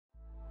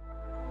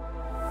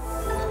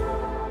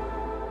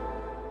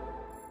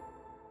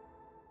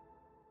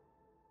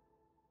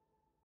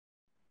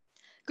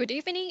Good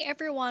evening,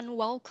 everyone.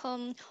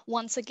 Welcome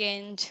once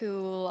again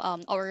to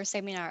our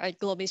seminar at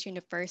GLOBIS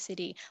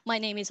University. My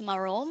name is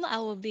Marom. I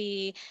will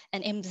be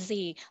an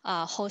MC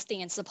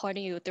hosting and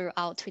supporting you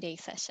throughout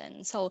today's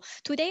session. So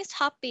today's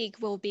topic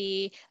will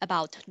be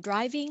about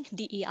driving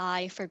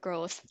DEI for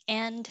growth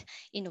and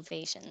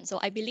innovation. So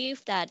I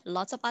believe that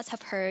lots of us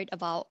have heard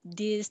about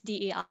this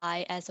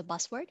DEI as a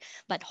buzzword,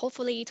 but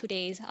hopefully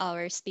today's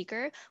our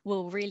speaker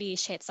will really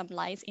shed some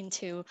light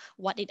into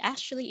what it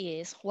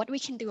actually is, what we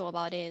can do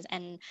about it,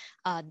 and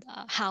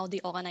how the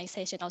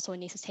organization also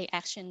needs to take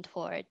action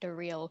toward the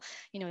real,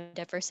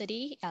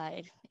 diversity,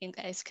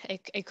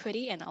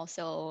 equity, and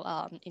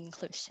also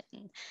inclusion.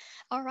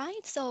 All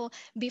right. So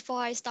before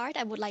I start,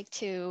 I would like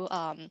to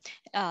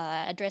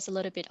address a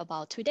little bit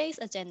about today's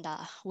agenda,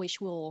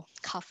 which we'll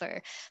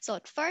cover. So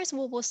at first,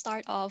 we will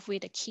start off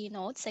with a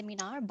keynote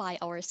seminar by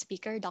our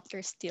speaker,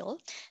 Dr. Steele.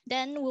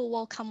 Then we'll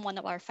welcome one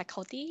of our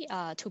faculty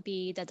to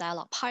be the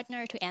dialogue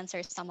partner to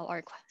answer some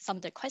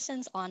of the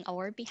questions on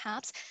our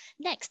behalf.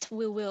 Next,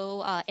 we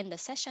will end the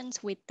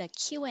sessions with the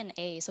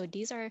Q&A. So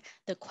these are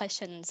the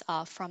questions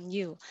from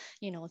you,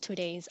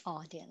 today's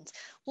audience.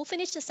 We'll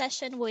finish the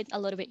session with a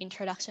little bit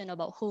introduction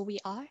about who we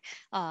are,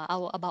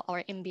 about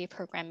our MBA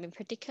program in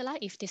particular,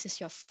 if this is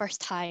your first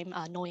time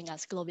knowing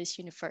us, GLOBIS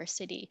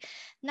University.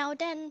 Now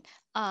then,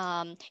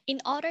 in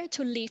order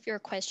to leave your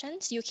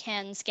questions, you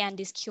can scan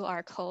this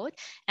QR code,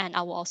 and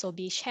I will also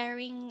be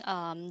sharing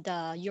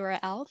the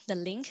URL, the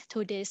link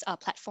to this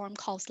platform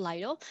called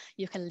Slido.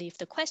 You can leave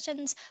the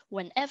questions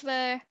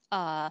whenever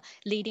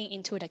leading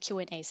into the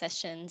Q&A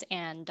sessions,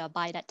 and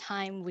by that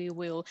time, we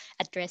will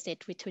address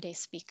it with today's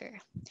speaker.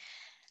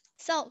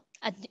 So,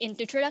 in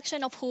the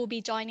introduction of who will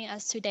be joining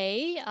us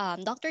today,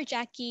 Dr.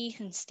 Jackie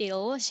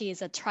Steele, she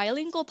is a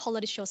trilingual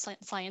political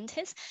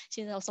scientist.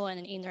 She's also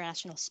an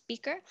international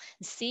speaker,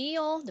 the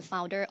CEO, the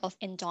founder of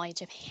Enjoy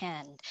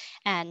Japan.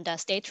 And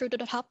stay true to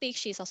the topic,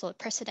 she's also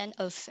president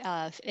of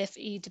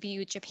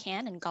FEW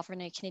Japan and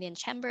governor of Canadian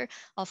Chamber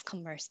of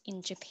Commerce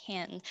in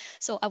Japan.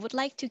 So I would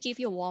like to give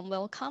you a warm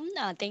welcome.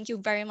 Thank you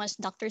very much,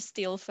 Dr.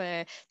 Steele,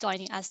 for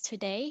joining us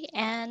today.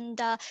 And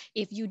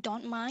if you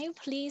don't mind,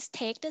 please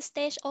take the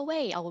stage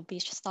away. I will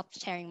stop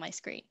sharing my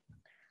screen.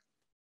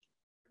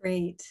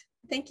 Great.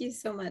 Thank you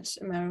so much,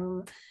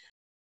 Marum.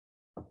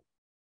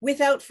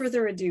 Without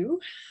further ado,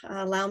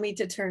 allow me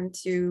to turn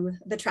to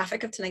the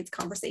traffic of tonight's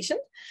conversation.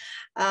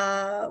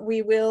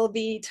 We will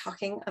be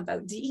talking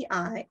about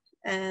DEI,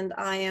 and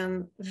I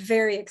am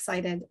very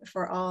excited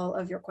for all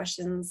of your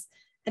questions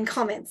and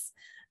comments.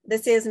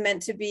 This is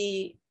meant to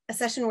be a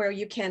session where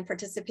you can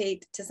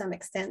participate to some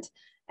extent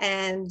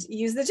and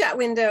use the chat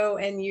window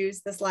and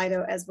use the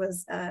Slido as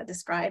was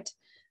described.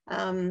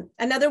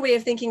 Another way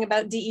of thinking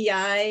about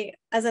DEI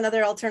as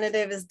another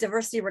alternative is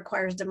diversity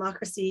requires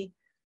democracy,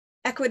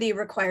 equity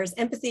requires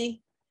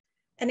empathy,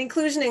 and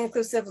inclusion and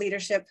inclusive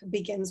leadership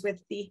begins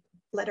with the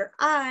letter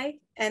I,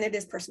 and it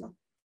is personal.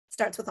 It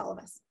starts with all of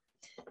us.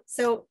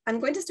 So I'm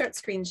going to start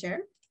screen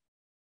share.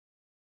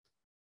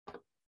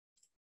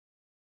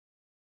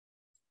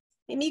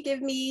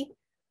 Amy,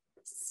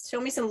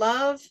 show me some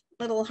love,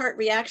 little heart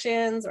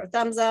reactions or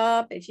thumbs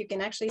up if you can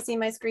actually see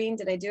my screen.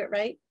 Did I do it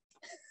right?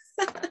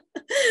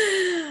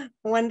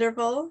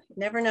 Wonderful.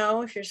 Never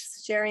know if you're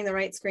sharing the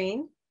right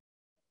screen.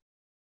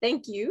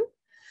 Thank you.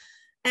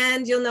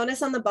 And you'll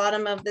notice on the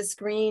bottom of the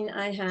screen,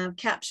 I have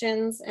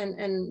captions,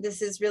 and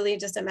this is really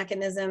just a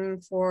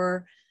mechanism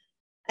for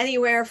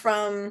anywhere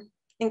from,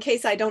 in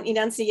case I don't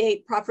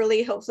enunciate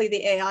properly, hopefully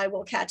the AI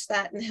will catch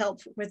that and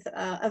help with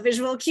a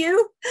visual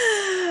cue.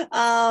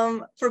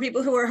 For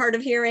people who are hard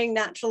of hearing,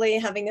 naturally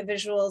having the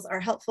visuals are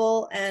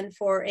helpful, and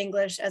for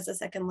English as a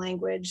second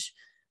language,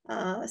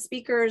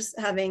 speakers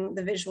having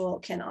the visual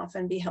can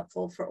often be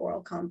helpful for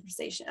oral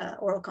conversation,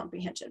 oral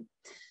comprehension.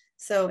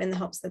 So in the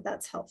hopes that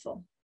that's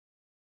helpful.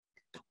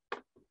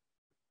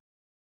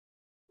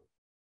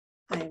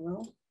 I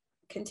will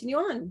continue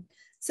on.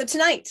 So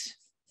tonight,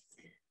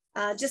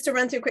 just to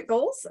run through quick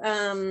goals,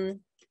 and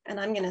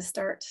I'm going to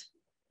start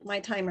my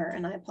timer,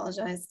 and I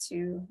apologize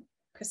to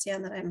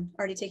Christiane that I'm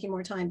already taking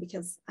more time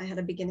because I had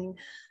a beginning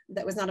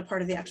that was not a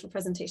part of the actual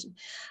presentation.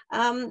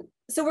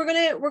 So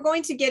we're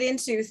going to get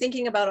into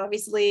thinking about,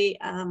 obviously,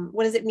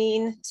 what does it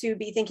mean to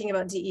be thinking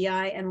about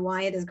DEI and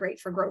why it is great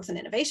for growth and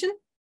innovation,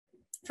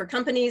 for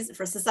companies,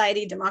 for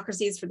society,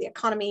 democracies, for the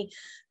economy,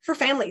 for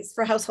families,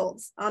 for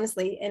households.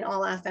 Honestly, in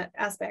all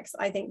aspects,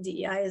 I think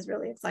DEI is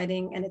really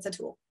exciting and it's a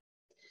tool.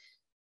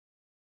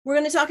 We're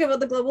going to talk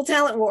about the global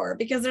talent war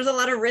because there's a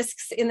lot of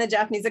risks in the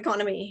Japanese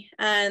economy,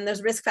 and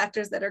there's risk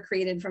factors that are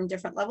created from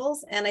different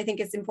levels. And I think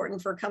it's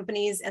important for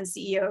companies and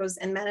CEOs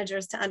and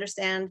managers to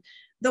understand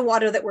the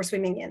water that we're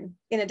swimming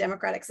in a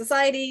democratic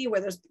society where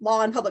there's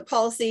law and public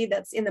policy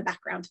that's in the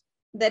background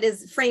that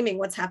is framing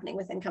what's happening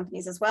within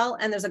companies as well.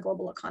 And there's a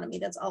global economy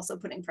that's also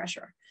putting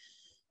pressure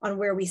on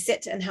where we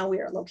sit and how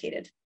we are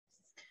located.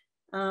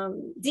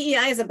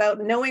 DEI is about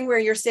knowing where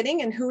you're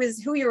sitting and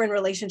who you're in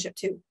relationship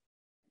to.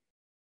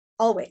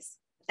 Always.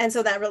 And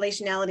so that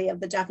relationality of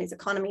the Japanese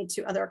economy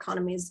to other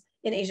economies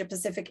in Asia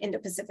Pacific,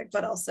 Indo-Pacific,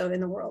 but also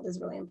in the world is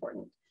really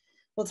important.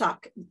 We'll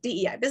talk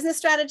DEI business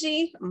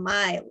strategy,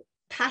 my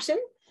passion.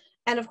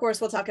 And of course,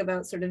 we'll talk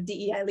about sort of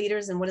DEI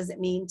leaders and what does it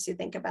mean to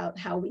think about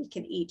how we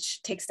can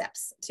each take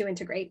steps to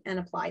integrate and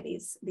apply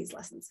these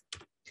lessons.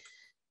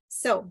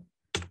 So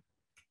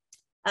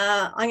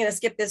I'm going to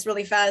skip this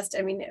really fast.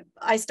 I mean,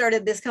 I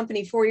started this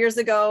company 4 years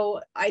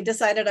ago. I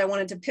decided I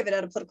wanted to pivot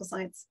out of political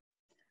science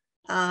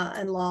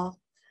and law.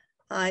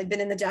 I'd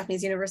been in the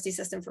Japanese university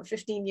system for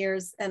 15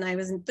 years and I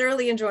was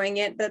thoroughly enjoying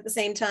it. But at the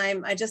same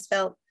time, I just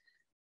felt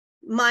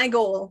my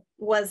goal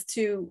was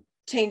to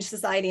change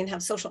society and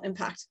have social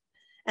impact.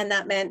 And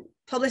that meant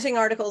publishing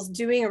articles,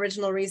 doing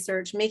original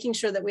research, making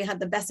sure that we had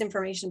the best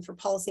information for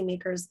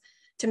policymakers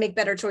to make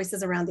better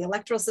choices around the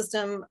electoral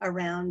system,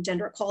 around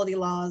gender equality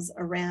laws,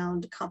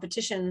 around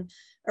competition,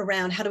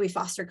 around how do we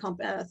foster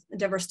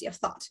diversity of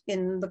thought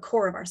in the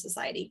core of our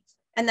society.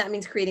 And that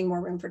means creating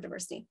more room for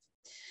diversity.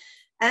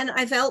 And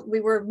I felt we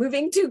were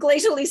moving too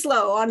glacially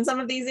slow on some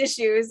of these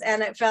issues.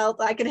 And I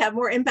felt I could have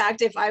more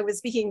impact if I was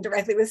speaking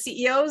directly with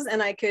CEOs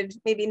and I could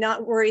maybe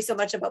not worry so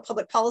much about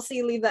public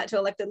policy, leave that to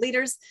elected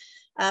leaders.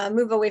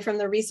 Move away from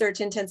the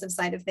research intensive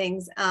side of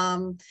things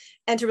and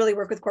to really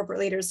work with corporate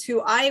leaders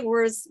who I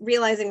was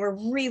realizing were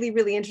really,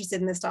 really interested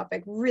in this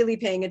topic, really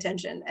paying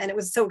attention. And it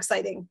was so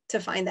exciting to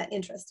find that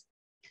interest.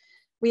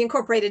 We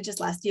incorporated just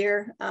last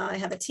year. I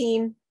have a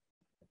team,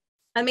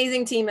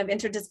 amazing team of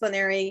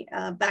interdisciplinary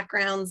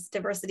backgrounds,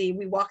 diversity.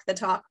 We walk the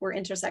talk. We're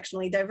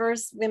intersectionally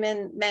diverse,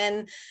 women,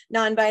 men,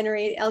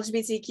 non-binary,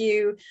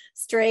 LGBTQ,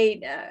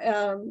 straight,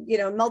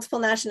 multiple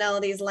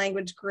nationalities,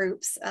 language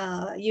groups,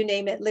 you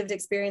name it, lived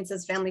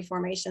experiences, family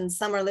formations.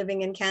 Some are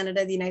living in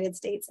Canada, the United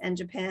States, and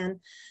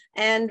Japan.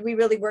 And we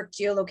really work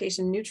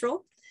geolocation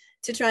neutral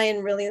to try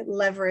and really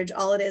leverage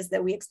all it is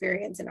that we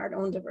experience in our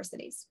own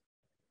diversities.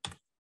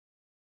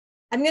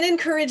 I'm going to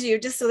encourage you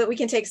just so that we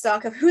can take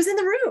stock of who's in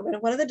the room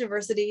and what are the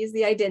diversities,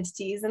 the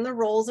identities, and the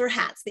roles or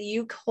hats that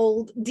you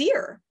hold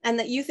dear and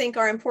that you think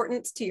are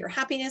important to your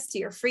happiness, to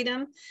your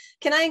freedom.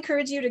 Can I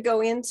encourage you to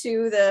go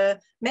into the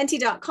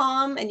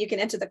menti.com and you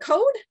can enter the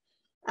code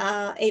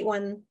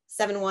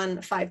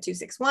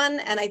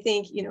 81715261. And I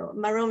think,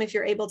 Marom, if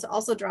you're able to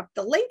also drop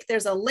the link,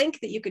 there's a link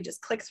that you could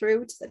just click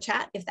through to the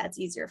chat if that's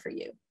easier for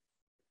you.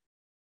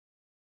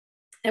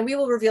 And we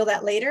will reveal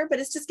that later, but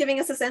it's just giving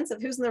us a sense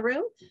of who's in the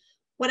room.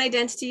 What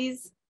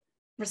identities,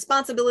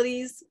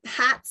 responsibilities,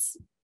 hats,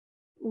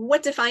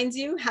 what defines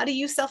you? How do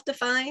you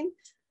self-define?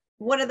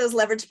 What are those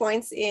leverage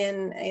points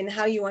in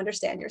how you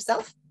understand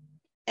yourself?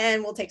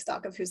 And we'll take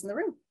stock of who's in the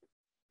room.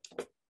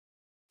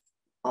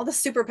 All the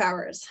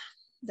superpowers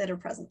that are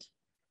present.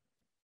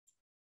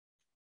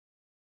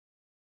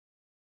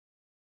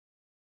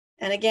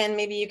 And again,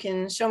 maybe you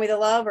can show me the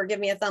love or give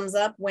me a thumbs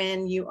up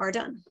when you are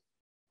done.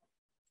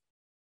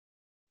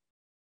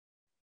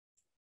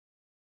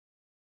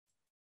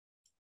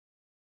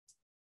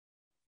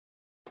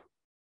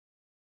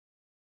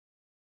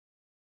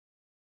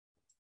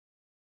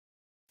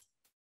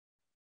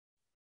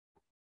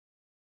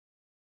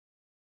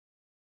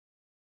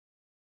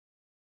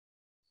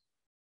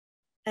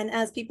 And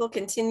as people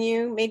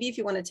continue, maybe if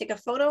you want to take a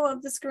photo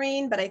of the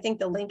screen, but I think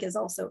the link is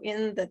also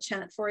in the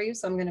chat for you.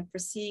 So I'm going to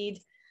proceed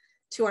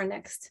to our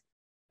next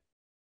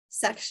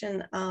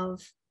section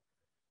of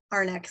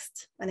our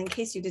next. And in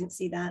case you didn't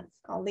see that,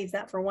 I'll leave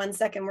that for 1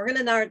 second. We're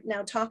going to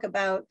now talk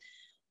about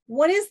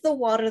what is the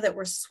water that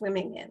we're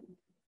swimming in.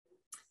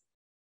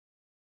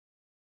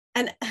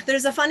 And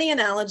there's a funny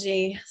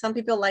analogy. Some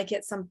people like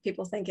it. Some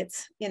people think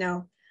it's,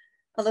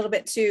 a little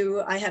bit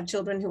too, I have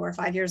children who are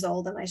 5 years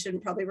old and I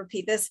shouldn't probably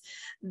repeat this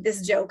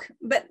joke,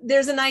 but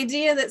there's an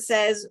idea that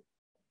says,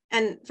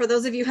 and for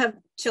those of you who have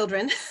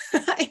children,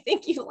 I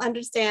think you'll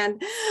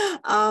understand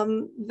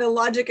the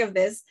logic of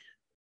this.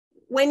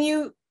 When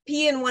you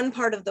pee in one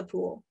part of the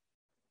pool,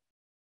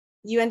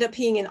 you end up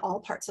peeing in all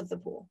parts of the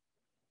pool.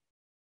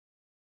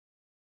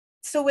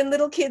 So when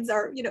little kids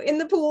are, in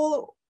the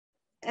pool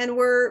and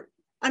we're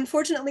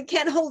unfortunately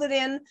can't hold it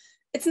in,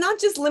 it's not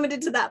just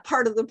limited to that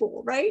part of the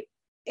pool, right?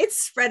 It's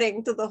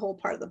spreading to the whole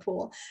part of the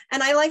pool.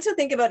 And I like to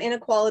think about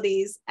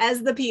inequalities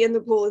as the pee in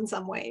the pool in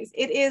some ways.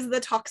 It is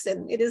the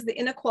toxin. It is the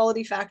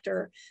inequality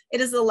factor.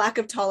 It is the lack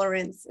of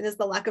tolerance. It is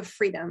the lack of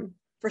freedom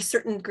for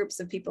certain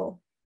groups of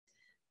people.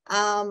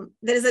 That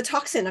is a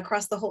toxin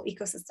across the whole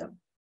ecosystem.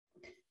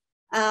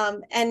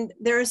 And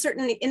there are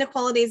certain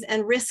inequalities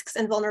and risks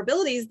and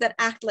vulnerabilities that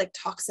act like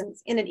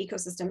toxins in an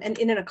ecosystem and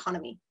in an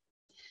economy.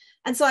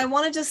 And so I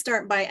want to just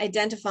start by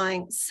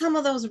identifying some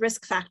of those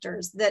risk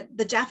factors that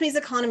the Japanese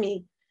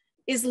economy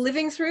is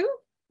living through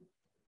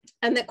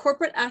and that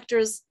corporate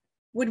actors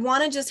would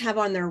want to just have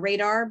on their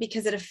radar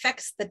because it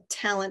affects the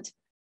talent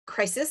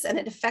crisis and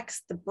it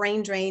affects the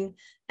brain drain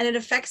and it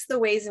affects the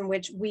ways in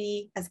which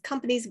we as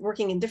companies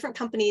working in different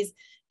companies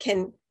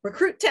can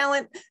recruit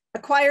talent,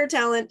 acquire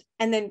talent,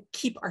 and then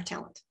keep our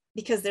talent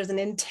because there's an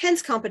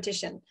intense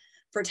competition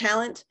for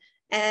talent.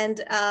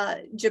 And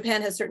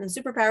Japan has certain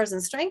superpowers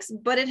and strengths,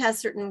 but it has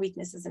certain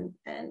weaknesses and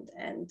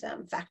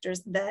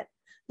factors that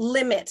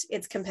limit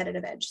its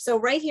competitive edge. So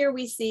right here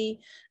we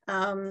see,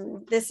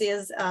 this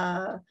is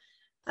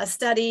a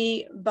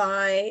study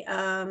by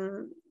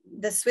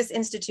the Swiss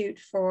Institute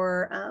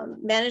for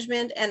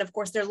Management. And of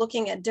course, they're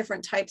looking at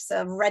different types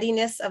of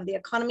readiness of the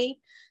economy.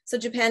 So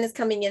Japan is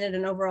coming in at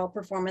an overall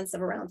performance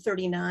of around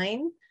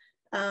 39.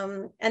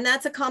 And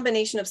that's a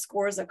combination of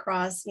scores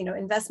across,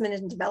 investment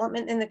and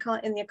development in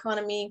the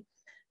economy,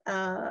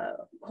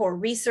 core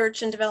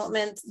research and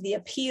development, the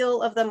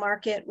appeal of the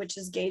market, which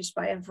is gauged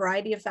by a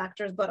variety of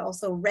factors, but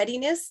also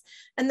readiness.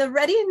 And the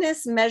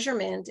readiness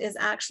measurement is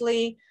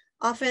actually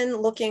often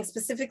looking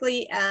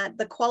specifically at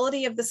the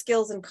quality of the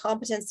skills and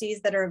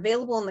competencies that are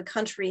available in the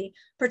country,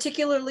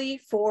 particularly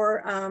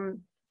for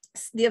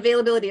the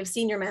availability of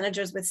senior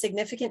managers with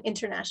significant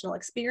international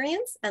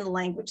experience and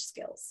language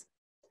skills.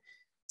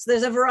 So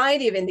there's a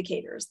variety of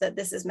indicators that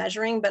this is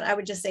measuring, but I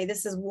would just say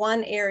this is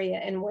one area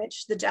in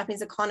which the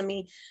Japanese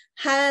economy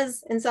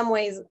has in some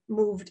ways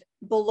moved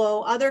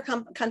below other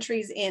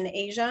countries in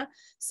Asia.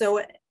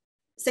 So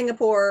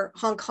Singapore,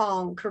 Hong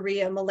Kong,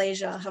 Korea,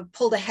 Malaysia have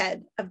pulled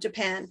ahead of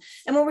Japan.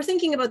 And when we're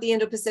thinking about the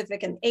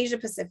Indo-Pacific and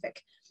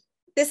Asia-Pacific,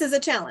 this is a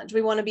challenge.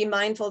 We want to be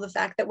mindful of the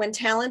fact that when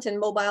talent and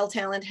mobile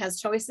talent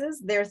has choices,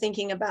 they're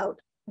thinking about,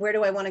 where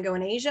do I want to go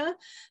in Asia?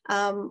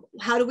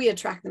 How do we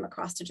attract them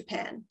across to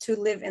Japan to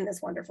live in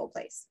this wonderful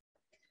place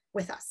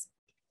with us?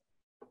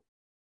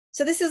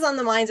 So this is on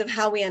the minds of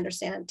how we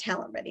understand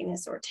talent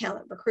readiness or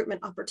talent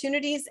recruitment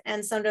opportunities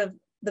and sort of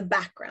the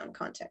background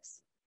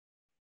context.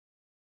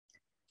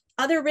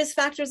 Other risk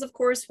factors, of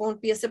course,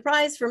 won't be a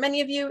surprise for many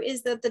of you,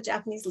 is that the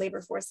Japanese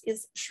labor force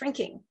is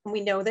shrinking.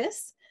 We know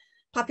this.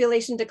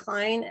 Population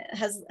decline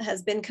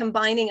has been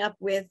combining up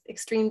with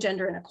extreme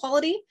gender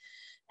inequality.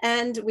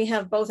 And we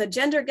have both a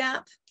gender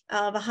gap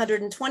of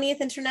 120th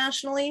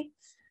internationally,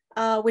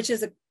 which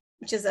is a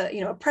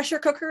pressure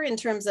cooker in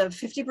terms of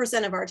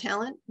 50% of our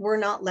talent we're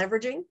not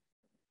leveraging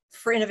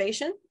for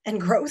innovation and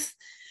growth,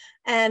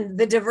 and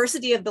the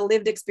diversity of the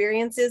lived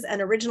experiences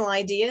and original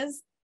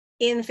ideas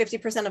in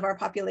 50% of our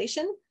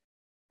population,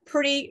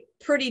 pretty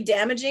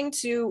damaging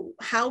to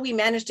how we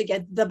manage to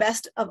get the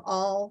best of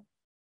all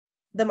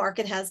the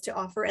market has to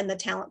offer and the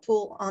talent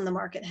pool on the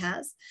market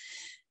has.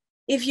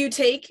 If you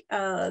take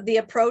the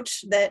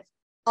approach that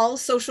all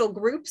social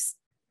groups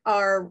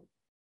are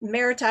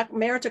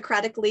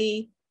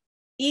meritocratically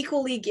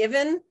equally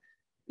given,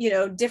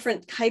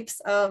 different types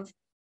of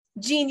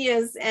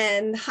genius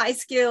and high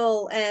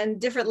skill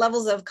and different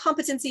levels of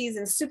competencies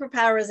and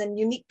superpowers and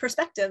unique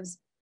perspectives,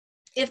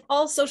 if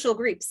all social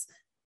groups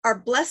are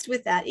blessed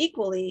with that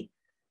equally,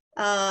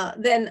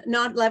 then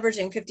not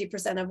leveraging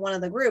 50% of one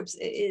of the groups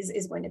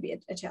is going to be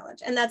a challenge.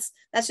 And that's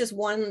just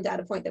one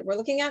data point that we're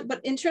looking at. But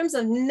in terms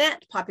of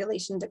net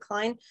population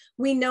decline,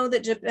 we know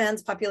that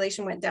Japan's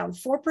population went down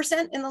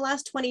 4% in the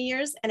last 20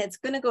 years, and it's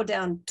going to go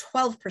down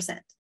 12%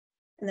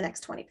 in the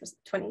next 20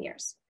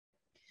 years.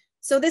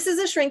 So this is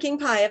a shrinking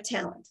pie of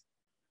talent.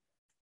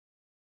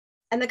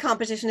 And the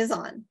competition is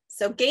on.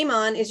 So game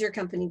on. Is your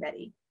company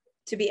ready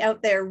to be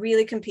out there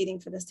really competing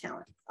for this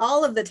talent,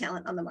 all of the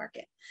talent on the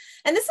market?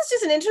 And this is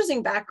just an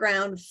interesting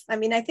background. I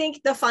mean, I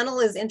think the funnel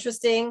is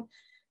interesting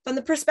from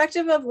the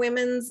perspective of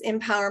women's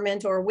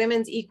empowerment or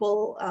women's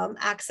equal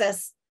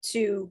access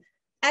to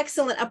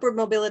excellent upward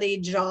mobility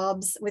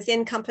jobs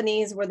within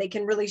companies where they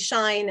can really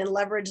shine and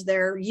leverage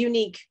their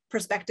unique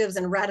perspectives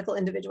and radical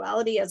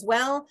individuality as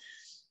well.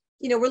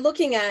 We're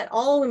looking at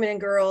all women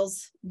and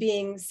girls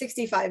being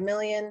 65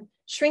 million,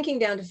 shrinking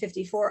down to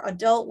 54,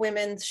 adult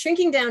women,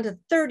 shrinking down to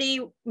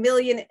 30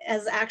 million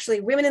as actually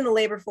women in the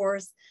labor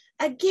force.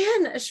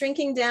 Again,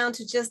 shrinking down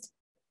to just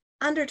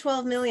under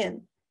 12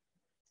 million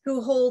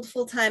who hold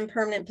full-time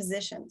permanent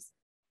positions.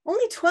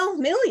 Only 12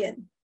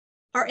 million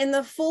are in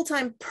the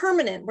full-time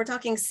permanent. We're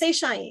talking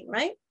seishain,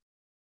 right?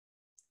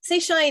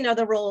 Seishain are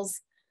the roles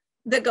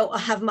that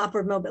have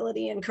upward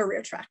mobility and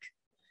career track.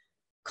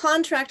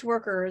 Contract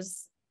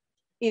workers,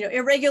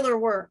 irregular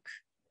work.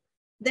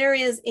 There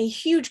is a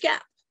huge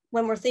gap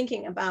when we're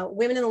thinking about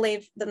women in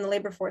the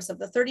labor force of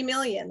the 30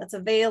 million that's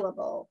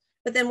available.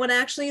 But then what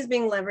actually is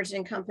being leveraged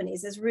in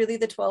companies is really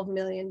the 12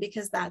 million,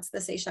 because that's the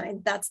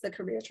seishain, that's the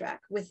career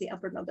track with the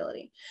upward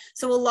mobility.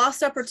 So a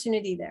lost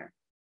opportunity there.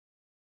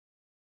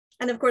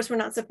 And of course, we're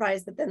not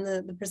surprised that then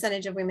the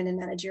percentage of women in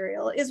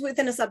managerial is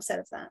within a subset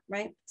of that,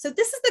 right? So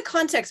this is the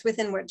context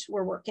within which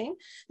we're working.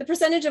 The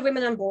percentage of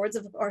women on boards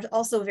are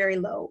also very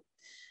low.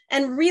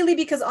 And really,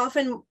 because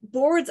often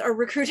boards are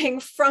recruiting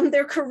from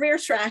their career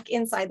track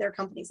inside their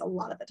companies a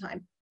lot of the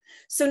time.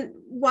 So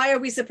why are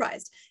we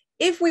surprised?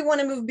 If we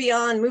want to move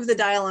the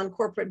dial on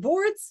corporate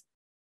boards,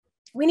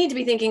 we need to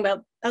be thinking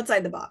about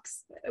outside the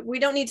box. We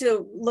don't need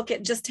to look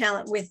at just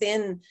talent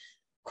within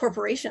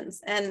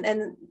corporations.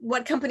 And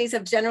what companies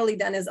have generally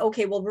done is,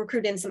 okay, we'll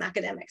recruit in some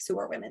academics who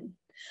are women.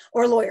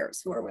 or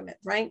lawyers who are women,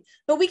 right?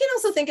 But we can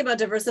also think about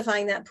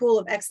diversifying that pool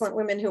of excellent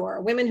women who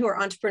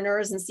are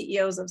entrepreneurs and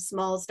CEOs of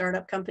small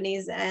startup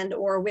companies, and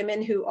or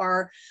women who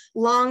are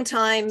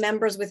longtime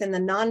members within the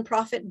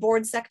nonprofit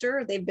board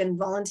sector. They've been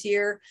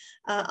volunteer,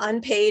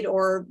 unpaid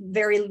or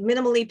very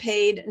minimally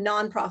paid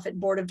nonprofit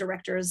board of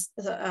directors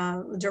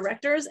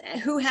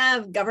who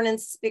have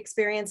governance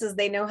experiences.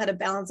 They know how to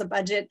balance a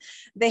budget.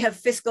 They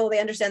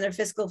understand their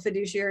fiscal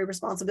fiduciary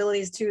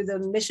responsibilities to the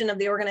mission of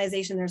the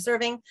organization they're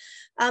serving.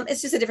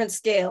 It's just a different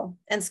scale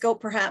and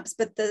scope perhaps,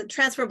 but the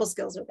transferable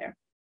skills are there.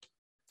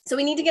 So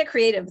we need to get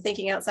creative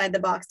thinking outside the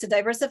box to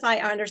diversify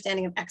our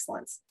understanding of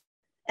excellence.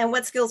 And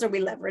what skills are we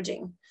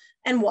leveraging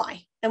and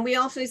why? And we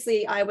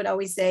obviously, I would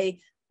always say,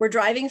 we're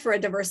driving for a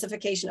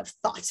diversification of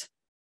thought,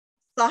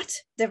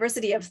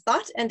 diversity of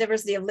thought and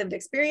diversity of lived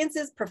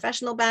experiences,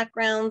 professional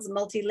backgrounds,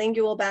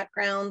 multilingual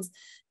backgrounds,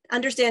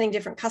 understanding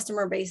different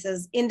customer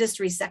bases,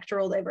 industry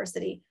sectoral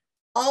diversity.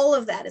 All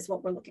of that is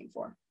what we're looking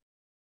for.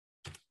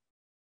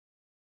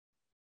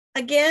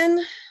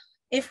 Again,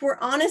 if we're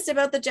honest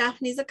about the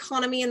Japanese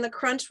economy and the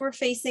crunch we're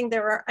facing,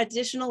 there are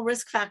additional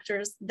risk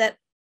factors that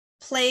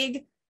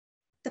plague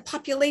the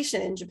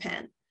population in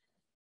Japan.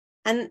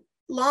 And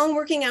long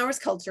working hours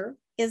culture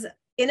is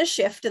in a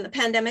shift, and the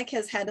pandemic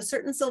has had a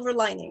certain silver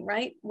lining,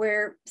 right?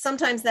 Where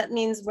sometimes that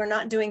means we're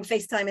not doing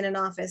FaceTime in an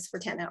office for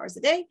 10 hours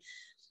a day.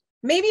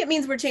 Maybe it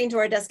means we're chained to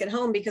our desk at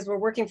home because we're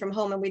working from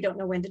home and we don't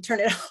know when to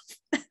turn it off.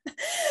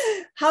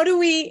 How do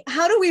we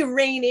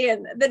rein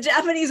in the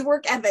Japanese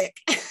work ethic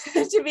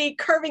to be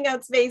carving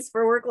out space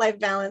for work-life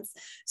balance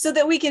so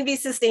that we can be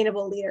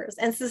sustainable leaders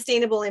and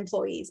sustainable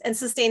employees and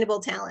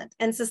sustainable talent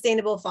and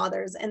sustainable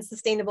fathers and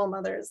sustainable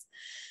mothers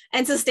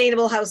and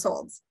sustainable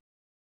households?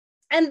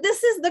 And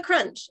this is the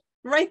crunch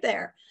right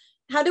there.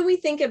 How do we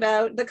think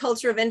about the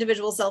culture of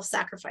individual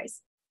self-sacrifice?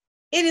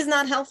 It is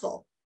not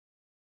helpful.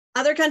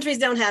 Other countries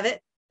don't have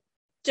it.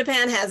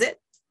 Japan has it.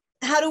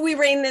 How do we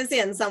rein this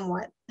in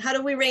somewhat? How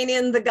do we rein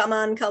in the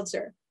gaman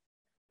culture,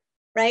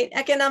 right?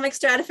 Economic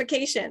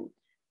stratification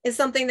is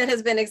something that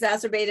has been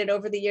exacerbated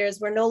over the years.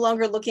 We're no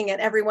longer looking at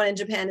everyone in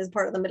Japan as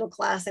part of the middle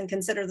class and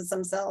consider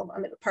themselves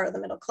part of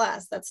the middle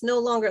class. That's no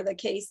longer the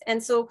case.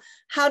 And so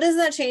how does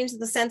that change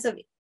the sense of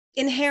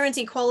inherent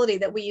equality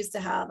that we used to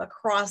have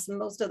across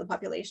most of the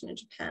population in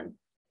Japan?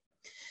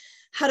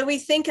 How do we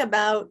think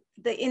about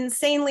the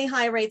insanely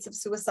high rates of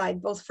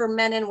suicide, both for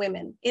men and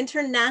women,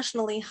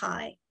 internationally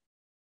high?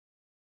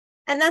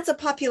 And that's a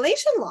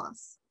population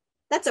loss.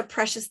 That's a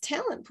precious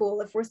talent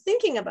pool. If we're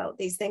thinking about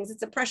these things,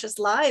 it's a precious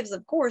lives,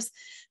 of course,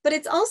 but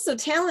it's also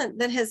talent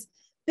that has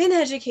been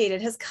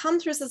educated, has come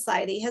through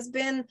society, has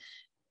been,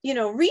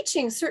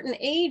 reaching certain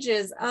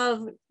ages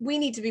of, we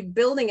need to be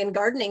building and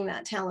gardening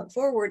that talent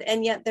forward.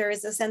 And yet there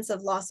is a sense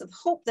of loss of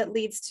hope that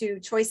leads to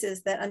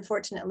choices that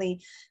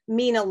unfortunately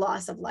mean a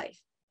loss of life.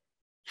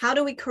 How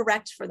do we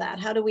correct for that?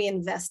 How do we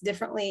invest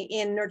differently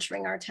in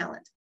nurturing our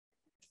talent?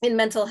 In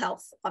mental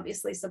health,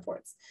 obviously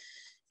supports.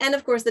 And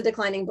of course, the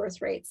declining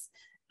birth rates.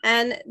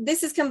 And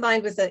this is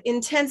combined with the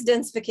intense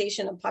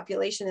densification of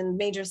population in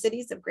major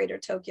cities of Greater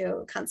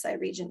Tokyo, Kansai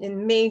region,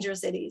 in major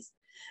cities,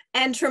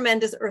 and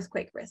tremendous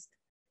earthquake risk.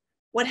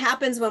 What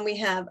happens when we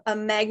have a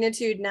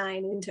magnitude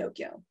 9 in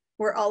Tokyo,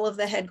 where all of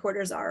the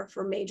headquarters are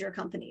for major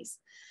companies?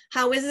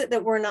 How is it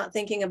that we're not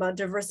thinking about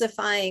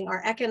diversifying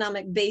our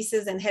economic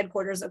bases and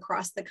headquarters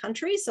across the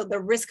country so the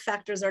risk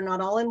factors are not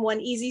all in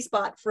one easy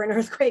spot for an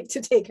earthquake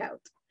to take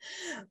out?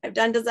 I've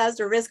done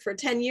disaster risk for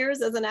 10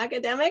 years as an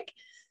academic.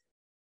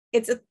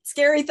 It's a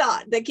scary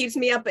thought that keeps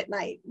me up at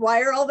night.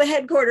 Why are all the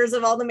headquarters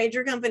of all the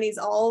major companies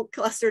all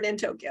clustered in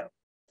Tokyo?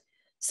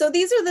 So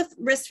these are the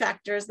risk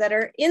factors that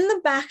are in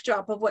the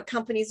backdrop of what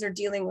companies are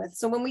dealing with.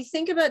 So when we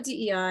think about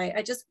DEI,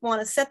 I just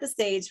want to set the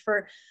stage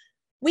for,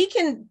 we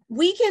can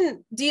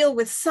deal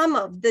with some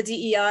of the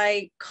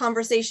DEI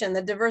conversation,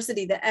 the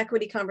diversity, the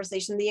equity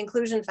conversation, the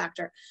inclusion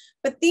factor,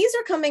 but these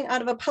are coming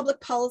out of a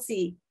public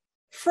policy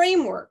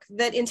framework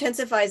that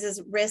intensifies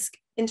risk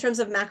in terms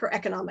of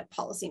macroeconomic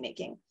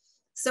policymaking.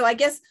 So I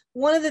guess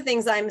one of the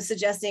things I'm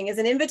suggesting is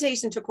an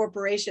invitation to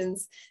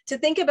corporations to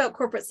think about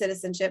corporate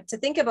citizenship, to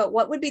think about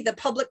what would be the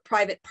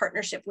public-private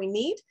partnership we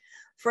need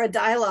for a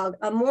dialogue,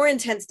 a more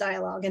intense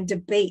dialogue and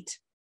debate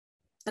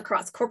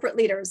across corporate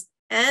leaders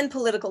and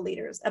political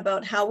leaders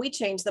about how we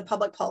change the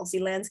public policy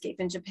landscape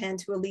in Japan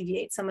to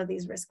alleviate some of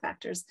these risk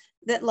factors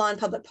that law and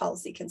public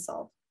policy can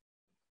solve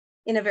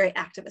in a very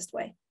activist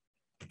way.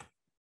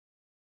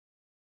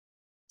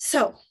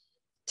 So,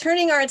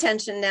 turning our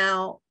attention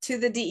now to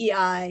the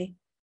DEI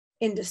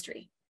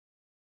industry.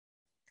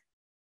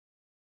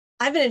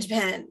 I've been in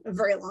Japan a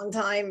very long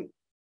time,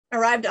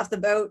 arrived off the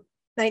boat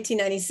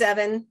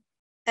 1997,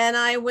 and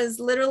I was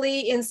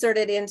literally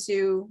inserted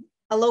into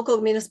a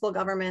local municipal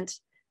government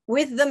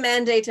with the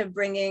mandate of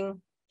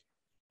bringing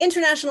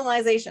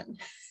internationalization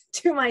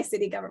to my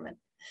city government.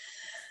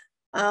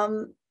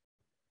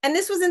 And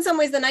this was in some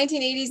ways the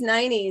 1980s,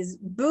 90s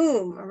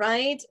boom,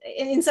 right?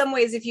 In some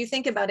ways, if you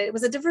think about it, it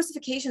was a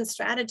diversification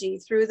strategy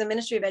through the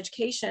Ministry of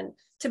Education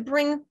to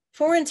bring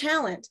foreign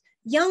talent,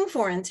 young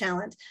foreign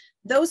talent,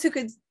 Those who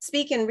could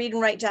speak and read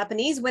and write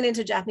Japanese went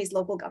into Japanese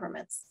local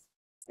governments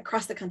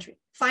across the country,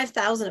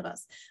 5,000 of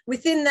us.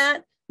 Within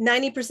that,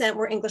 90%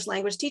 were English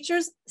language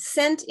teachers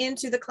sent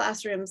into the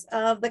classrooms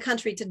of the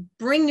country to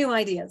bring new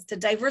ideas, to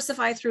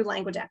diversify through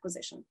language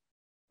acquisition.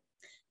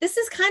 This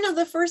is kind of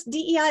the first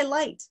DEI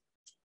light,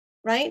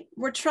 right?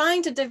 We're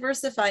trying to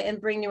diversify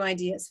and bring new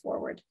ideas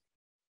forward.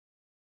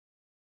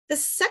 The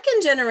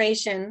second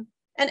generation,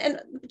 and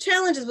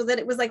challenges was that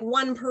it was like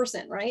one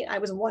person, right? I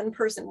was one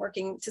person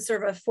working to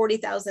serve a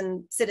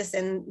 40,000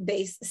 citizen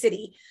base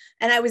city.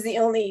 And I was the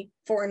only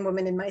foreign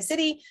woman in my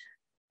city,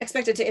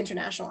 expected to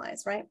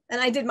internationalize, right? And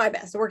I did my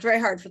best. I worked very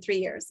hard for 3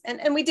 years.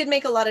 And we did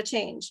make a lot of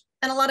change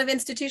and a lot of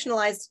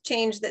institutionalized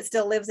change that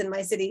still lives in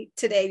my city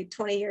today,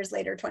 20 years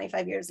later,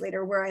 25 years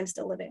later, where I'm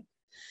still living.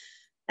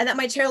 And that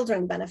my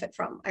children benefit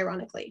from,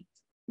 ironically.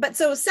 But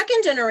so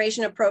second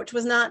generation approach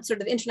was not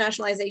sort of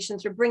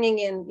internationalization through bringing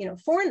in, you know,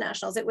 foreign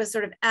nationals. It was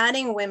sort of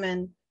adding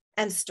women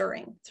and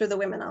stirring through the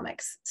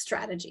womenomics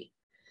strategy.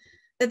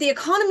 That the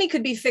economy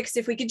could be fixed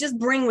if we could just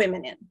bring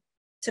women in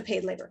to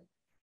paid labor.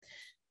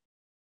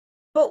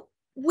 But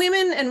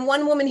women and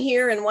one woman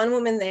here and one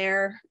woman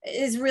there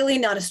is really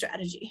not a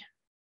strategy.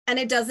 And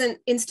it doesn't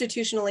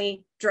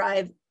institutionally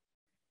drive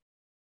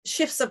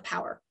shifts of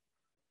power.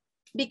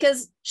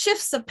 Because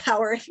shifts of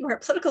power, if you're a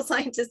political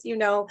scientist, you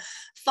know,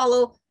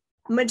 follow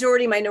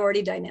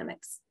majority-minority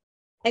dynamics.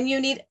 And you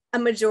need a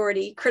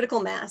majority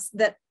critical mass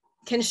that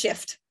can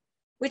shift,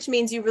 which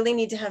means you really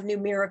need to have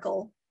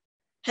numerical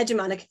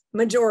hegemonic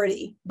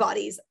majority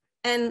bodies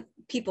and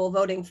people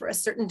voting for a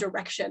certain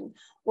direction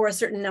or a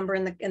certain number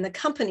in the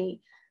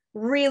company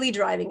really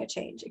driving a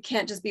change. It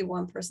can't just be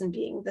one person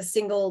being the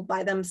single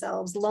by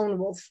themselves lone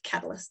wolf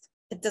catalyst.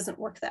 It doesn't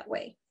work that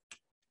way.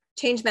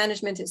 Change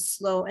management is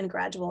slow and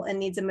gradual and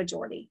needs a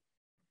majority.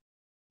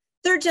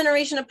 Third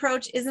generation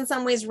approach is in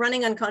some ways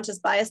running unconscious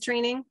bias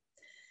training,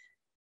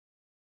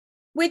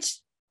 which,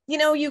 you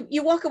know,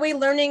 you walk away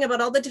learning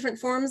about all the different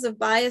forms of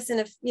bias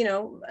and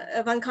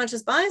of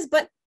unconscious bias,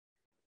 but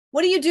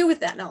what do you do with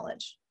that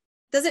knowledge?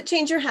 Does it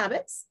change your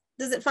habits?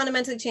 Does it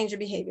fundamentally change your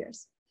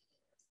behaviors?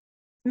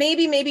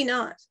 Maybe, maybe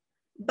not.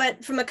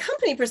 But from a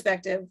company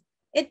perspective,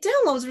 it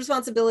downloads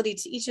responsibility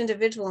to each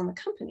individual in the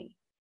company.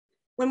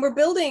 When we're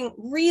building,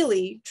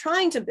 really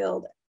trying to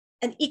build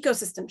an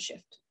ecosystem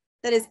shift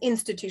that is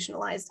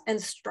institutionalized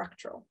and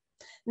structural,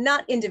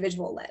 not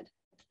individual led.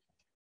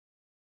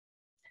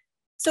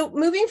 So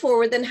moving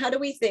forward, then how do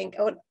we think?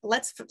 Oh,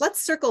 let's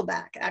circle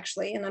back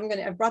actually. And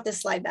I brought this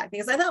slide back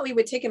because I thought we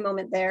would take a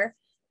moment there.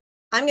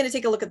 I'm going to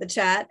take a look at the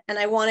chat and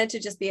I wanted to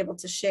just be able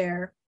to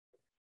share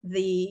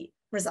the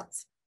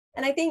results.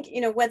 And I think,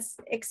 you know, what's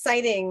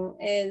exciting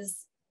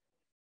is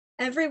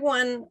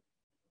everyone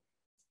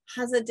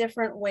has a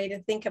different way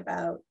to think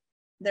about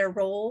their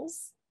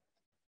roles,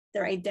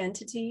 their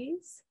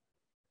identities,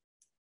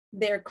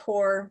 their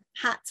core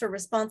hats or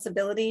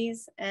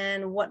responsibilities,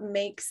 and what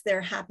makes their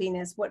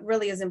happiness, what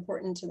really is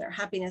important to their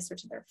happiness or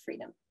to their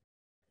freedom.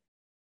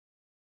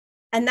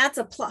 And that's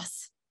a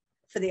plus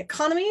for the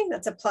economy,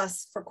 that's a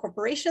plus for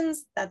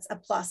corporations, that's a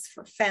plus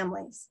for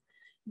families.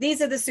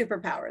 These are the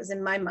superpowers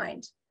in my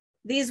mind.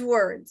 These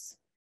words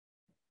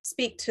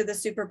speak to the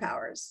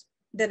superpowers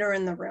that are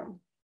in the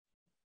room.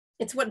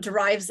 It's what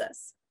drives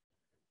us.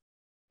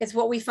 It's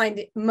what we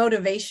find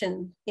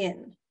motivation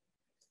in.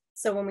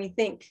 So when we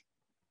think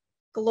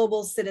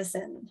global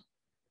citizen,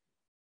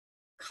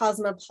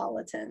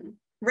 cosmopolitan,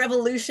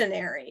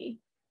 revolutionary,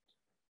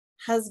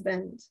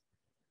 husband,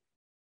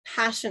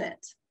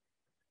 passionate,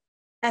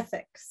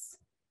 ethics,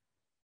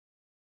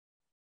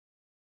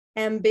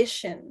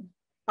 ambition,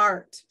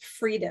 art,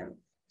 freedom.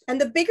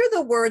 And the bigger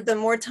the word, the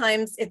more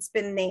times it's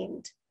been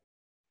named.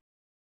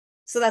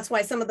 So that's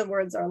why some of the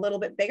words are a little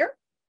bit bigger.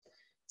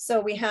 So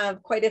we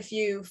have quite a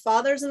few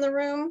fathers in the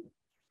room.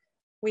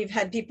 We've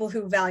had people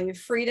who value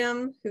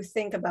freedom, who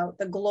think about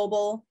the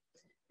global,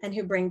 and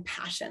who bring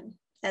passion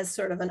as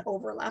sort of an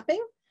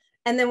overlapping.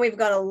 And then we've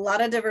got a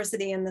lot of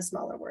diversity in the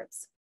smaller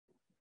words.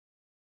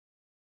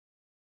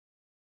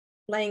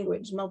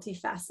 Language,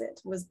 multifaceted,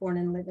 was born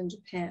and lived in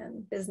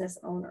Japan, business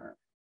owner.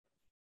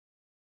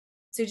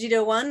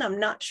 Tsujido one, I'm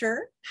not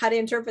sure how to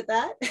interpret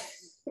that.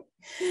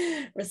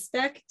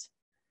 Respect,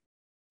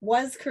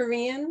 was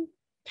Korean,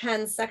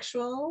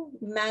 pansexual,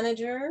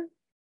 manager,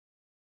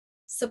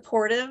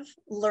 supportive,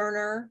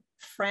 learner,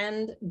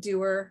 friend,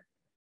 doer,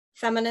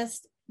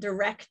 feminist,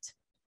 direct,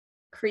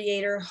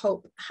 creator,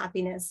 hope,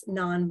 happiness,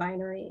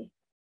 non-binary,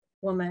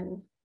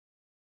 woman,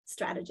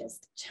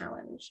 strategist,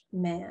 challenge,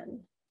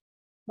 man,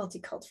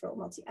 multicultural,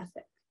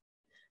 multi-ethnic.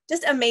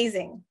 Just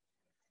amazing.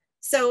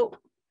 So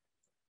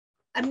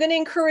I'm going to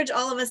encourage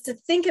all of us to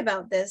think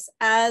about this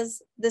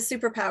as the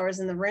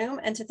superpowers in the room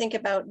and to think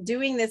about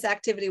doing this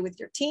activity with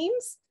your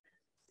teams.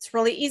 It's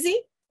really easy.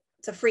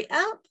 It's a free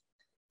app.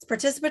 It's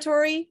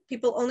participatory.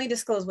 People only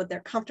disclose what they're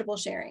comfortable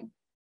sharing.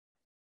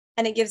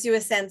 And it gives you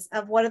a sense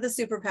of what are the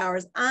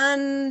superpowers.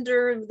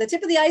 Under the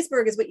tip of the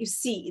iceberg is what you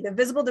see, the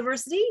visible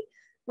diversity,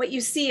 what you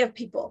see of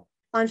people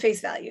on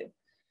face value.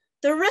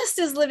 The rest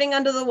is living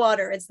under the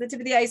water. It's the tip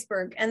of the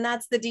iceberg. And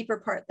that's the deeper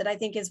part that I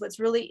think is what's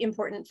really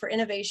important for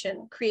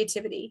innovation,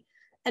 creativity,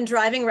 and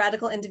driving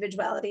radical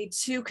individuality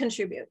to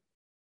contribute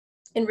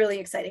in really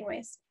exciting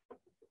ways.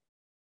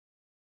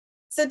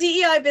 So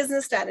DEI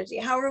business strategy,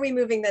 how are we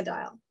moving the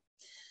dial?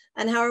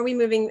 And how are we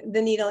moving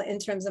the needle in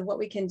terms of what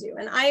we can do?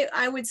 And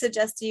I would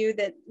suggest to you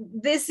that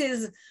this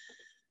is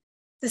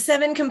the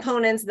 7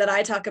 components that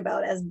I talk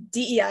about as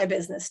DEI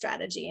business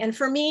strategy. And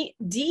for me,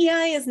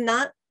 DEI is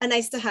not a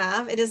nice to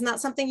have. It is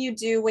not something you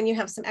do when you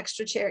have some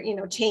extra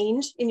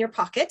change in your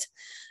pocket.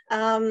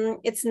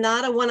 It's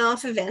not a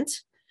one-off event.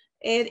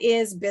 It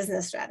is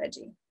business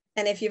strategy.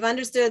 And if you've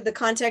understood the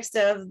context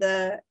of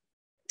the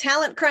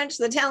talent crunch,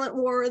 the talent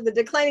war, the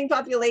declining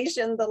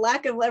population, the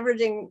lack of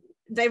leveraging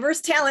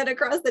diverse talent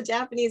across the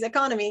Japanese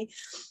economy,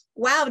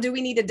 wow, do we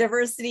need a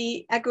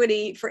diversity,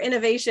 equity for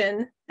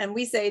innovation? And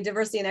we say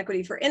diversity and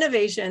equity for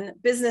innovation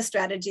business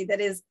strategy that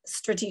is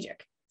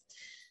strategic.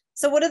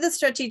 So what are the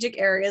strategic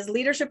areas?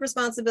 Leadership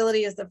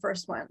responsibility is the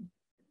first one.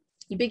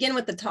 You begin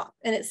with the top,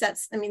 and it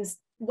sets,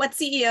 what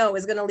CEO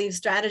is going to leave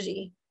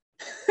strategy,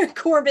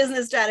 core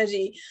business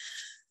strategy,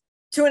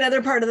 to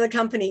another part of the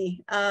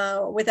company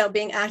without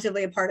being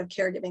actively a part of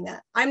caregiving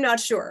that? I'm not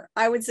sure.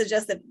 I would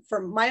suggest that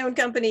for my own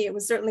company, it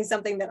was certainly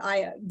something that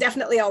I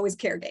definitely always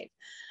caregave.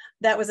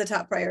 That was a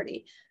top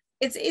priority.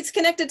 It's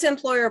connected to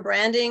employer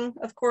branding,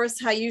 of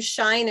course, how you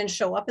shine and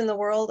show up in the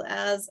world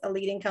as a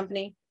leading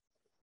company,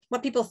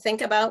 what people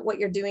think about what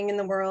you're doing in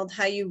the world,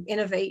 how you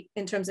innovate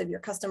in terms of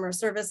your customer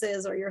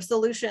services or your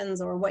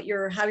solutions or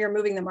how you're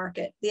moving the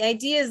market. The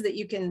ideas that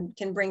you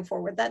can bring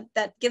forward,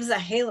 that gives a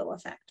halo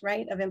effect,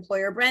 right, of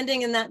employer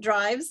branding, and that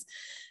drives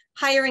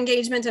higher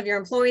engagement of your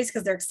employees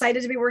because they're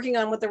excited to be working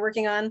on what they're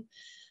working on.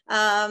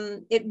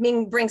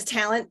 It brings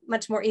talent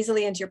much more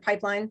easily into your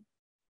pipeline,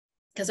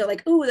 because they're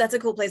like, ooh, that's a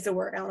cool place to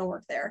work. I want to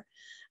work there.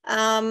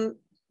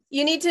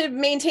 You need to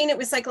maintain it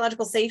with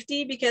psychological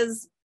safety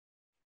because,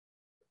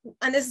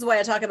 and this is why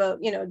I talk about,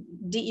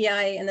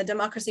 DEI and the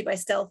democracy by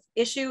stealth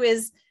issue,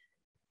 is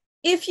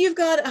if you've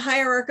got a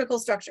hierarchical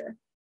structure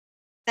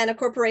and a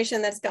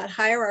corporation that's got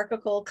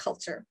hierarchical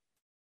culture,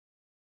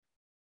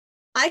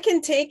 I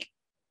can take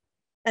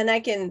and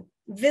I can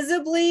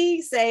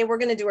visibly say, we're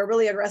going to do a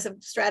really aggressive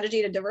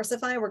strategy to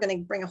diversify. We're going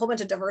to bring a whole bunch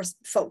of diverse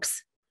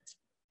folks.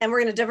 And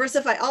we're going to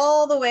diversify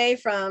all the way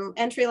from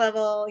entry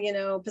level,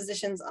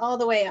 positions all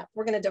the way up.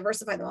 We're going to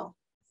diversify them all.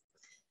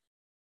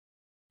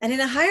 And in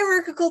a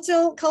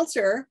hierarchical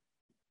culture,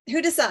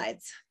 who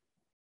decides?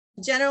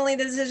 Generally,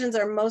 the decisions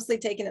are mostly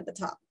taken at the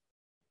top.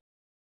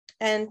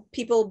 And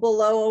people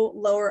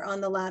lower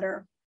on the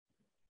ladder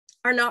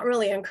are not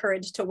really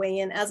encouraged to weigh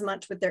in as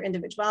much with their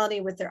individuality,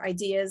 with their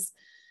ideas,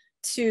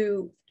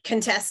 to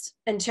contest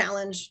and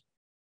challenge,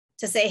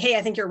 to say, hey,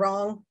 I think you're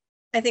wrong.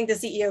 I think the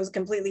CEO is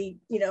completely,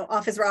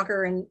 off his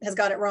rocker and has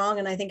got it wrong,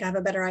 and I think I have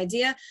a better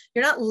idea.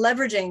 You're not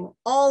leveraging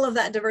all of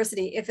that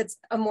diversity if it's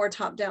a more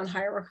top-down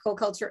hierarchical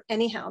culture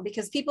anyhow,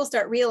 because people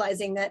start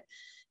realizing that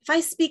if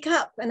I speak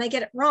up and I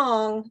get it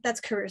wrong,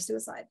 that's career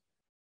suicide.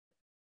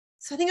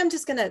 So I think I'm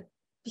just going to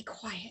be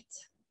quiet,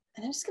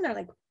 and I'm just going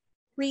to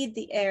read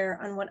the air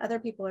on what other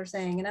people are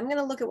saying, and I'm going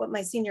to look at what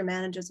my senior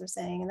managers are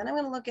saying, and then I'm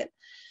going to look at,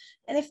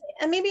 and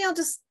maybe I'll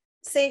just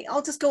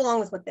go along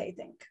with what they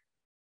think.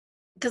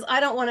 Because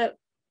I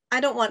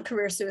don't want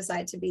career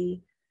suicide to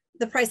be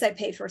the price I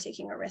pay for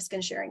taking a risk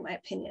and sharing my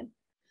opinion.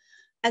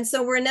 And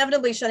so we're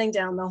inevitably shutting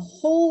down the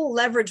whole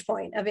leverage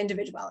point of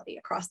individuality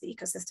across the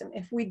ecosystem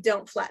if we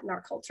don't flatten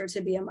our culture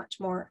to be a much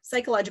more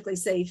psychologically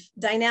safe,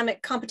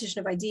 dynamic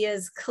competition of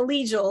ideas,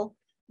 collegial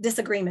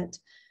disagreement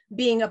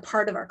being a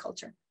part of our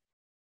culture.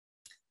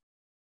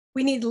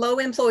 We need low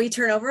employee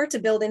turnover to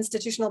build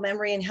institutional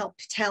memory and help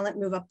talent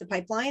move up the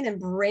pipeline and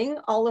bring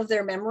all of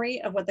their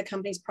memory of what the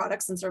company's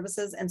products and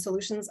services and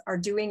solutions are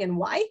doing and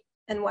why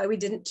we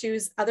didn't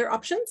choose other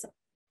options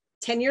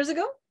 10 years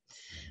ago.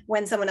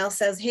 When someone else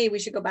says, hey, we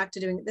should go back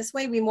to doing it this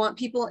way, we want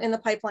people in the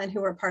pipeline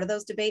who are part of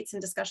those debates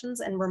and discussions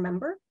and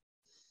remember.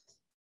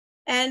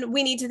 And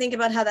we need to think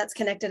about how that's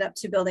connected up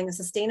to building a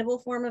sustainable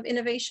form of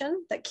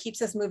innovation that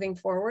keeps us moving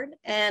forward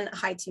and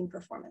high team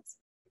performance.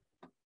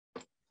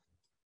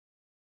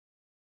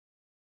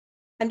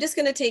 I'm just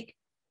going to take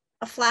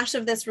a flash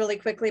of this really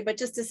quickly, but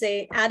just to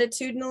say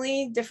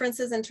attitudinally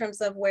differences in terms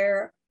of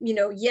where,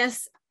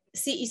 yes,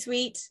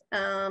 C-suite,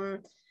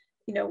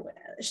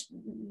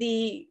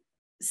 the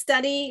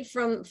study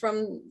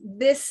from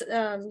this,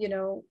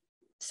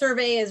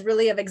 survey is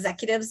really of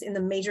executives in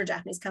the major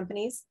Japanese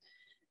companies.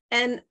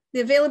 And the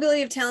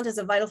availability of talent is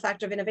a vital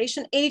factor of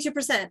innovation.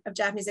 82% of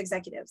Japanese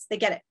executives, they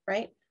get it,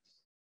 right?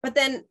 But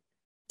then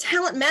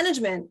talent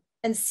management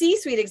and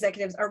C-suite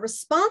executives are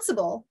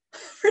responsible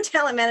for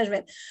talent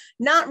management,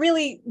 not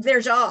really their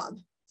job,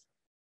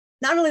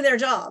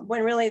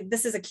 when really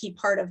this is a key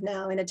part of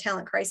now in a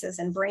talent crisis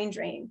and brain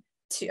drain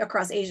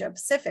across Asia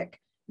Pacific.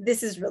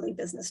 This is really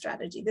business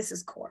strategy. This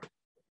is core.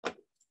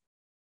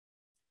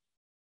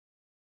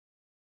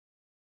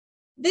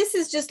 This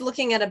is just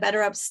looking at a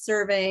Better Up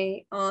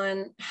survey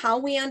on how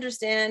we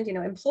understand,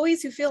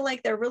 employees who feel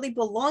like they're really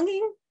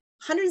belonging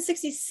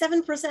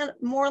 167%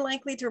 more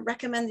likely to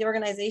recommend the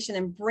organization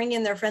and bring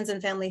in their friends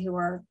and family who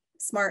are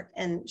smart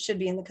and should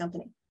be in the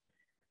company.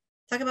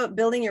 Talk about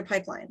building your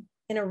pipeline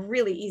in a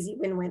really easy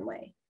win-win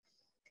way.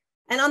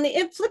 And on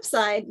the flip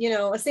side, you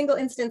know, a single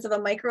instance of a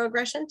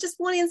microaggression, just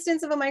one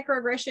instance of a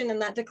microaggression,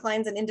 and that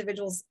declines an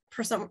individual's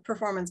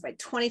performance by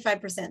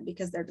 25%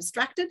 because they're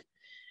distracted.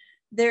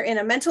 They're in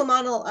a mental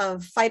model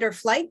of fight or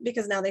flight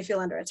because now they feel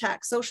under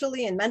attack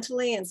socially and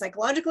mentally and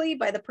psychologically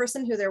by the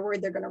person who they're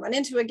worried they're going to run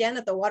into again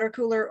at the water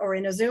cooler or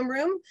in a Zoom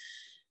room.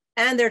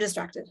 And they're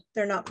distracted.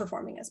 They're not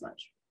performing as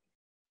much.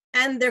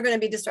 And they're going to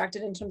be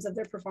distracted in terms of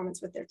their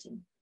performance with their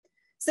team.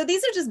 So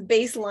these are just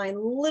baseline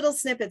little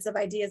snippets of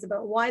ideas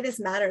about why this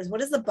matters.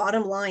 What is the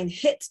bottom line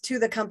hit to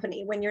the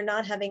company when you're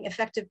not having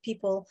effective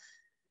people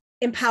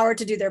empowered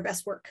to do their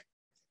best work?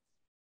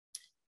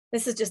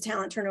 This is just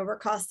talent turnover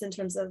costs in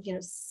terms of, you know,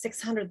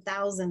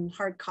 600,000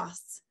 hard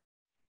costs.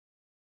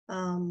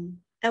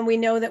 And we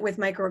know that with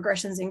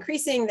microaggressions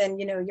increasing, then,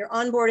 you know, you're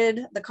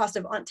onboarded, the cost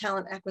of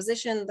talent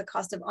acquisition, the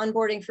cost of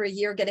onboarding for a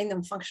year, getting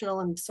them functional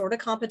and sort of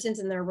competent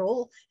in their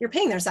role, you're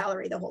paying their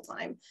salary the whole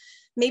time.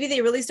 Maybe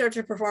they really start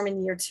to perform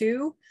in year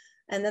 2,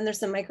 and then there's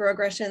some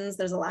microaggressions,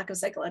 there's a lack of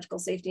psychological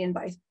safety, and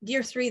by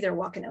year 3, they're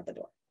walking out the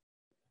door.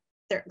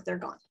 They're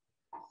gone.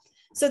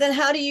 So then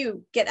how do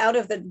you get out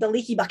of the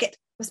leaky bucket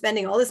of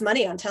spending all this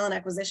money on talent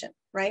acquisition,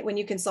 right? When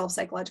you can solve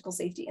psychological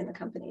safety in the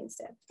company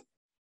instead.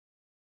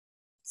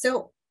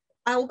 So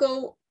I will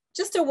go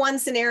just to one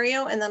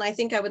scenario, and then I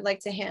think I would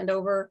like to hand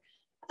over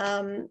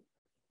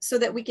so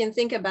that we can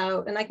think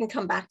about, and I can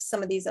come back to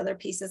some of these other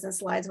pieces and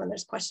slides when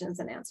there's questions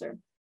and answer.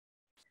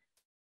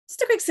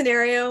 Just a quick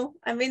scenario.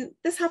 I mean,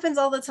 this happens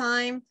all the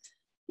time.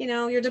 You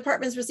know, your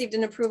department's received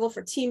an approval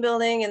for team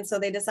building, and so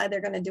they decide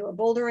they're going to do a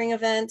bouldering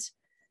event.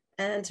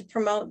 And to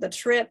promote the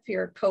trip,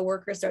 your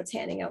coworker starts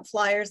handing out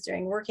flyers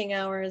during working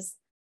hours.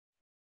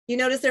 You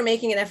notice they're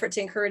making an effort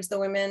to encourage the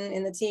women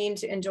in the team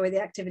to enjoy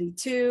the activity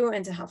too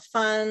and to have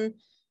fun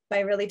by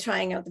really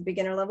trying out the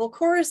beginner level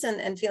course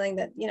and feeling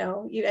that, you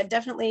know, you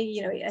definitely,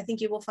 you know, I think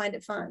you will find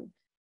it fun.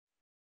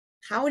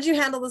 How would you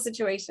handle the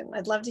situation?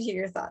 I'd love to hear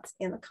your thoughts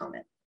in the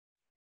comment.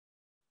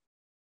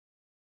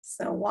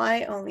 So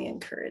why only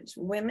encourage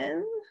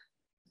women?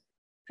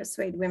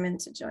 Persuade women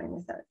to join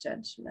without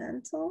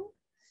judgment?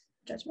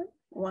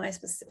 Why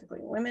specifically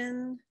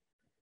women?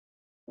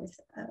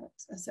 Without,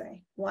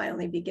 why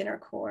only beginner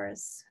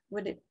course?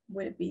 Would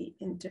it be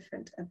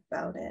indifferent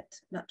about it?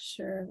 Not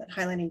sure that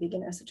highlighting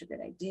beginner is such a good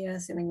idea,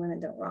 assuming women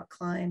don't rock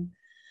climb.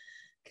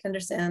 Can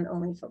understand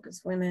only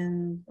focus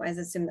women. Why is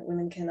it assumed that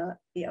women cannot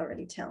be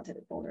already talented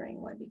at bouldering?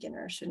 Why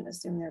beginners shouldn't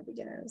assume they're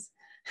beginners?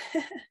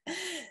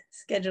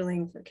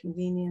 Scheduling for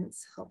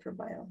convenience, help her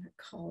by all her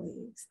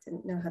colleagues,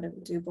 didn't know how to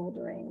do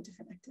bouldering,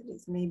 different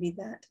activities. Maybe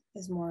that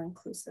is more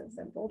inclusive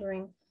than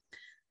bouldering.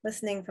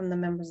 Listening from the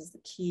members is the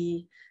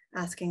key.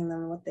 Asking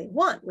them what they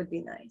want would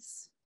be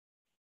nice.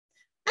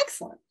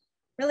 Excellent.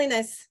 Really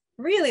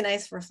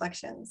nice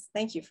reflections.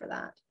 Thank you for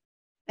that.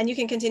 And you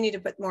can continue to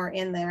put more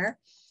in there.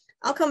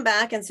 I'll come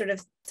back and sort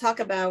of talk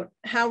about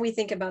how we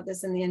think about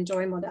this in the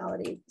enjoi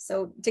modality.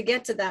 So to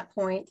get to that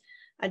point,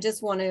 I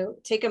just want to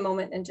take a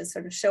moment and just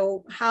sort of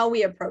show how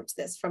we approach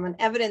this from an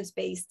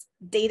evidence-based,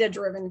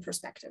 data-driven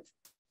perspective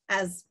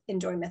as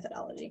enjoi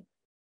methodology.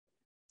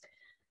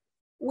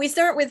 We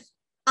start with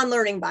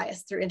unlearning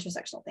bias through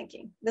intersectional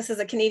thinking. This is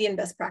a Canadian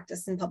best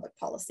practice in public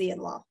policy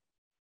and law.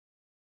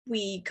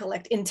 We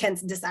collect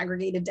intense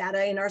disaggregated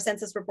data in our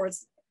census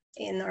reports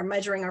in our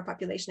measuring our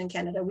population in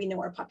Canada. We know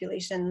our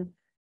population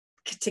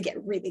to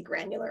get really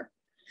granular.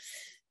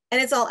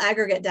 And it's all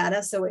aggregate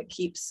data, so it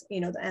keeps, you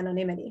know, the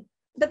anonymity.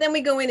 But then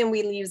we go in and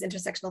we use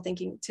intersectional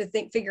thinking to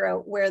figure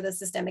out where the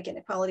systemic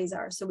inequalities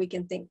are, so we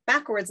can think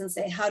backwards and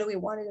say, how do we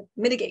want to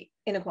mitigate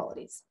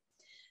inequalities?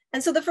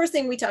 And so the first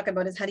thing we talk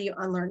about is how do you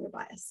unlearn your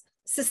bias?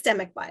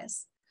 Systemic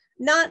bias.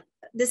 Not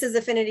this is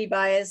affinity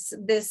bias,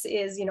 this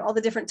is, you know, all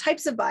the different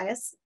types of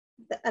bias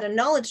at a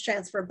knowledge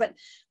transfer, but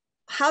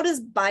how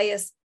does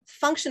bias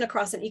function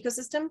across an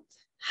ecosystem?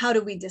 How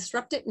do we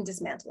disrupt it and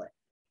dismantle it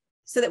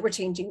so that we're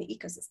changing the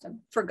ecosystem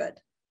for good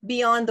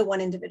beyond the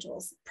one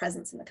individual's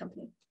presence in the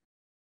company?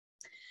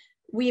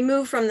 We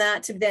move from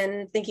that to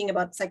then thinking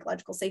about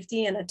psychological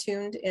safety, and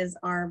attuned is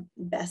our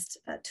best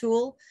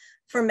tool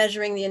for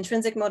measuring the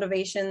intrinsic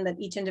motivation that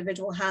each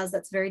individual has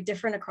that's very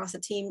different across a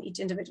team. Each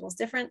individual is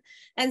different,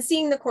 and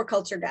seeing the core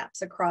culture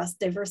gaps across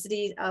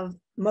diversity of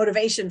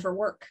motivation for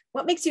work.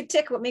 What makes you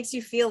tick? What makes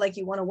you feel like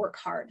you want to work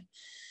hard?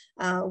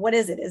 What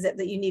is it? Is it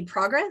that you need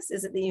progress?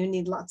 Is it that you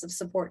need lots of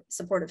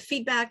supportive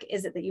feedback?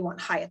 Is it that you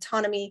want high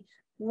autonomy?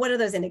 What are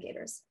those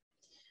indicators?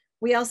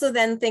 We also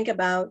then think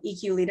about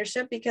EQ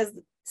leadership, because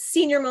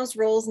senior most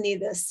roles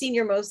need the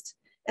senior most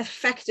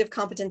effective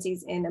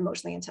competencies in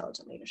emotionally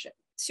intelligent leadership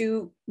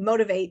to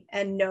motivate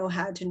and know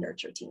how to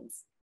nurture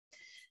teams.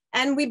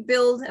 And we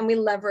build and we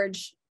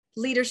leverage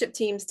leadership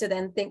teams to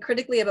then think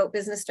critically about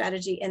business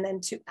strategy and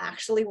then to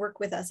actually work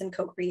with us and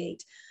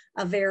co-create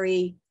a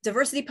very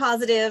diversity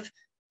positive,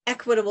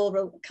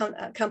 equitable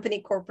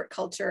company corporate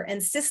culture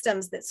and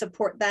systems that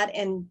support that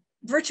and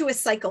virtuous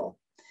cycle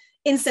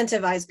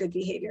incentivize good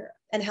behavior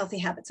and healthy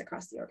habits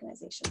across the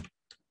organization.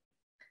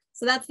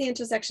 So that's the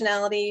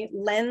intersectionality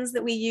lens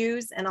that we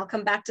use. And I'll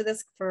come back to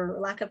this for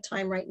lack of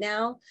time right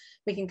now.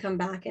 We can come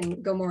back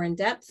and go more in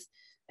depth.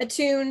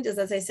 Attuned is,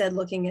 as I said,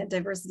 looking at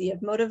diversity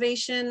of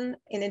motivation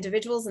in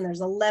individuals. And there's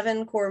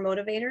 11 core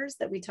motivators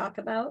that we talk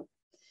about.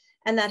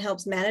 And that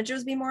helps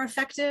managers be more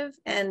effective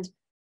and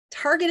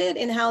targeted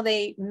in how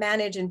they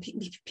manage and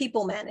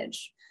people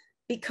manage,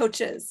 be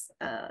coaches,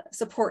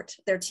 support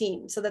their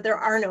team so that there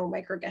are no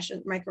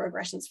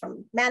microaggressions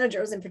from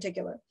managers in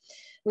particular.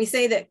 We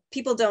say that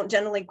people don't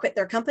generally quit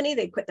their company,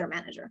 they quit their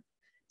manager.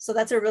 So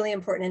that's a really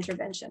important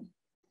intervention.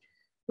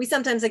 We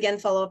sometimes, again,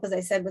 follow up, as I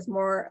said, with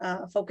more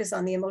focus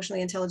on the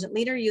emotionally intelligent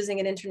leader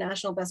using an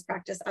international best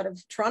practice out of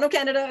Toronto,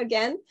 Canada,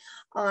 again,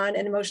 on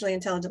an emotionally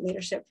intelligent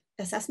leadership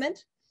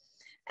assessment.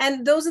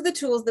 And those are the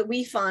tools that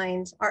we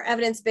find are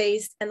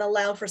evidence-based and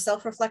allow for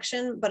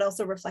self-reflection, but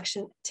also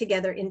reflection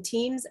together in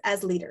teams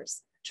as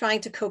leaders,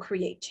 trying to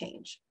co-create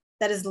change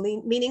that is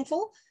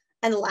meaningful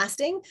and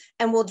lasting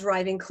and will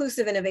drive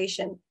inclusive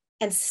innovation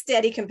and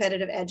steady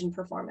competitive edge and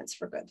performance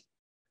for good.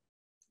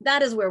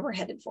 That is where we're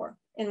headed for,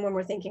 and when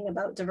we're thinking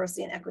about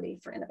diversity and equity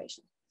for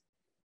innovation.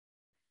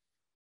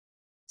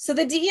 So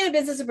the DEI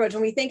business approach,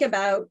 when we think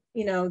about,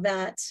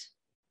 that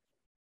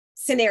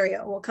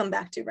scenario we'll come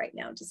back to right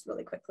now, just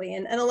really quickly.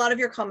 And a lot of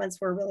your comments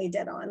were really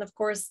dead on. Of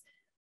course,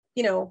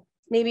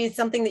 maybe it's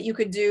something that you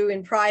could do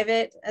in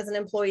private as an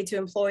employee to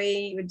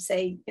employee. You would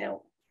say,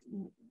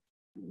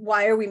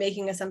 why are we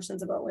making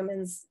assumptions about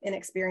women's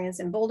inexperience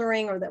in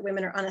bouldering, or that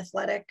women are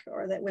unathletic,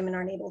 or that women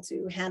aren't able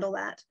to handle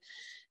that?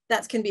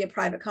 That can be a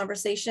private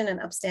conversation, an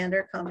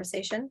upstander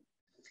conversation.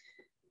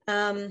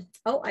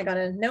 Oh, I got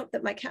a note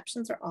that my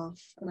captions are off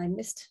and I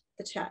missed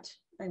the chat.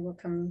 I will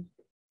come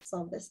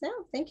solve this now.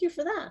 Thank you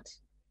for that.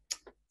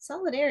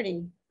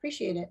 Solidarity,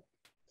 appreciate it.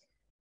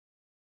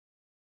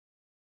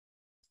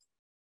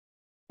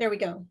 There we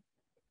go.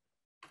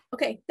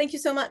 Okay, thank you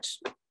so much.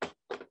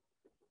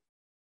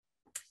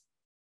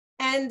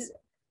 And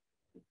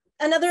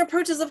another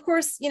approach is, of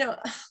course,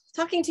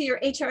 talking to your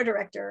HR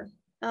director.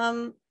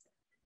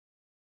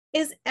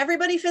 Is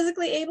everybody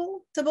physically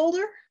able to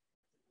boulder?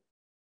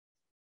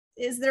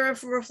 Is there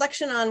a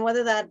reflection on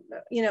whether that,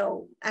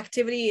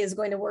 activity is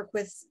going to work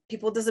with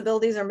people with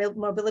disabilities or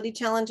mobility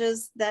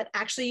challenges that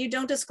actually you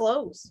don't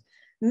disclose?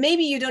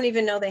 Maybe you don't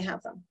even know they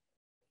have them.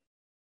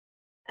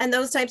 And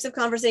those types of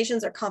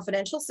conversations are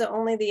confidential, so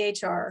only the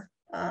HR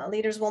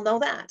leaders will know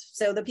that.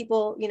 So the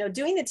people,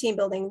 doing the team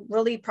building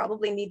really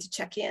probably need to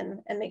check in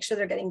and make sure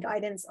they're getting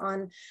guidance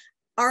on,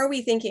 are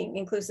we thinking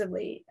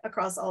inclusively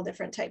across all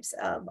different types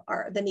of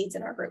the needs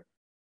in our group?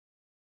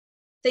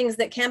 Things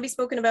that can be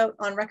spoken about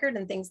on record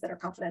and things that are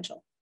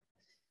confidential.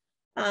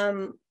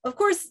 Of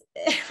course,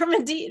 from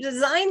a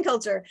design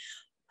culture,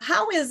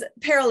 how is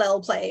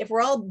parallel play? If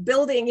we're all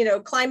building,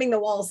 climbing the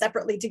wall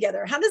separately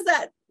together, how is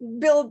that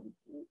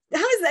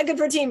good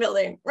for team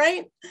building,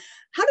 right?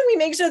 How do we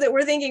make sure that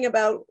we're thinking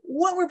about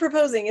what we're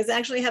proposing is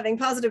actually having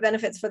positive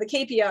benefits for the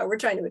KPI we're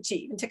trying to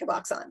achieve and tick a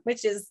box on,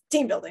 which is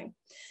team building.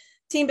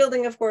 Team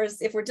building, of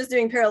course, if we're just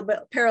doing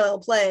parallel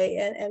play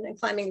and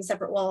climbing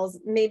separate walls,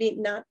 maybe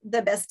not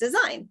the best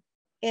design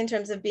in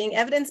terms of being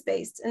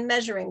evidence-based and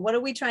measuring. What are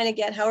we trying to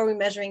get? How are we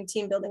measuring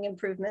team building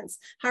improvements?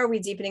 How are we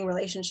deepening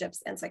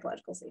relationships and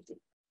psychological safety?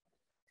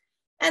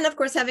 And of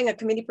course, having a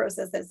committee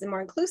process that's more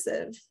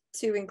inclusive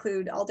to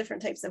include all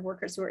different types of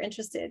workers who are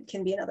interested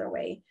can be another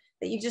way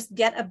that you just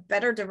get a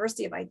better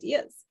diversity of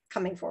ideas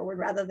coming forward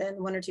rather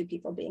than one or two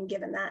people being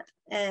given that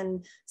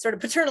and sort of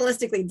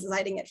paternalistically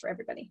deciding it for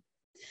everybody.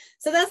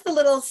 So that's the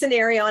little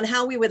scenario on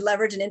how we would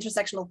leverage an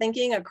intersectional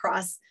thinking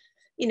across,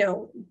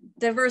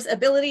 diverse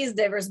abilities,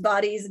 diverse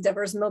bodies,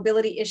 diverse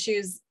mobility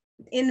issues.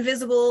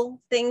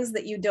 Invisible things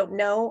that you don't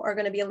know are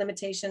going to be a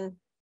limitation,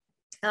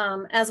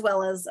 as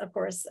well as, of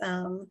course,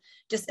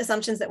 just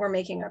assumptions that we're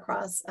making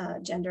across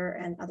gender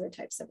and other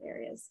types of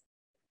areas.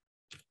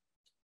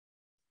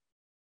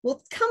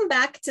 We'll come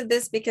back to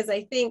this because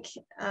I think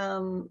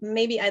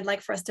maybe I'd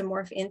like for us to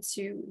morph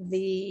into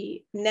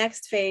the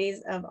next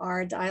phase of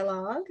our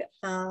dialogue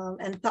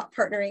and thought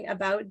partnering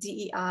about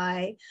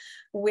DEI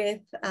with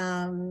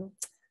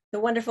the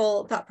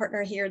wonderful thought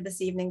partner here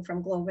this evening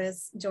from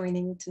GLOBIS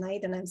joining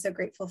tonight. And I'm so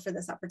grateful for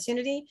this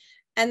opportunity.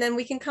 And then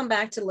we can come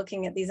back to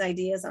looking at these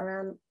ideas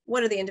around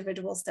what are the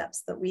individual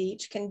steps that we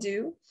each can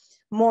do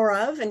more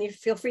of, and you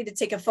feel free to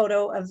take a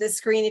photo of this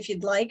screen if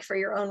you'd like for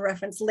your own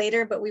reference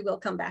later, but we will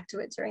come back to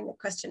it during the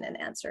question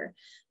and answer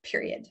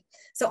period.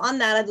 So on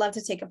that, I'd love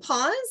to take a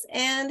pause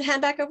and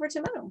hand back over to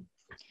Mo.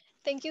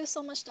 Thank you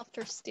so much,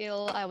 Dr.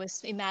 Steele. I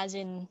was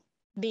imagine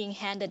being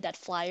handed that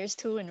flyers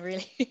too and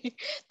really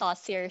thought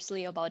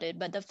seriously about it.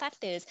 But the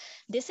fact is,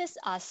 this is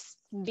us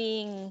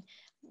being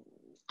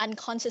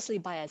unconsciously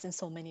biased in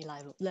so many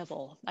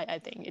level. I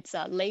think it's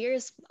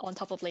layers on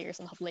top of layers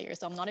on top of layers.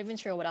 So I'm not even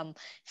sure what I'm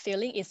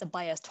feeling is a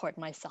bias toward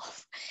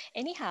myself.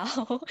 Anyhow,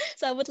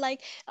 so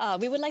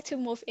we would like to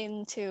move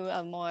into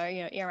a more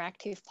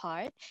interactive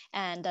part,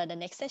 and the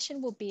next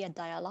session will be a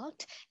dialogue.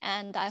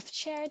 And I've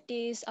shared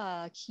this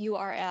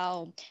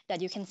URL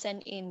that you can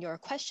send in your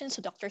questions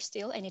to Dr.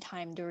 Steele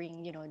anytime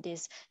during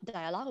this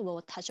dialogue.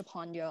 We'll touch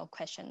upon your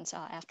questions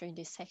after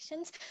these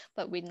sections.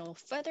 But with no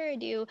further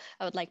ado,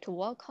 I would like to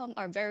welcome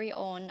our very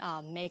own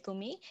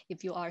Megumi.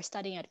 If you are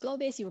studying at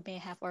GLOBIS, you may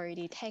have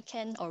already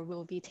taken or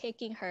will be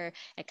taking her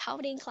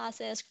accounting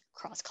classes,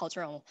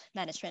 cross-cultural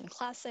management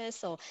classes.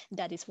 So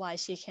that is why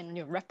she can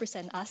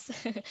represent us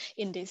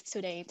in this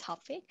today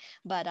topic.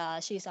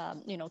 But she's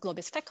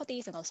GLOBIS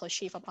faculty and also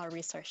chief of our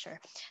researcher.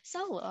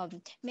 So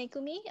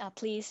Megumi,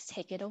 please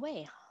take it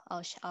away.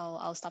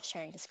 I'll stop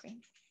sharing the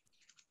screen.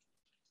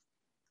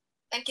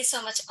 Thank you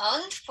so much,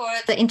 On, for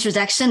the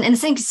introduction. And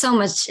thank you so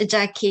much,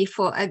 Jackie,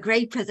 for a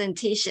great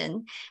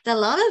presentation. There's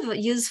a lot of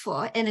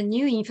useful and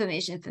new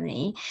information for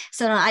me.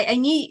 So I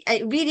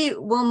really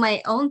want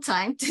my own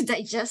time to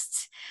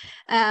digest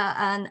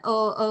and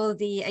all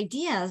the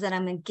ideas that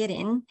I'm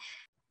getting.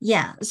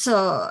 Yeah,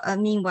 so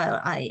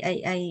meanwhile,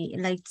 I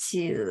like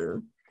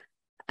to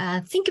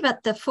think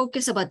about the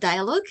focus about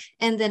dialogue,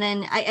 and then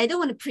I don't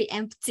want to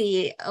preempt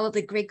all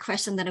the great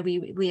questions that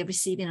we are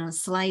receiving on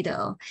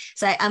Slido.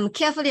 So I'm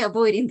carefully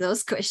avoiding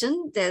those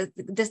questions,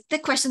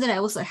 the question that I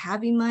also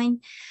have in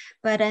mind,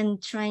 but I'm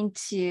trying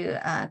to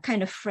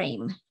kind of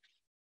frame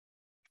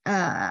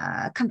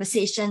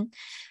conversation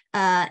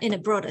in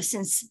a broader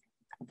sense.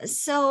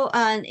 So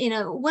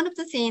one of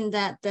the things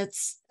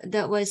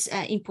that was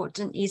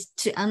important is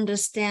to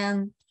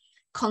understand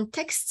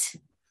context.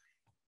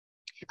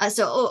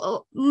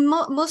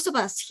 Most of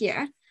us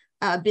here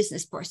are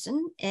business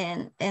person,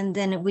 and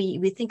then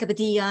we think of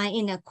DEI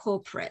in a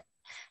corporate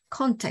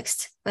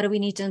context, but we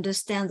need to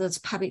understand those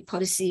public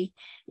policy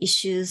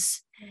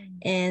issues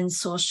and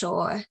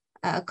social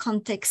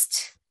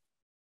context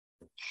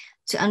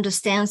to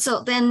understand.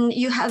 So then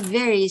you have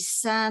very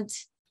sad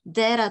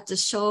data to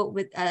share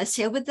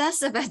with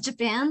us about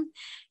Japan,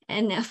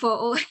 and for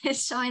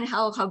always showing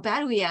how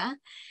bad we are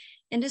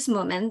in this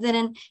moment.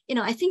 Then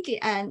I think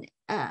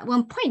at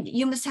one point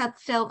you must have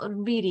felt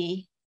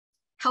really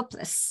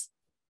helpless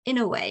in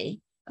a way,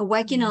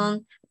 working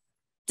on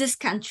this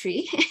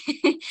country,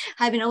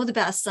 having all the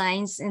bad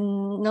signs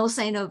and no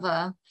sign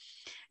of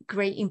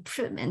great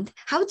improvement.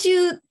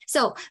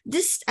 So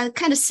this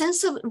kind of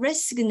sense of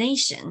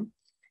resignation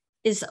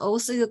is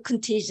also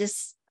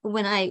contagious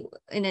when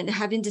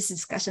having this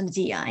discussion of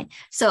DEI.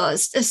 So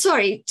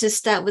sorry to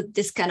start with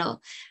this kind of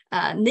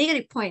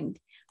negative point,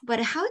 but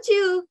how do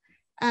you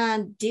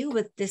deal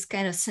with this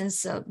kind of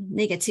sense of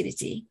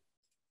negativity?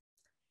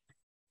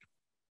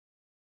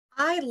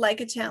 I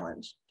like a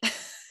challenge.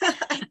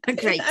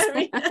 Great.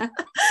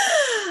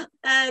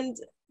 And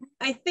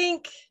I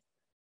think,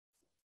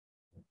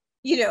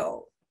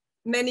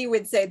 many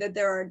would say that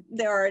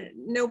there are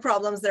no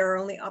problems, there are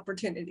only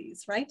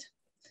opportunities, right?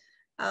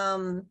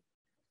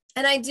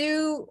 And I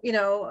do,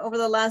 over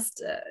the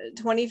last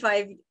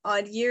 25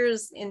 odd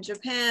years in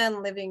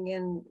Japan, living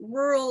in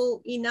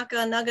rural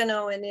Inaka,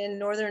 Nagano, and in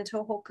northern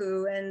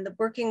Tohoku, and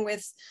working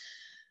with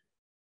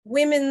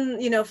women,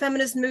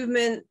 feminist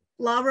movement,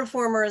 law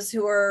reformers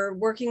who are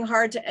working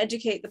hard to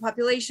educate the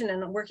population,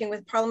 and working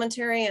with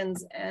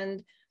parliamentarians,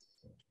 and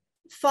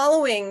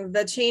following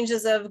the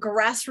changes of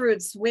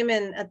grassroots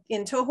women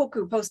in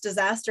Tohoku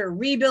post-disaster,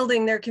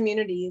 rebuilding their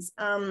communities.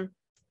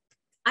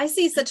 I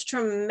see such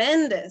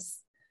tremendous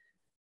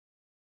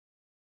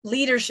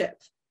leadership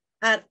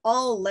at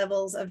all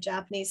levels of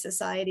Japanese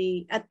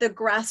society, at the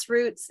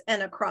grassroots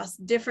and across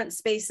different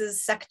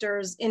spaces,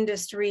 sectors,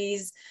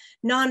 industries,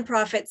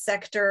 nonprofit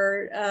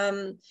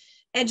sector,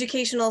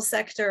 educational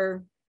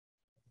sector,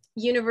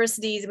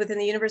 universities, within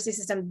the university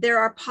system. There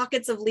are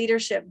pockets of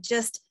leadership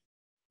just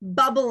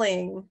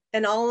bubbling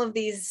in all of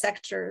these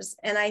sectors.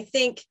 And I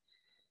think,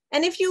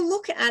 and if you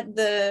look at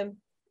the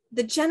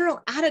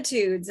general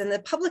attitudes and the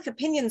public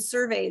opinion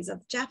surveys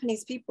of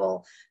Japanese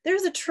people,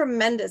 there's a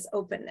tremendous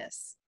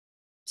openness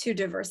to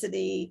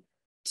diversity,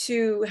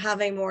 to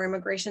having more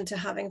immigration, to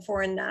having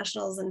foreign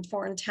nationals and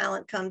foreign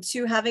talent come,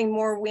 to having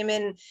more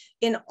women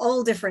in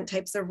all different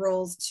types of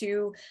roles,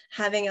 to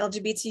having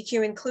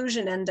LGBTQ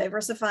inclusion and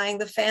diversifying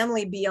the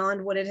family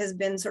beyond what it has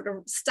been sort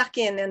of stuck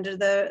in under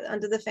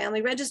the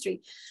family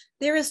registry.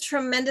 There is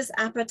tremendous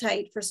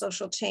appetite for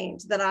social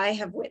change that I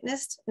have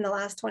witnessed in the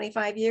last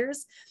 25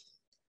 years.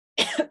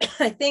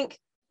 I think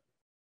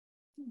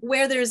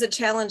where there's a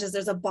challenge is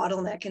there's a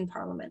bottleneck in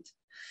Parliament,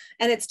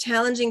 and it's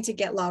challenging to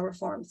get law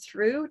reform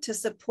through to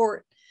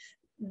support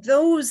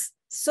those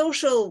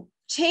social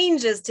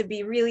changes to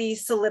be really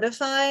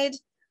solidified,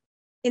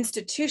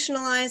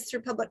 institutionalized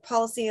through public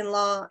policy and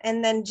law,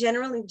 and then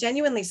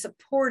genuinely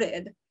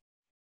supported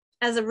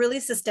as a really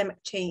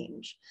systemic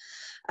change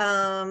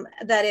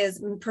that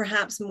is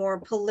perhaps more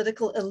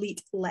political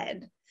elite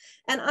led.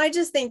 And I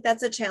just think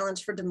that's a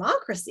challenge for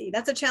democracy.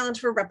 That's a challenge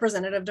for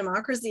representative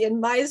democracy in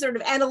my sort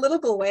of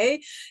analytical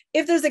way.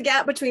 If there's a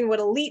gap between what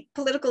elite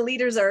political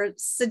leaders are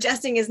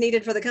suggesting is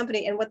needed for the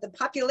company and what the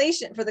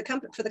population for the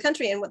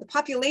country and what the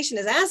population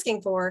is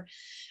asking for,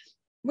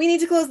 we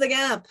need to close the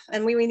gap,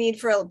 and we need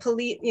for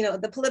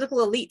the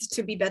political elite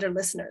to be better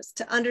listeners,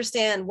 to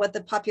understand what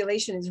the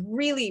population is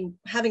really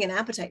having an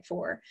appetite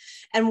for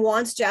and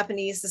wants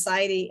Japanese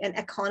society and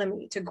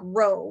economy to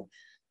grow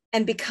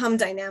and become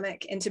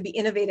dynamic and to be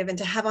innovative and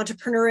to have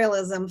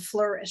entrepreneurialism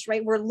flourish,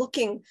 right? We're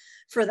looking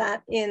for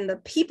that in the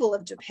people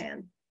of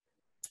Japan.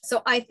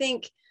 So I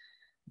think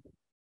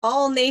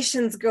all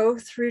nations go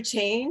through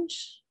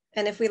change.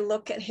 And if we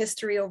look at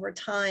history over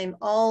time,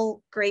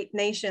 all great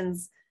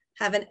nations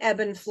have an ebb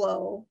and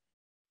flow.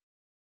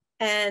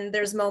 And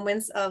there's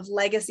moments of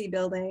legacy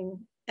building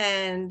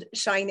and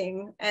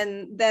shining.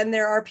 And then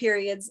there are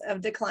periods of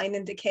decline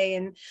and decay,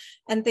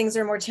 and things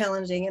are more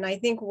challenging. And I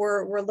think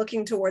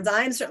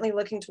I'm certainly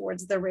looking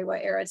towards the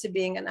Reiwa era to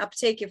being an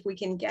uptake if we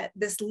can get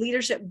this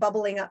leadership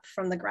bubbling up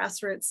from the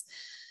grassroots,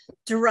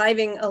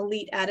 driving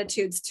elite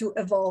attitudes to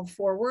evolve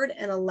forward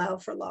and allow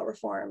for law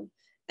reform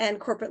and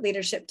corporate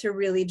leadership to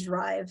really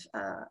drive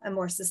a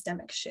more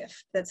systemic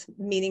shift that's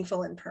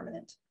meaningful and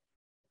permanent.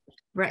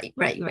 Right,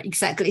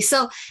 exactly.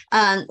 So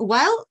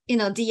while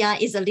DEI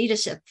is a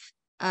leadership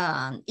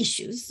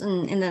issues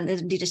and then the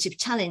leadership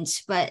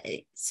challenge, but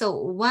so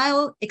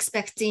while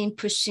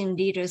pushing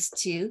leaders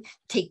to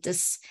take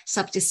this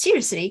subject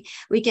seriously,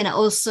 we can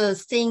also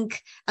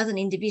think as an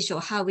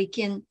individual how we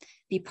can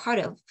be part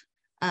of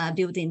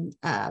building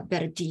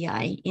better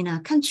DEI in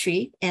our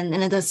country, and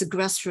that's a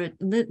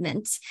grassroots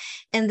movement.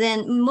 And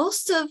then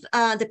most of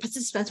the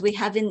participants we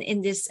have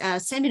in this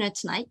seminar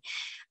tonight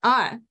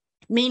are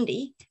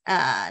mainly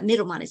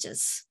middle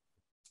managers.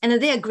 And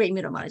they are great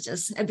middle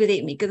managers,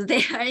 believe me, because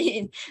they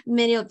are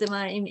many of them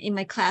are in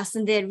my class,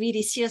 and they're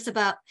really serious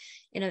about,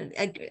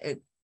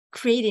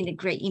 creating a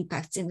great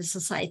impact in the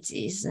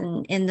societies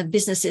and the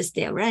businesses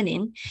they're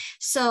running.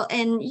 So,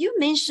 and you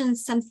mentioned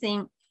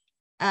something,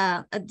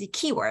 the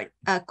keyword,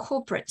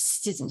 corporate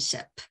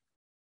citizenship.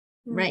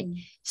 Right.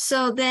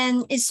 So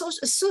then it's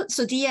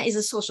so DEI is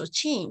a social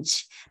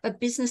change, but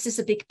business is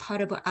a big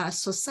part of our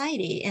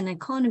society and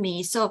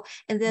economy. So,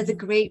 and there's a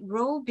great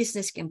role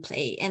business can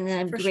play, and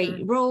then a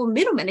great role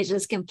middle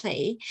managers can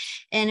play.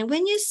 And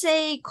when you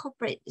say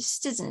corporate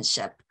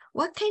citizenship,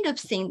 what kind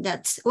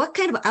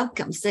of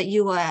outcomes that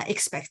you are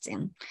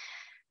expecting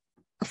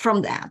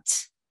from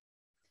that?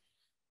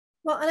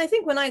 Well, and I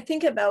think when I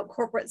think about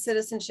corporate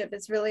citizenship,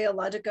 it's really a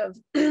logic of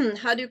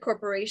how do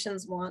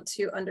corporations want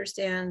to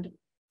understand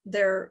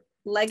their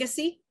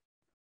legacy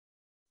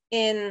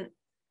in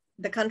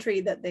the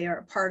country that they are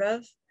a part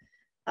of.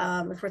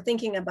 If we're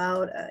thinking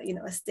about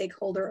a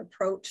stakeholder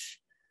approach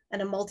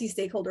and a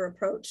multi-stakeholder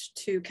approach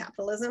to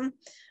capitalism,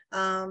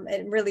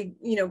 and really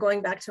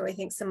going back to, I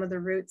think, some of the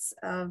roots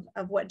of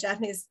what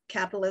Japanese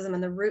capitalism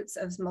and the roots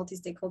of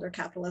multi-stakeholder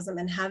capitalism,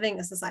 and having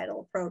a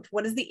societal approach.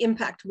 What is the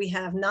impact we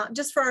have, not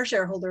just for our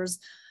shareholders,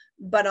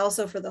 but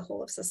also for the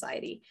whole of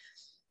society?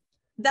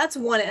 That's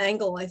one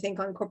angle, I think,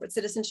 on corporate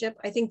citizenship.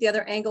 I think the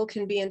other angle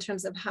can be in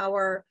terms of how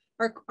our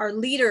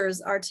leaders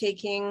are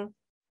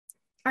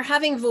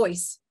having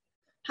voice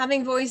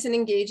and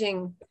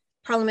engaging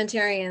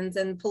parliamentarians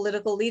and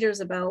political leaders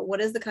about what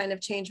is the kind of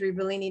change we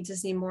really need to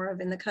see more of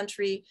in the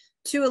country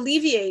to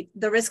alleviate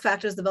the risk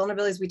factors, the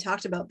vulnerabilities we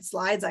talked about, the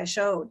slides I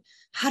showed.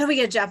 How do we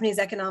get Japanese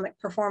economic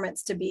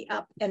performance to be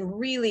up and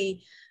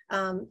really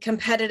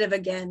competitive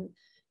again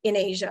in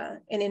Asia,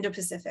 in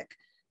Indo-Pacific?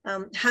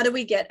 How do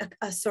we get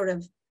a sort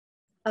of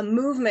a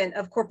movement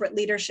of corporate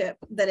leadership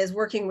that is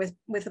working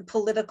with a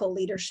political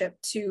leadership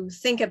to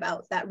think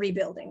about that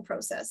rebuilding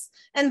process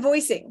and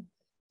voicing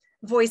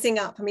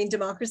up? I mean,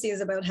 democracy is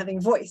about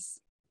having voice.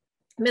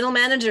 Middle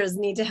managers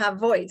need to have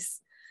voice.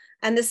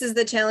 And this is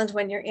the challenge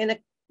when you're in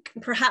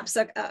perhaps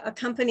a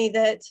company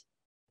that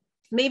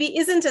maybe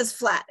isn't as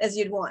flat as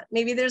you'd want.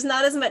 Maybe there's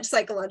not as much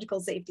psychological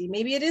safety.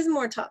 Maybe it is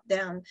more top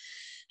down.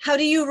 How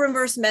do you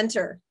reverse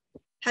mentor?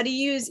 How do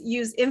you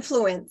use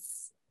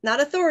influence,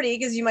 not authority,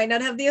 because you might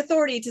not have the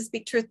authority to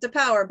speak truth to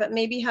power, but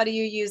maybe how do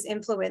you use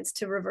influence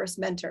to reverse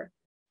mentor,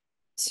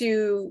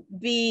 to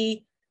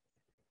be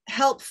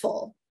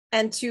helpful,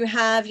 and to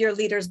have your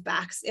leaders'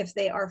 backs if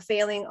they are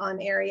failing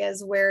on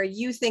areas where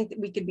you think that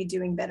we could be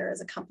doing better as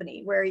a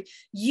company, where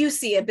you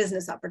see a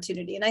business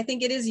opportunity. And I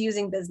think it is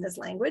using business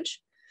language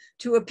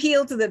to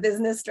appeal to the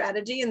business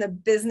strategy and the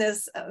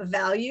business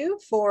value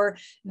for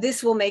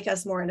this will make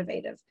us more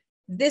innovative.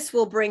 This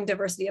will bring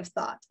diversity of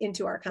thought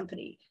into our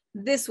company.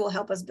 This will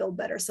help us build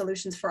better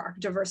solutions for our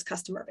diverse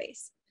customer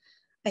base.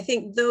 I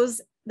think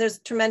there's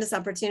tremendous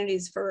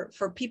opportunities for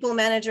people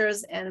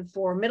managers and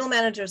for middle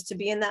managers to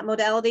be in that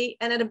modality.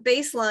 And at a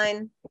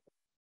baseline,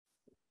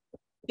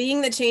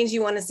 being the change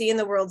you want to see in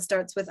the world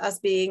starts with us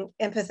being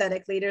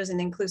empathetic leaders and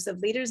inclusive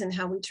leaders in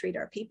how we treat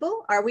our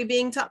people. Are we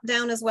being top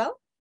down as well?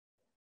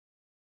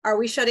 Are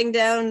we shutting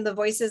down the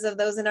voices of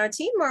those in our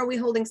team, or are we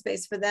holding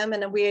space for them?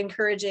 And are we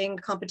encouraging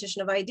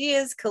competition of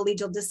ideas,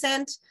 collegial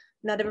dissent,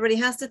 Not everybody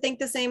has to think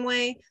the same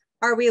way.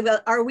 Are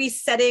we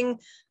setting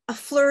a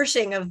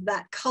flourishing of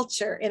that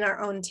culture in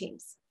our own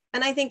teams?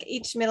 And I think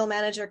each middle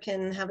manager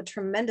can have a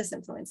tremendous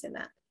influence in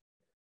that.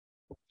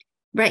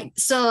 Right.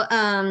 So,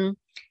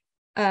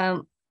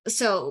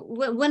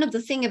 one of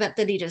the thing about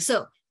the leader.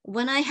 So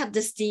when I have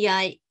this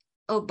DI,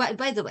 oh,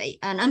 by the way,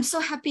 and I'm so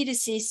happy to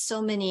see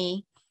so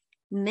many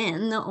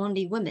men, not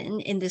only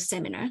women, in this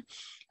seminar,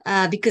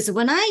 because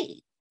when I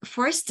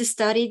first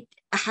started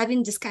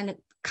having this kind of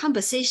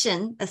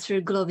conversation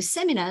through GLOBIS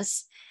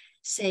seminars,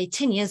 say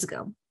 10 years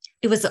ago,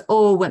 it was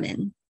all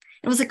women.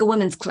 It was like a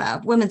women's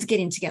club, women's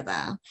getting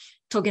together,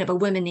 talking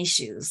about women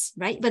issues,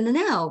 right? But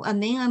now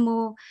men are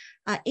more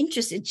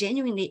interested,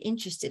 genuinely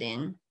interested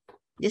in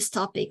this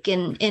topic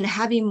and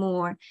having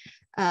more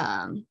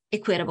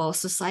equitable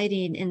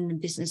society in the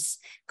business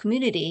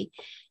community.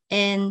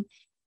 And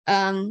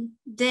then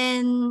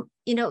I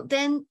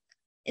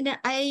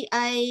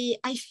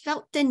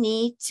felt the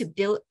need to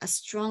build a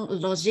strong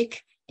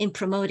logic in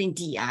promoting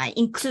DEI,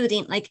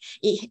 including like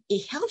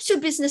it helps your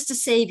business to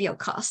save your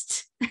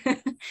cost,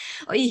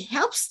 or it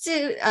helps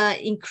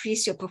to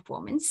increase your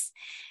performance.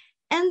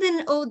 And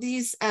then all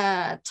these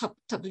top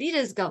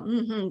leaders go,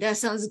 that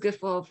sounds good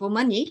for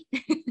money,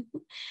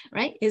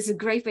 right? It's a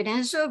great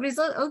financial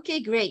result.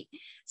 Okay, great.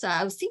 So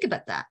I was thinking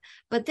about that.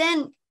 But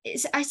then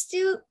I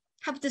still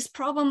have this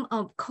problem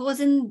of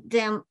causing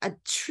them a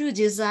true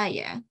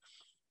desire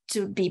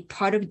to be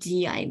part of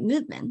DEI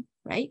movement,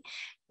 right?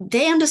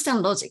 They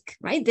understand logic,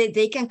 right?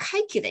 They can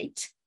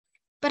calculate,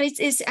 but I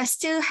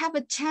still have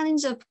a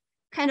challenge of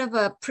kind of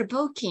a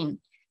provoking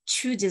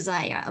true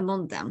desire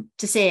among them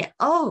to say,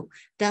 oh,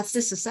 that's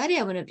the society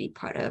I want to be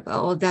part of,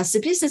 or that's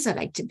the business I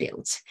like to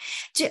build.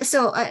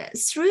 So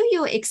through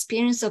your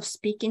experience of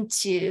speaking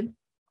to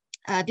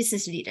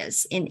business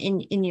leaders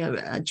in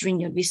your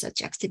during your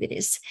research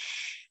activities,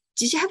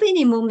 did you have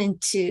any moment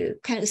to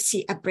kind of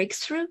see a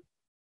breakthrough,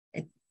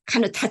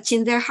 kind of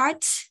touching their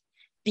hearts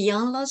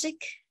beyond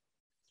logic?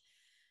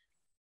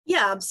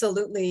 Yeah,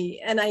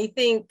 absolutely. And I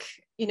think,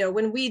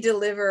 when we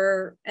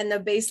deliver, and the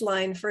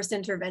baseline first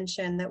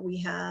intervention that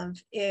we have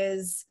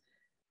is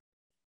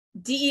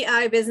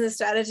DEI business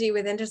strategy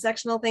with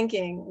intersectional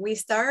thinking. We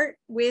start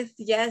with,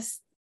 yes,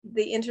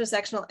 the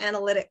intersectional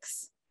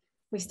analytics.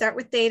 We start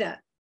with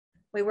data.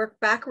 We work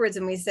backwards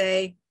and we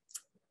say,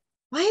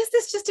 why is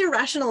this just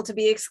irrational to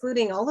be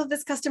excluding all of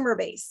this customer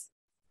base?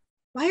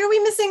 Why are we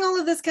missing all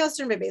of this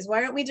customer base?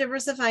 Why aren't we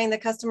diversifying the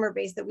customer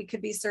base that we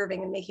could be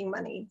serving and making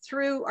money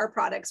through our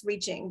products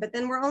reaching? But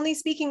then we're only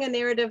speaking a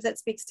narrative that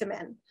speaks to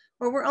men,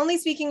 or we're only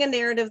speaking a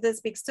narrative that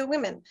speaks to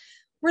women.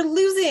 We're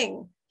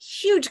losing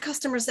huge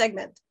customer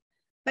segment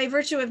by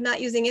virtue of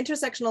not using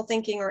intersectional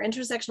thinking or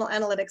intersectional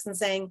analytics and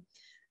saying,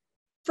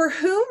 for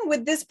whom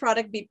would this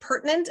product be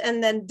pertinent?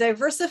 And then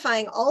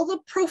diversifying all the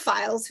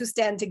profiles who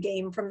stand to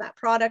gain from that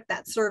product,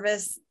 that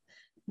service,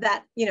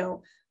 that,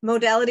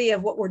 modality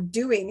of what we're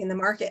doing in the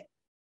market.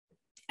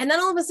 And then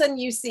all of a sudden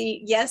you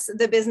see, yes,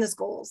 the business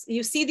goals.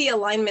 You see the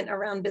alignment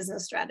around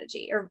business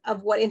strategy or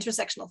of what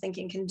intersectional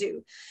thinking can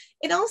do.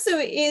 It also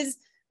is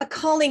a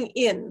calling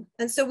in.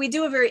 And so we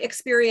do a very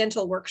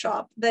experiential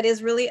workshop that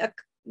is really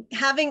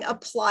having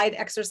applied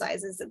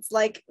exercises. It's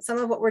like some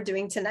of what we're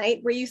doing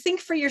tonight, where you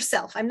think for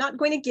yourself. I'm not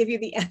going to give you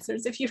the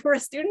answers. If you were a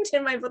student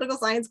in my political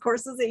science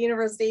courses at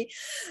university,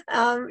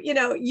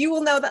 you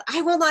will know that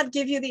I will not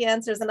give you the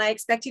answers, and I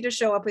expect you to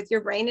show up with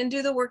your brain and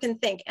do the work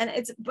and think. And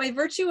it's by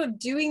virtue of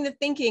doing the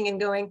thinking and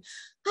going,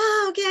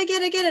 oh, okay, I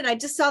get it. I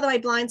just saw my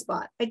blind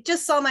spot.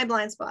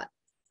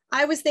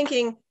 I was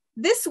thinking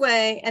this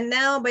way, and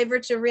now by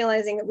virtue of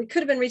realizing that we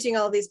could have been reaching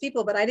all of these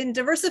people, but I didn't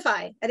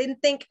diversify. I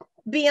didn't think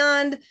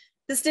beyond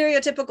the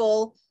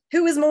stereotypical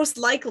who is most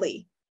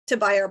likely to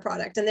buy our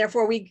product. And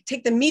therefore we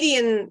take the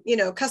median,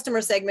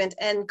 customer segment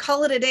and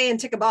call it a day and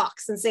tick a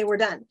box and say, we're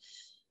done.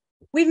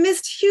 We've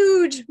missed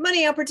huge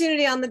money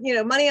opportunity on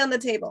the, money on the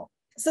table.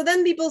 So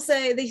then people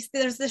say,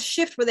 there's this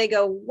shift where they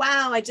go,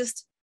 wow,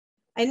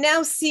 I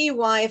now see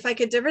why if I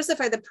could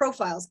diversify the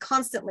profiles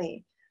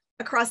constantly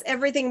across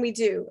everything we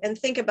do and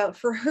think about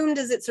for whom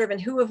does it serve and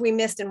who have we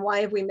missed and why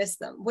have we missed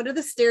them? What are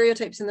the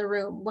stereotypes in the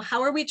room?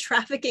 How are we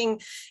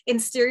trafficking in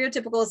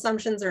stereotypical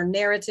assumptions or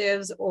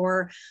narratives,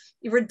 or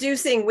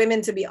reducing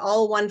women to be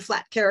all one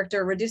flat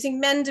character, reducing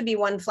men to be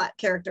one flat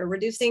character,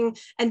 reducing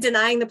and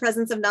denying the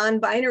presence of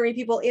non-binary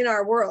people in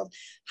our world?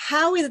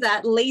 How is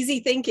that lazy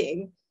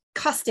thinking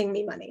costing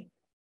me money?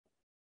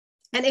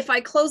 And if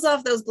I close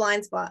off those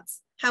blind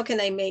spots, how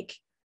can I make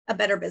a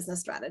better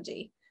business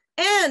strategy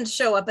and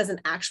show up as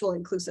an actual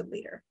inclusive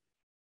leader?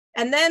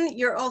 And then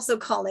you're also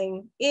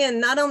calling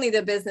in not only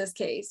the business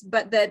case,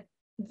 but that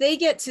they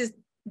get to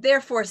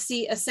therefore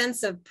see a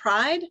sense of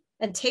pride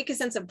and take a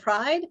sense of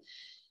pride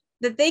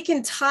that they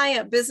can tie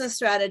up business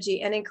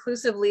strategy and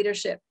inclusive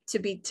leadership to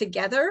be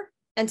together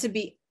and to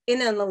be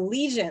in an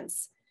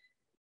allegiance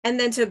and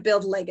then to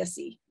build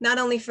legacy, not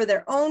only for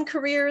their own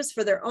careers,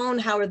 for their own,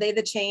 how are they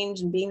the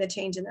change and being the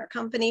change in their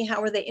company?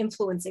 How are they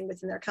influencing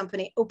within their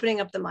company, opening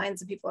up the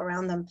minds of people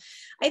around them?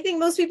 I think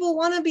most people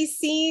want to be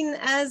seen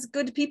as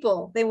good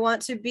people. They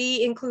want to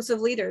be inclusive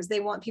leaders.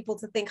 They want people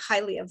to think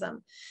highly of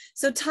them.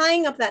 So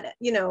tying up that,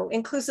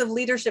 inclusive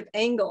leadership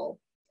angle,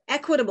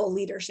 equitable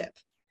leadership,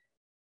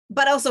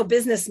 but also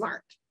business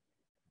smart.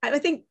 I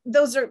think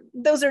those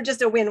are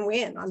just a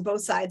win-win on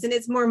both sides. And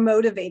it's more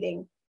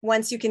motivating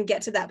once you can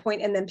get to that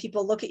point and then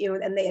people look at you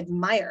and they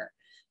admire.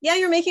 Yeah,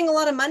 you're making a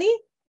lot of money.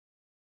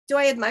 Do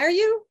I admire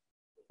you?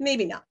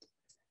 Maybe not.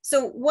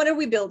 So what are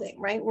we building,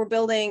 right? We're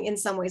building in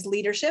some ways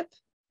leadership.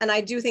 And I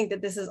do think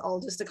that this is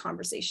all just a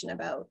conversation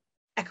about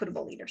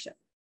equitable leadership.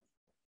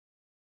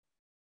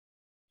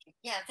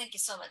 Yeah, thank you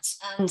so much.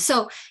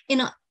 So,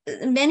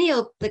 many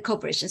of the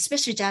corporations,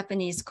 especially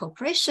Japanese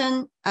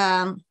corporation,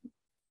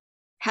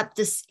 have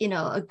this,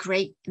 a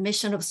great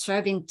mission of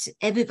serving to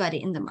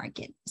everybody in the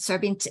market,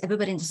 serving to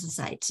everybody in the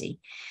society,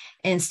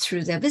 and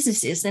through their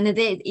businesses. And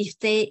if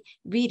they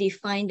really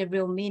find a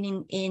real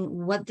meaning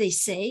in what they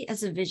say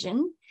as a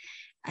vision,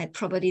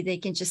 probably they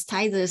can just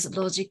tie those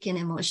logic and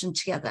emotion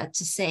together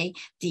to say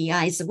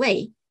DEI is the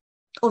way,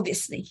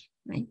 obviously,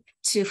 right,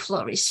 to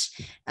flourish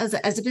as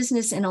a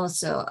business and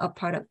also a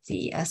part of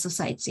the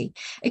society.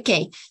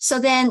 Okay, so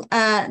then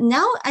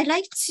now I'd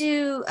like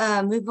to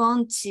move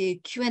on to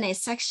Q&A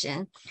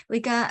section. We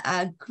got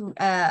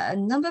a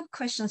number of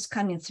questions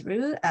coming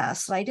through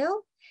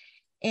Slido.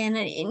 And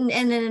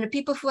then the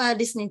people who are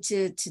listening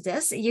to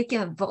this, you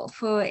can vote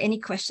for any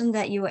question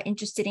that you are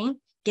interested in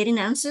getting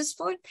answers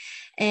for.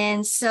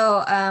 And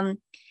so,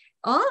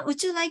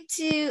 would you like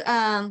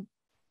to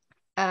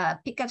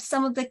pick up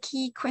some of the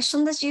key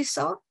questions that you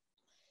saw?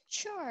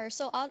 Sure.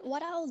 So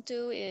what I'll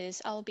do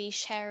is I'll be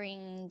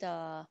sharing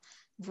the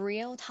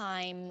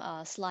real-time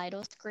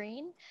Slido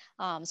screen.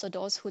 So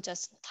those who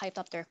just typed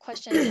up their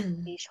questions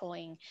will be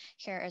showing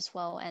here as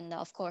well. And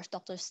of course,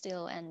 Dr.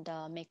 Steele and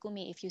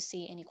Megumi, if you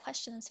see any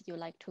questions that you'd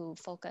like to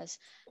focus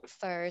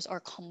first or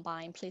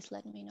combine, please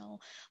let me know.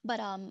 But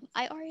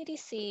I already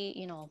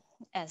see,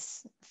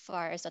 as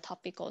far as the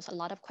topic goes, a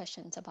lot of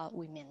questions about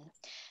women.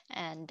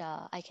 And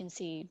I can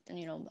see,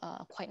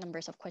 quite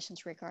numbers of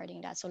questions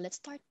regarding that. So let's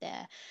start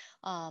there.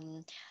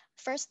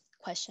 First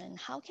question,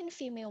 how can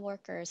female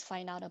workers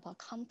find out about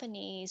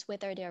companies,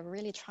 whether they're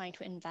really trying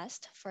to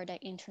invest for their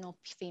internal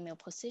female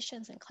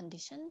positions and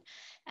condition?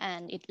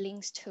 And it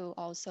links to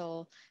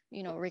also,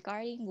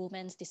 regarding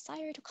women's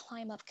desire to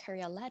climb up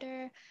career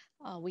ladder.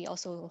 I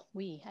use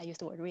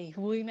the word we,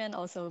 women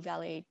also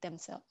evaluate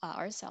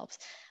ourselves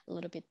a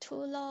little bit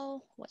too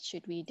low. What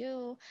should we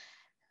do?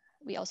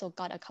 We also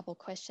got a couple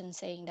questions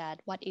saying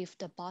that, what if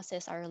the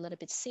bosses are a little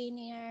bit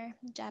senior,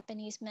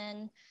 Japanese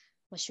men?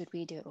 What should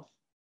we do?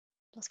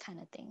 Those kind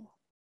of things.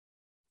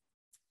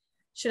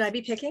 Should I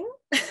be picking?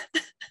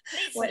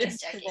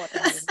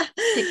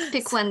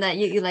 Pick one that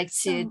you like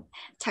to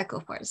tackle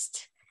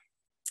first.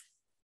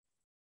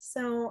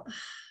 So,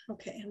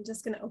 okay, I'm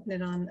just going to open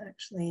it on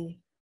actually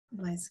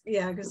my screen.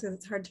 Yeah, because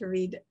it's hard to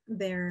read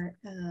there.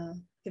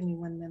 Give me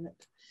 1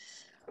 minute.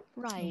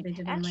 Right. I'll read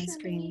it on my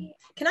screen.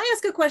 Can I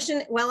ask a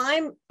question while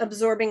I'm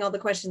absorbing all the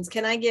questions?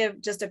 Can I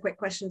give just a quick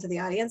question to the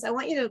audience? I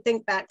want you to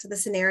think back to the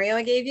scenario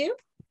I gave you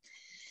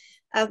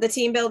of the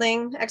team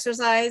building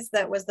exercise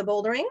that was the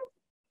bouldering.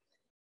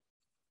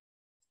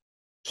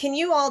 Can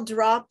you all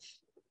drop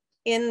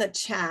in the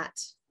chat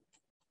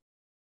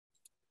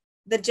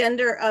the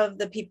gender of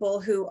the people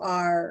who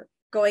are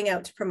going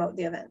out to promote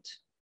the event?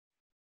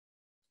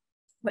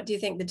 What do you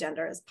think the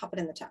gender is? Pop it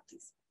in the chat,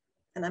 please.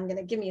 And I'm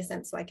gonna give me a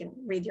sense so I can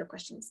read your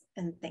questions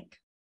and think.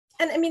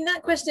 And I mean,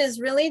 that question is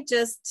really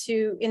just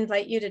to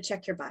invite you to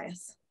check your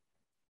bias.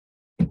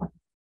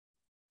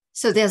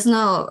 So there's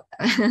no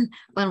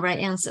one right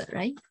answer,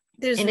 right?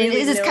 There's and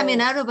really it is coming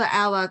out of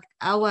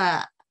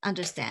our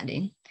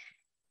understanding.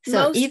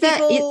 So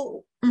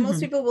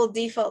most people will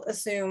default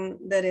assume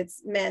that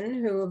it's men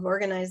who have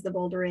organized the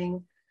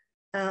bouldering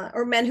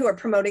or men who are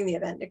promoting the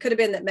event. It could have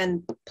been that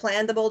men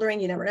planned the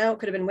bouldering, you never know. It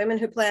could have been women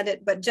who planned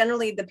it, but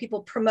generally the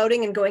people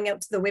promoting and going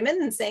out to the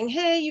women and saying,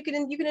 hey, you can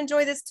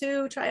enjoy this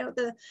too, try out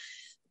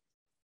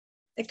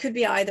it could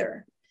be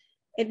either.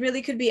 It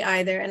really could be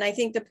either. And I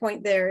think the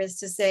point there is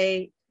to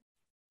say,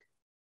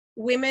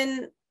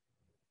 women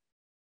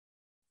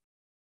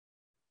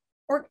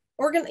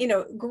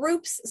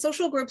groups,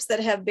 social groups that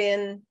have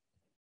been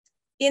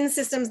in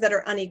systems that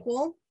are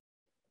unequal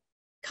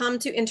come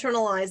to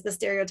internalize the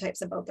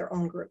stereotypes about their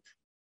own group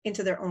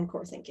into their own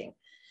core thinking.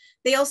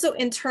 They also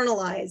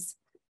internalize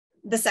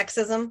the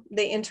sexism.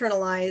 They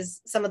internalize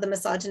some of the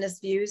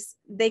misogynist views.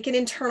 They can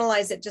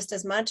internalize it just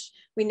as much.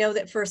 We know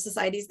that for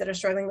societies that are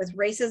struggling with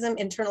racism,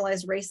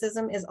 internalized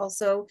racism is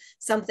also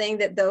something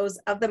that those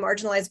of the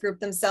marginalized group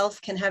themselves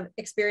can have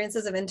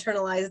experiences of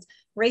internalized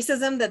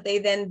racism that they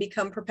then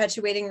become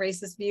perpetuating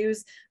racist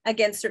views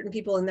against certain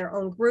people in their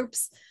own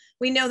groups.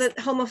 We know that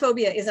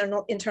homophobia is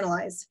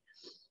internalized.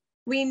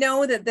 We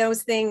know that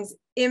those things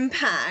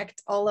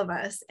impact all of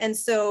us. And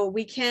so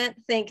we can't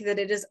think that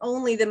it is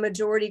only the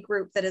majority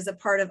group that is a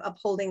part of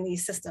upholding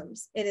these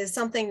systems. It is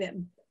something that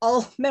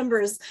all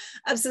members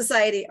of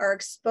society are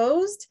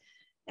exposed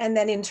and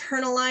then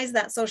internalize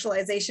that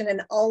socialization.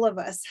 And all of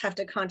us have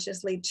to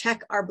consciously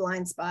check our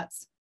blind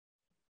spots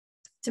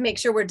to make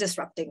sure we're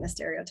disrupting the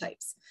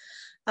stereotypes.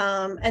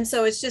 And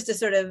so it's just a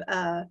sort of,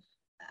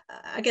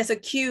 I guess, a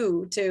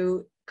cue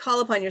to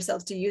call upon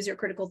yourselves to use your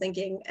critical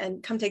thinking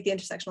and come take the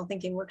intersectional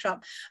thinking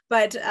workshop,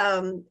 but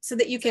so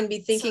that you can be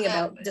thinking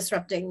about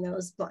disrupting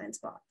those blind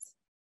spots.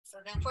 So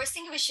the first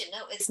thing we should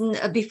know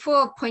is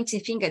before pointing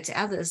finger to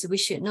others, we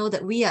should know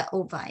that we are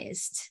all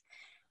biased.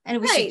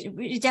 And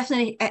we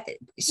definitely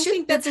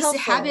should build this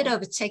habit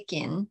of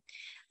checking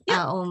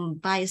our own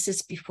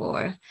biases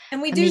before.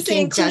 And we do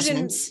say inclusion.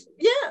 Judgments.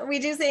 Yeah, we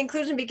do say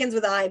inclusion begins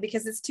with I,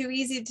 because it's too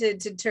easy to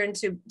turn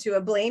to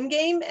a blame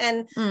game,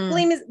 and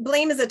blame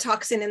is a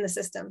toxin in the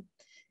system.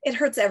 It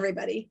hurts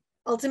everybody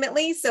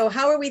ultimately. So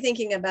how are we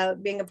thinking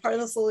about being a part of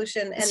the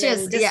solution? And I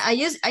used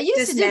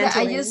to do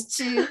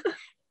that.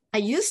 I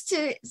used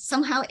to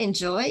somehow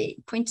enjoy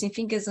pointing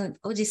fingers on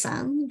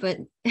Oji-san, but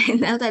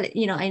now that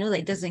I know that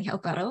it doesn't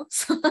help at all.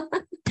 So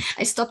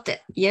I stopped it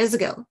years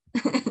ago.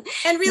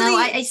 And really, now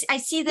I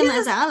see them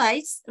as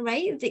allies,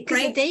 right?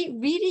 Because they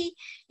really,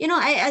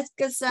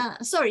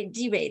 sorry,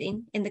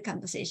 derailing in the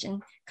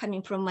conversation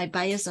coming from my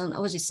bias on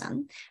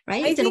Oji-san,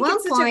 right? I think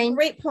it's such a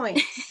great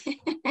point.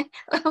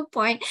 At one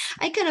point,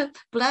 I kind of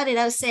blurted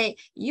out, say,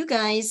 you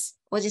guys,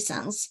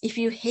 Oji-sans, if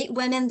you hate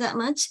women that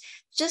much,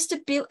 just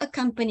to build a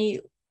company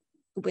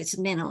with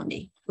men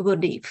only, we will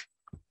leave.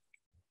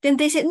 Then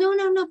they said,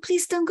 no,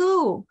 please don't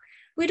go.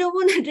 We don't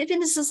want to live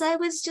in a society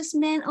with just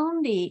men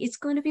only. It's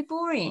going to be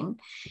boring.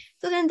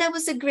 So then that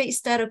was a great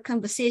start of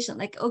conversation.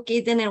 Like, okay,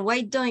 then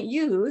why don't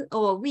you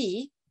or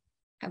we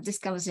have this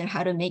conversation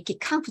how to make it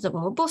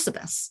comfortable for both of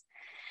us?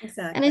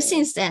 Exactly. And then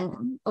since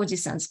then,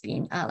 Oji-san's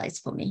been allies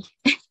for me.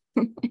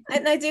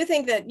 And I do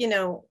think that,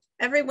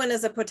 everyone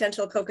is a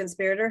potential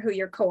co-conspirator who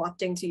you're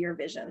co-opting to your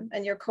vision,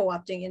 and you're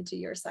co-opting into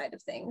your side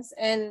of things.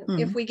 And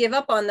if we give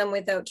up on them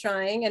without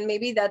trying, and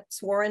maybe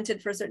that's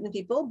warranted for certain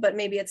people, but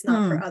maybe it's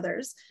not for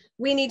others,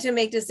 we need to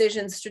make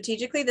decisions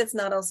strategically that's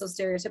not also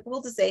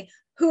stereotypical, to say,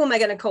 who am I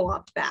going to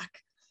co-opt back?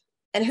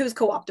 And who's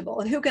co-optable?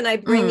 And who can I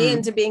bring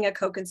into being a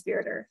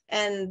co-conspirator?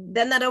 And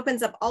then that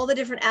opens up all the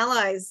different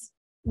allies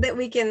that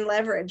we can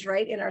leverage,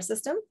 right, in our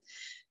system.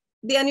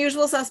 The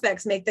unusual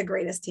suspects make the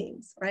greatest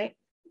teams, right,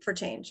 for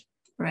change.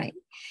 Right.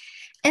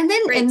 And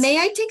then may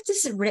I take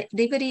this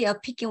liberty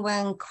of picking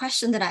one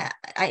question that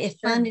I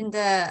found in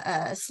the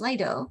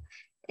Slido,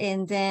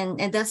 and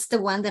that's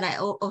the one that I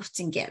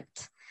often get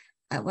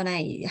when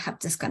I have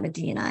this kind of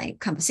D&I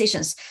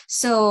conversations.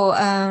 So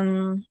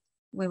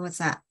where was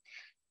that?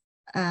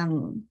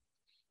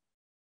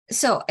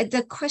 So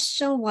the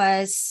question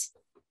was,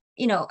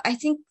 I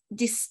think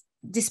this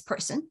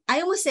person,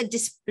 I almost said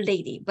this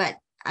lady, but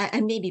I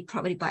may be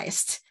probably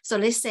biased. So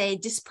let's say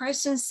this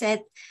person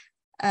said,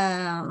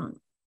 how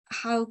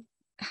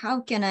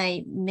can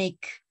I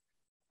make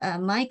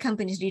my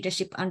company's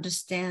leadership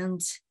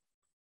understand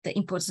the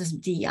importance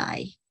of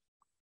DEI?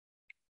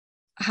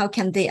 How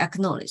can they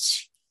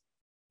acknowledge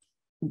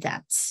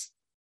that?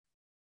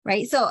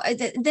 Right. So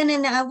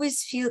then I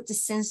always feel the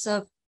sense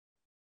of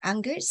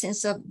anger,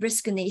 sense of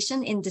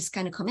resignation in this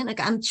kind of comment.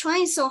 Like, I'm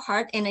trying so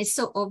hard, and it's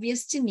so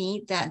obvious to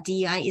me that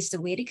DEI is the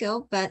way to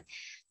go, but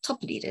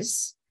top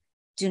leaders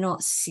do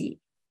not see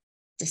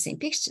the same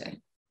picture.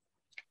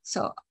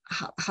 So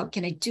how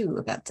can I do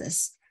about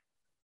this?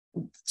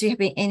 Do you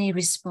have any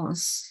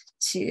response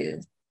to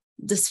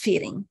this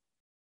feeling?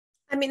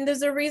 I mean,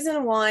 there's a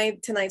reason why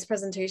tonight's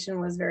presentation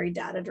was very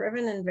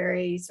data-driven and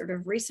very sort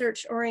of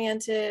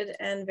research-oriented,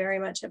 and very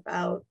much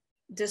about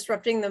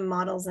disrupting the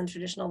models and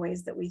traditional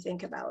ways that we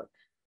think about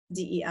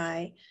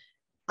DEI.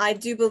 I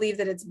do believe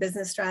that it's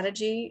business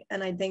strategy.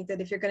 And I think that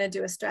if you're going to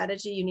do a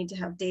strategy, you need to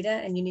have data,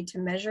 and you need to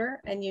measure,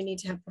 and you need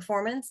to have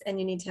performance, and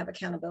you need to have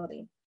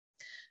accountability.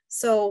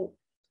 So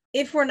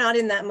if we're not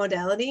in that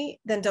modality,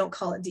 then don't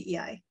call it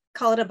DEI.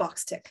 Call it a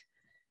box tick.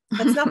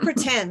 Let's not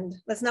pretend.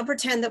 Let's not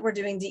pretend that we're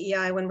doing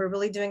DEI when we're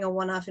really doing a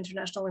one-off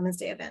International Women's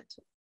Day event.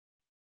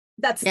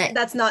 That's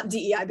not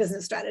DEI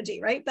business strategy,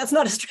 right? That's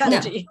not a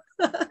strategy.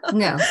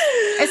 No.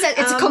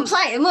 It's a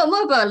compliance,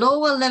 more of a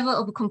lower level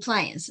of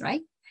compliance,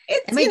 right?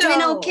 Am I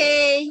doing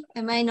okay?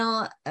 Am I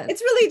not?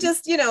 It's really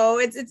just,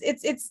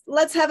 it's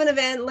let's have an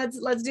event.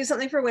 Let's do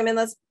something for women.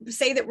 Let's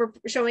say that we're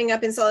showing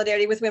up in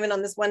solidarity with women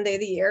on this one day of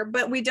the year,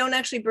 but we don't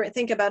actually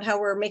think about how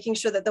we're making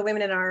sure that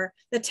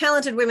the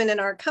talented women in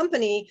our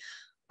company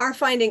are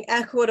finding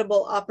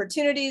equitable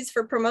opportunities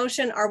for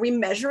promotion. Are we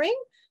measuring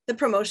the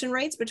promotion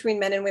rates between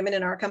men and women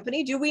in our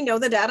company? Do we know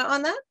the data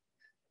on that?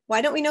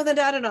 Why don't we know the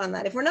data on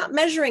that? If we're not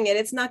measuring it,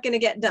 it's not going to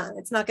get done.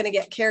 It's not going to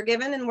get care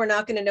given, and we're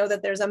not going to know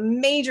that there's a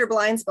major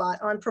blind spot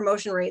on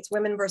promotion rates,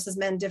 women versus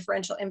men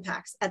differential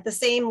impacts at the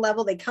same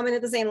level. They come in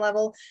at the same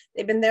level.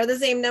 They've been there the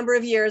same number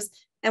of years,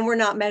 and we're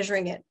not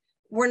measuring it.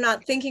 We're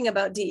not thinking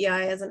about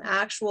DEI as an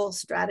actual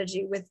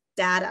strategy with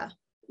data.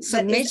 So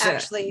that is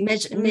actually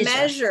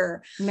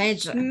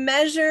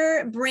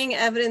measure, bring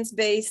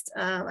evidence-based.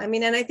 I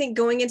mean, and I think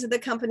going into the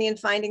company and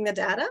finding the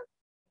data.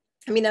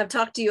 I mean, I've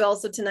talked to you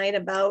also tonight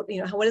about,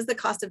 you know, what is the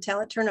cost of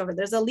talent turnover?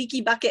 There's a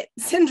leaky bucket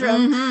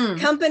syndrome.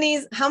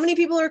 Companies, how many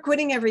people are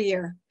quitting every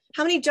year?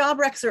 How many job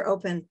recs are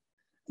open?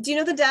 Do you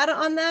know the data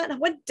on that?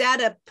 What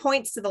data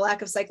points to the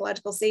lack of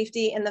psychological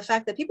safety and the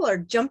fact that people are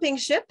jumping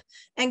ship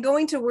and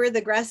going to where the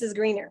grass is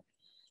greener?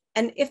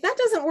 And if that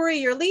doesn't worry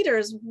your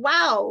leaders,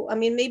 wow. I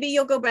mean, maybe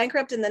you'll go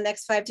bankrupt in the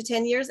next 5 to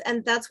 10 years.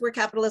 And that's where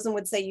capitalism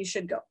would say you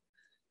should go.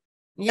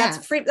 Yeah.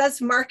 That's free.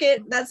 That's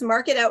market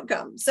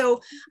outcome.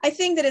 So I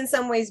think that in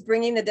some ways,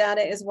 bringing the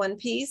data is one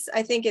piece.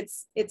 I think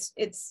it's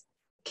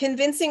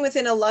convincing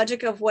within a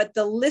logic of what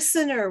the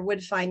listener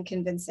would find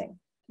convincing,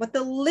 what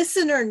the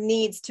listener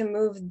needs to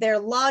move their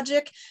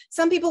logic.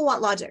 Some people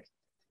want logic.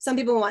 Some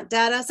people want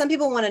data. Some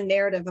people want a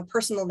narrative, a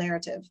personal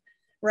narrative,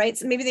 right?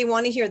 So maybe they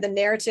want to hear the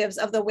narratives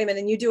of the women,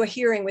 and you do a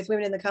hearing with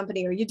women in the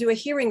company, or you do a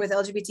hearing with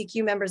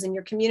LGBTQ members in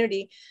your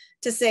community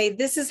to say,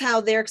 this is how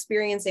they're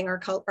experiencing our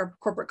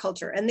corporate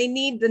culture, and they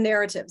need the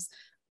narratives.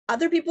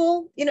 Other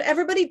people, you know,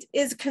 everybody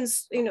is,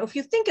 you know, if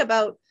you think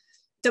about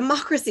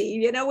democracy,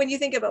 you know, when you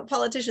think about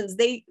politicians,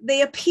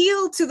 they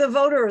appeal to the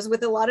voters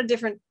with a lot of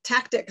different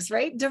tactics,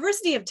 right?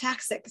 Diversity of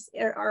tactics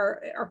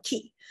are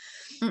key.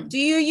 Do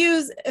you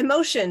use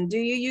emotion? Do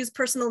you use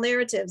personal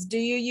narratives? Do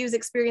you use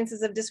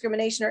experiences of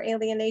discrimination or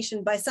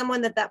alienation by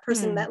someone that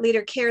person, that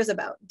leader cares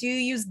about? Do you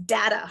use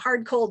data,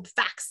 hard, cold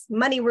facts,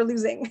 money we're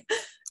losing?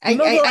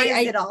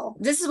 Mobilize it all.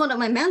 This is one of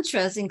my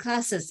mantras in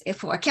classes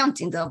for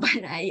accounting, though. But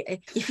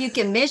if you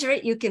can measure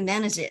it, you can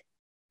manage it,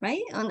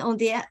 right? On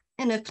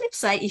the flip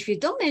side, if you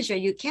don't measure,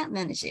 you can't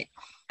manage it.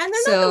 And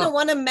they're not going to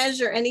want to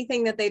measure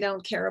anything that they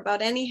don't care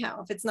about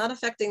anyhow. If it's not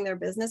affecting their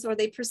business, or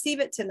they perceive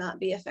it to not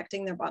be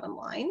affecting their bottom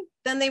line,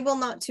 then they will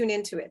not tune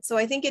into it. So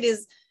I think it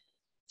is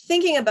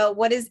thinking about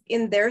what is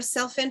in their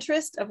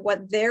self-interest, of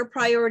what their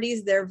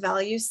priorities, their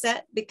value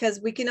set,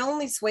 because we can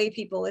only sway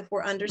people if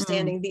we're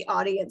understanding the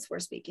audience we're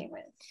speaking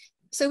with.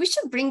 So we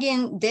should bring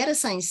in data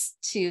science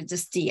to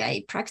this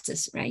DEI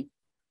practice, right?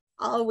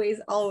 Always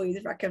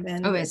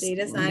recommend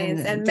data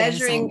science and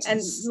measuring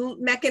and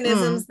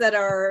mechanisms that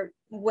are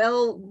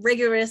well,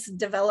 rigorous,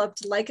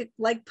 developed,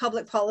 like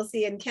public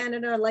policy in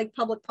Canada, like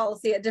public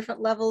policy at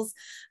different levels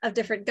of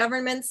different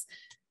governments.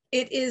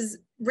 It is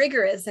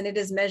rigorous and it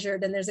is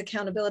measured, and there's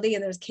accountability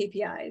and there's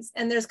KPIs,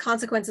 and there's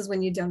consequences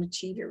when you don't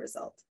achieve your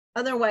result.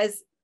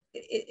 Otherwise,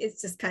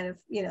 it's just kind of,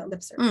 you know,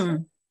 lip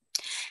service.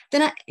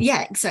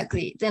 Yeah,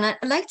 exactly. Then I'd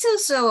like to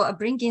also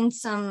bring in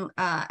some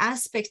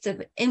aspects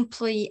of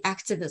employee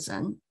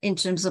activism in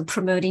terms of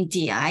promoting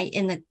DEI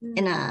in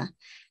a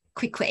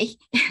quick way.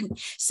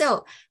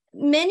 So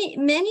many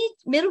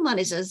middle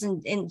managers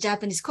in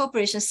Japanese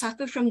corporations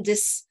suffer from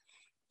this,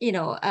 you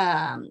know,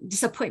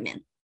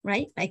 disappointment,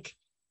 right? Like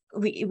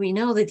we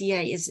know the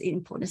DEI is an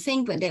important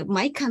thing, but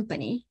my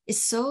company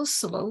is so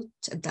slow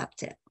to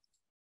adopt it.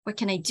 What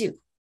can I do,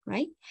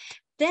 right?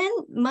 Then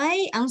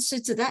my answer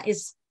to that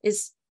is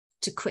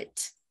to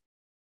quit.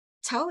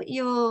 Tell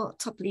your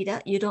top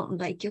leader you don't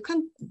like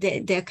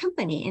their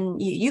company,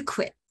 and you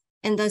quit.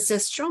 And that's a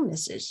strong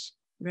message,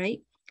 right?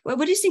 Well,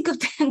 what do you think of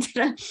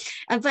that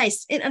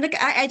advice?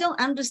 I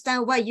don't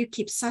understand why you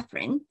keep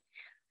suffering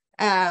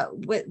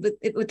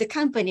with the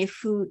company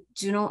who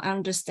do not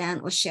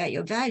understand or share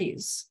your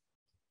values.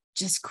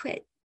 Just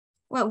quit.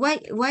 Well,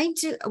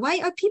 why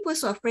are people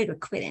so afraid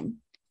of quitting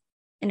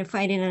and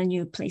finding a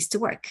new place to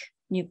work,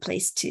 new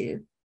place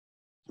to,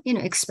 you know,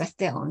 express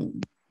their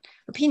own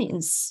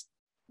opinions?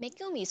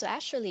 Megumi, so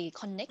actually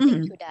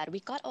connecting to that, we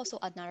got also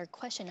another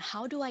question.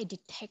 How do I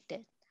detect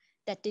it,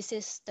 that this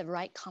is the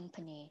right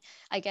company?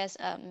 I guess,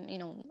 you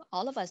know,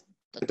 all of us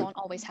don't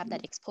always have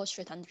that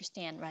exposure to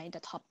understand, right,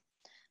 the top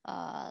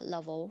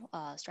level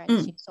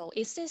strategy. So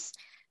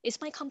does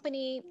my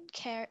company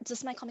care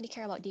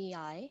about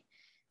DEI?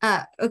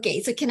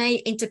 Okay, so can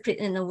I interpret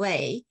in a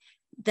way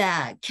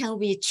that can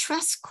we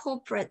trust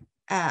corporate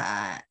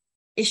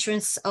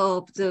issuance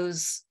of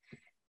those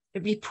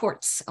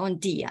reports on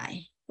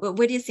DEI? Well,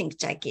 what do you think,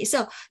 Jackie?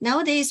 So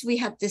nowadays we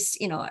have this,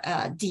 you know,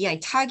 DEI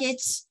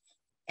targets,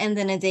 and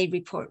then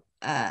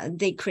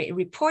they create a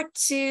report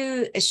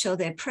to show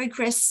their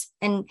progress.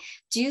 And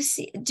do you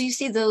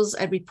see those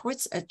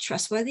reports as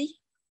trustworthy?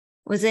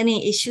 Was there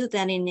any issue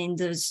that in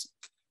those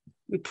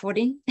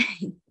reporting?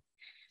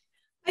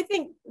 I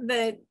think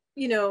that,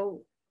 you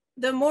know,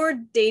 the more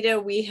data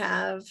we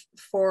have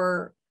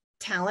for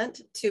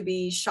talent to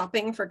be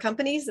shopping for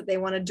companies that they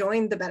want to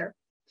join, the better.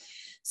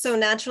 So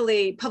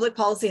naturally, public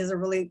policy has a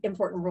really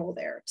important role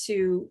there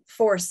to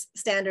force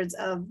standards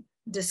of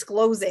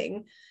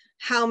disclosing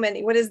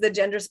what is the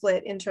gender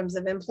split in terms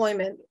of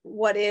employment?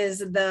 What is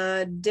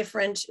the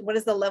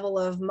level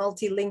of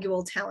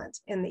multilingual talent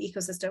in the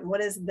ecosystem?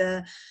 What is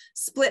the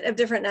split of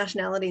different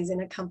nationalities in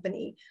a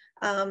company?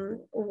 Are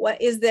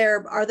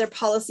there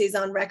policies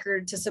on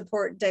record to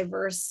support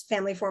diverse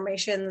family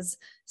formations,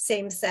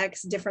 same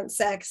sex, different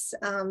sex,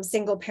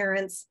 single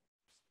parents?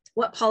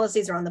 What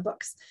policies are on the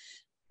books?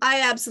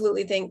 I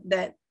absolutely think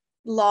that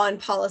law and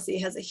policy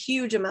has a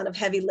huge amount of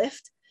heavy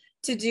lift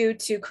to do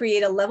to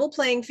create a level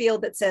playing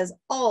field that says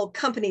all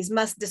companies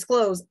must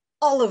disclose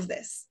all of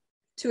this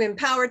to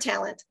empower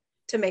talent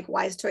to make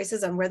wise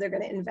choices on where they're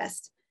going to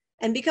invest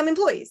and become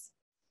employees.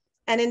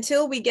 And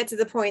until we get to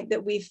the point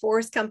that we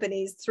force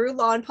companies through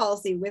law and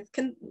policy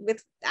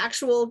with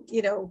actual,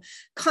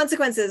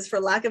 consequences for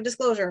lack of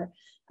disclosure,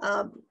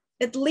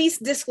 at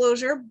least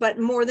disclosure, but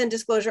more than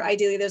disclosure,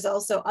 ideally, there's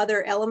also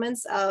other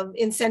elements of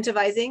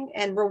incentivizing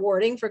and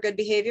rewarding for good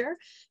behavior.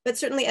 But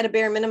certainly at a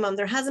bare minimum,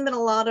 there hasn't been a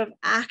lot of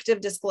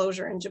active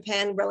disclosure in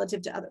Japan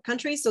relative to other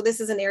countries. So this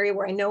is an area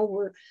where I know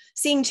we're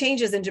seeing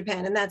changes in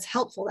Japan, and that's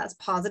helpful, that's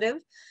positive.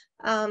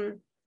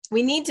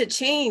 We need to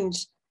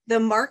change the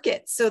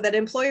market so that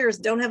employers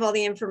don't have all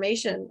the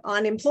information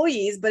on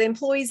employees, but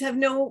employees have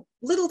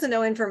little to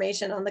no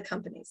information on the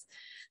companies.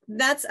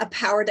 That's a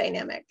power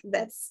dynamic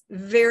that's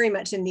very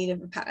much in need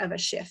of a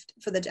shift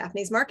for the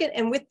Japanese market.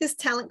 And with this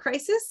talent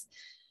crisis,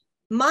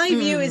 my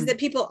view is that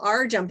people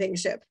are jumping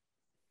ship.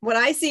 What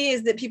I see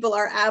is that people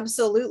are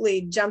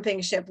absolutely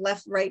jumping ship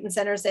left, right, and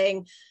center,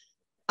 saying,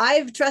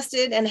 I've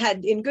trusted and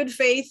had in good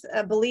faith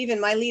believe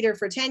in my leader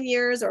for 10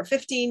 years or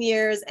 15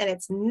 years, and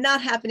it's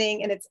not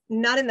happening and it's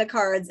not in the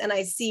cards. And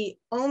I see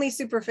only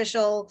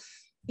superficial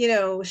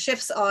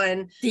shifts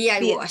on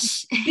DEI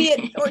wash.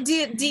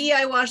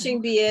 DEI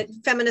washing, be it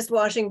feminist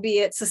washing, be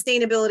it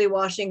sustainability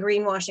washing,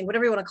 greenwashing,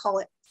 whatever you want to call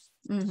it.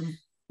 Mm-hmm.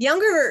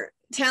 Younger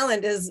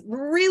talent is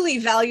really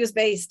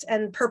values-based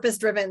and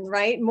purpose-driven,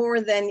 right?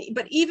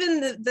 But even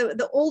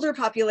the older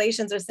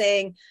populations are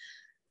saying,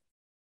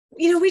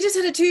 we just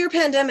had a 2-year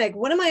pandemic.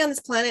 What am I on this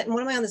planet and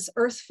what am I on this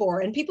earth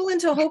for? And people in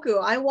Tohoku,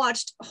 I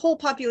watched whole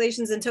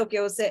populations in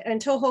Tokyo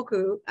and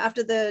Tohoku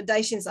after the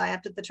Daishinsai,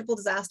 after the triple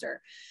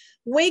disaster,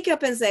 wake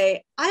up and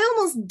say, I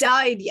almost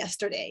died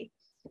yesterday.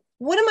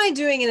 What am I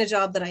doing in a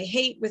job that I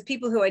hate with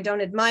people who I don't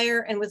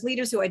admire and with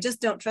leaders who I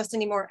just don't trust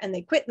anymore? And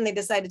they quit and they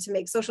decided to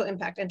make social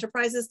impact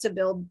enterprises to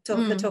build the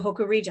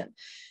Tohoku region.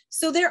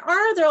 So there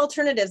are other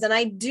alternatives. And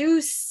I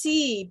do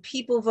see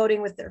people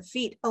voting with their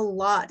feet a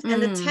lot.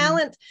 And the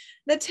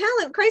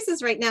talent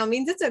crisis right now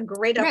means it's a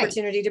great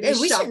opportunity to be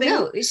shopping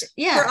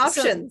for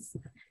options.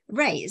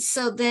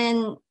 So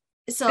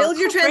build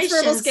your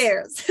transferable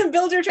skills,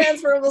 build your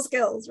transferable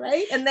skills,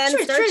 right? And then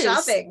start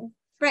shopping.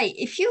 Right.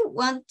 If you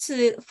want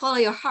to follow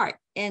your heart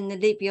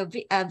and live your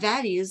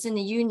values, then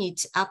you need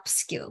to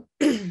upskill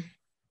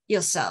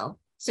yourself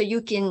so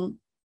you can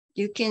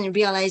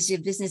realize your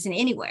business in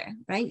anywhere,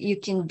 right? You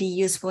can be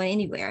useful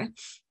anywhere.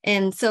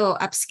 And so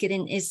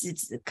upskilling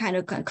it's kind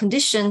of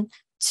condition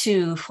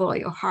to follow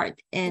your heart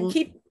and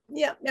keep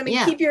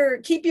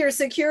your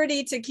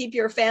security to keep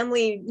your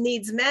family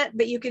needs met,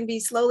 but you can be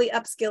slowly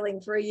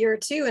upskilling for a year or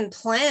two and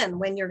plan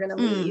when you're going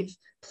to leave.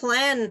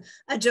 Plan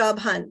a job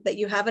hunt that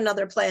you have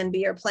another plan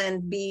B or plan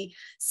B,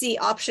 C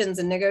options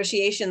and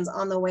negotiations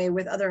on the way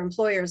with other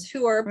employers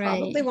who are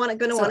probably want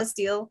to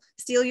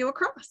steal you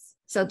across.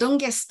 So don't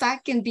get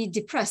stuck and be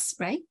depressed,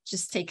 right?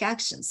 Just take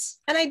actions.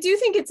 And I do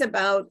think it's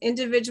about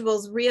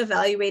individuals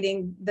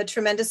reevaluating the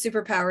tremendous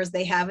superpowers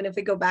they have. And if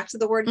we go back to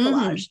the word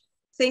collage,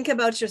 think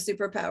about your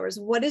superpowers.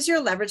 What is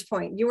your leverage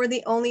point? You are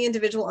the only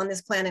individual on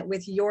this planet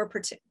with your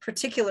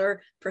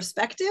particular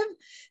perspective,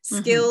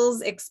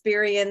 skills,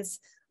 experience,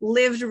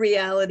 lived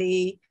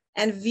reality,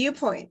 and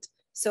viewpoint.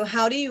 So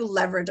how do you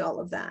leverage all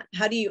of that?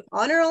 How do you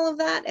honor all of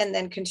that and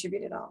then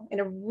contribute it all in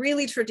a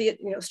really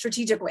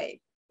strategic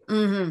way?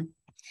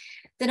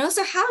 Then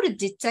also how to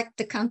detect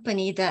the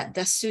company that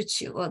suits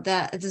you or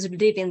that does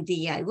live in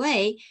the DEI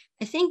way.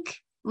 I think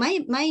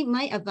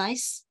my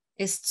advice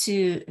is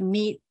to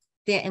meet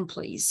their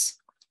employees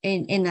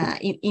in an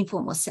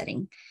informal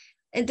setting.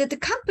 And the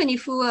company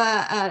who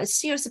are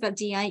serious about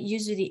DEI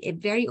usually are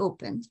very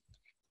open,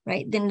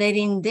 right? Then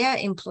letting their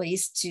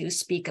employees to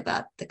speak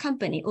about the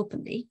company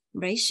openly,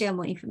 right? Share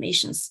more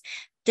information.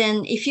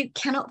 Then if you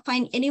cannot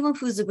find anyone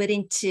who's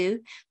willing to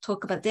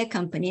talk about their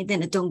company,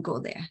 then don't go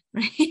there,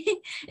 right?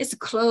 It's a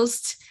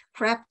closed,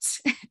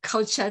 prepped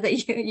culture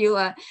that you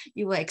are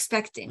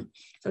expecting.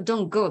 So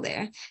don't go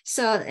there.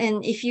 So,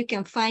 and if you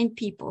can find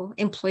people,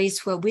 employees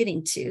who are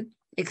willing to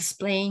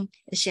explain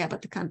and share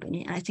about the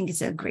company, I think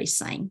it's a great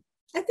sign.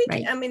 I think,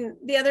 right? I mean,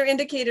 the other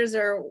indicators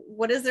are,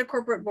 what does their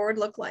corporate board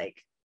look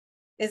like?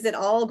 Is it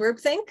all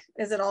groupthink?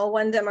 Is it all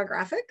one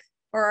demographic?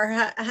 Or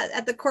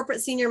at the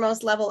corporate senior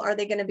most level, are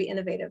they going to be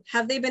innovative?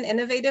 Have they been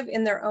innovative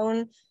in their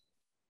own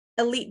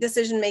elite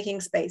decision-making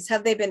space?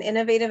 Have they been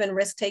innovative and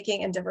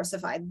risk-taking and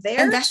diversified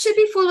there? And that should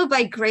be followed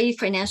by great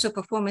financial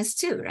performance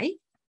too, right?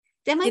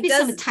 There might be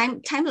some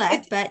time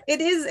lag, but it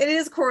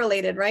is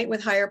correlated, right,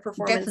 with higher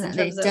performance in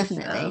terms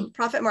of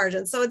profit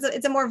margins. So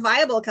it's a more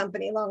viable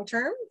company long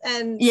term,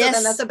 and so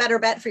then that's a better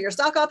bet for your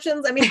stock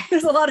options. I mean,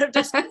 there's a lot of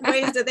just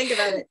ways to think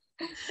about it.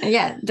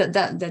 Yeah,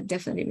 that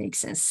definitely makes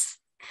sense.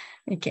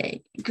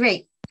 Okay,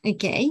 great.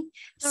 Okay,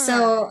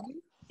 so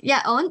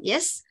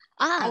yes.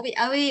 Are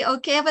we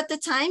okay about the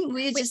time?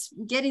 We're just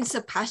getting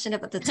so passionate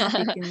about the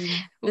topic and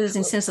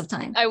losing sense of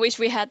time. I wish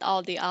we had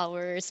all the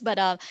hours,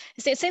 but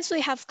since we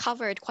have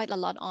covered quite a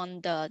lot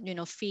on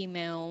the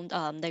female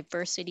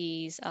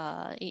diversities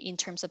in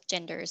terms of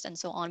genders and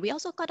so on, we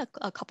also got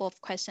a couple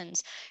of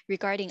questions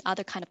regarding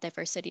other kind of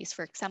diversities.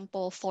 For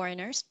example,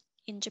 foreigners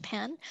in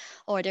Japan,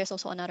 or there's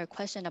also another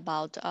question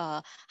about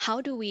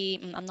how do we?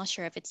 I'm not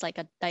sure if it's like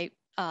a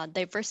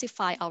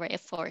diversify our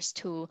efforts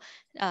to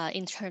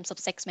in terms of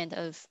segment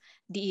of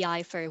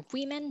DEI for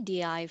women,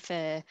 DEI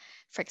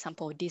for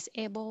example,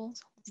 disabled,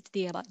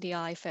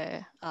 DEI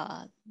for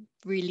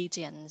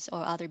religions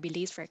or other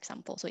beliefs, for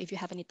example. So if you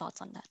have any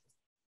thoughts on that.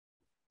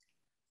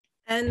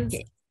 And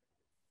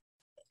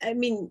I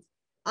mean,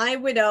 I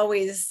would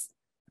always,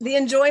 the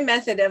enjoi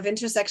method of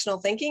intersectional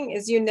thinking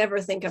is you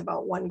never think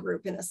about one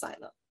group in a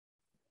silo.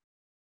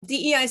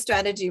 DEI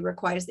strategy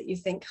requires that you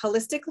think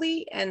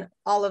holistically and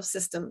all of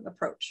system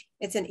approach.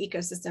 It's an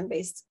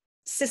ecosystem-based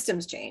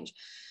systems change.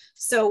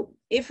 So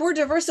if we're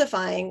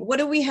diversifying, what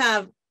do we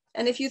have?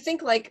 And if you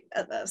think like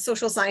a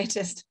social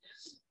scientist,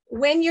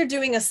 when you're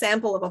doing a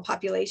sample of a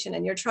population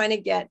and you're trying to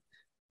get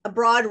a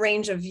broad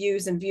range of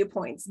views and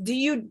viewpoints, do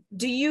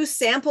you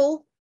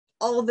sample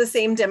all of the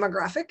same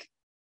demographic?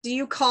 Do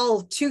you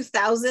call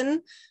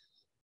 2,000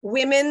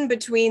 women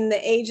between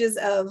the ages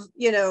of,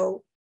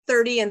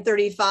 30 and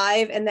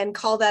 35 and then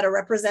call that a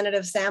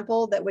representative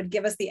sample that would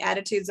give us the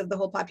attitudes of the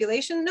whole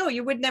population? No,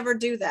 you would never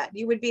do that.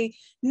 You would be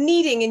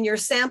needing in your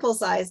sample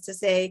size to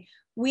say,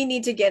 we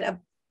need to get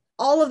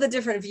all of the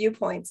different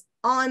viewpoints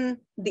on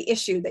the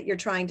issue that you're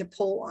trying to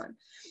pull on.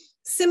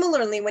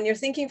 Similarly, when you're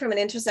thinking from an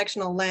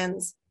intersectional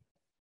lens,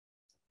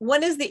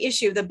 what is the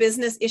issue, the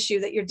business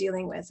issue that you're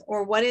dealing with,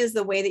 or what is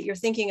the way that you're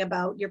thinking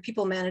about your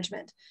people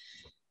management?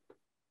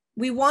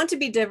 We want to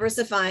be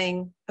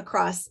diversifying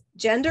across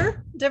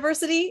gender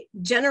diversity,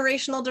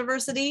 generational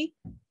diversity,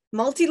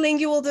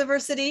 multilingual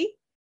diversity,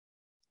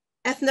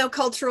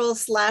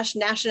 ethnocultural /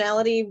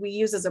 nationality we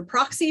use as a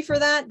proxy for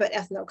that, but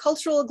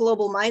ethnocultural,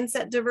 global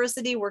mindset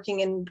diversity,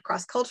 working in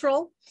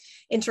cross-cultural,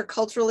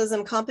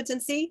 interculturalism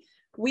competency.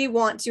 We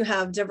want to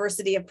have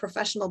diversity of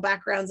professional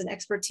backgrounds and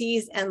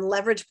expertise and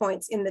leverage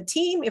points in the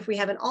team. If we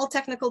have an all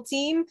technical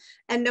team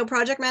and no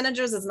project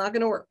managers, it's not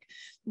going to work.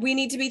 We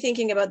need to be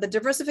thinking about the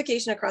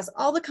diversification across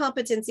all the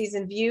competencies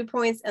and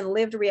viewpoints and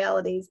lived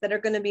realities that are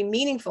going to be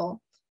meaningful,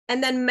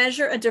 and then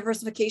measure a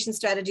diversification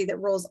strategy that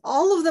rolls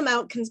all of them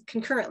out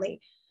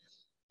concurrently.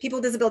 People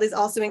with disabilities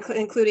also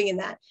including in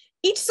that.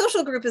 Each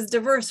social group is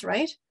diverse,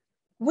 right?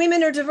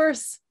 Women are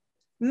diverse,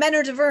 men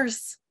are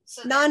diverse,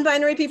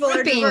 non-binary people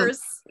are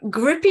diverse.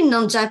 Grouping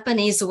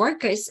non-Japanese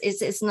workers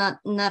is not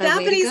a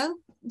way to go.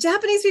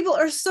 Japanese people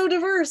are so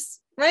diverse,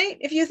 right?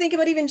 If you think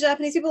about even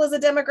Japanese people as a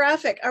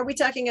demographic, are we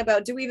talking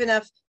about, do we even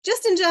have,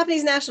 just in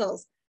Japanese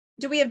nationals,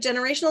 do we have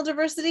generational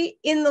diversity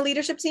in the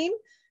leadership team?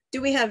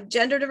 Do we have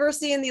gender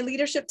diversity in the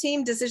leadership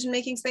team,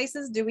 decision-making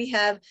spaces? Do we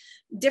have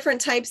different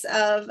types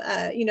of,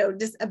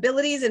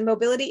 disabilities and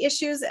mobility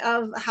issues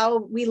of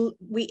how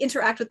we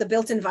interact with the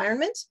built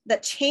environment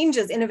that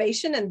changes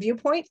innovation and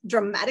viewpoint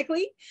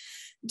dramatically?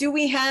 Do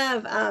we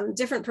have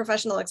different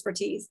professional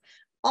expertise?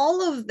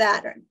 All of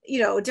that,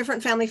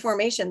 different family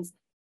formations.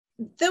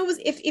 Those,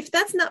 if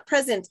that's not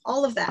present,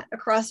 all of that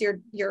across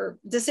your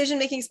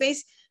decision-making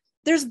space,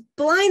 there's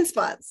blind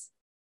spots.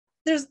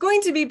 There's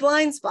going to be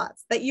blind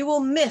spots that you will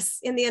miss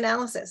in the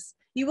analysis.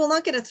 You will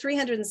not get a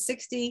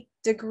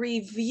 360-degree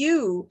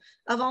view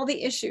of all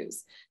the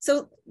issues.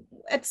 So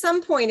at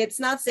some point, it's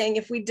not saying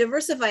if we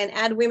diversify and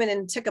add women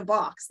and tick a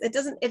box, it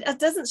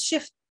doesn't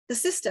shift the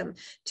system.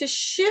 To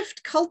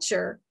shift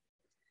culture,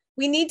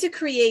 we need to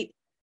create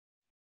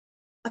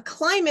a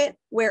climate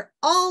where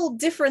all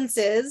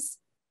differences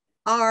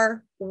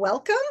are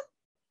welcome,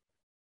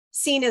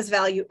 seen as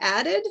value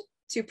added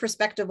to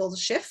perspectival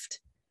shift,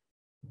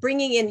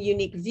 bringing in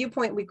unique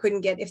viewpoint we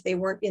couldn't get if they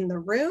weren't in the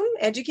room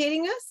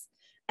educating us.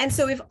 And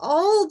so if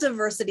all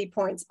diversity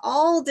points,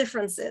 all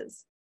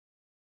differences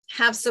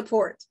have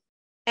support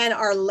and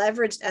are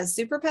leveraged as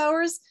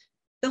superpowers,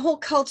 the whole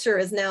culture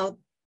is now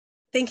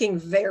thinking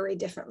very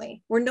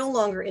differently. We're no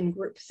longer in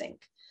groupthink.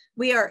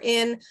 We are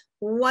in,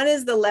 what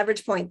is the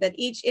leverage point that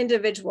each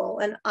individual,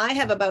 and I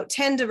have about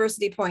 10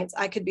 diversity points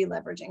I could be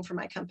leveraging for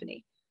my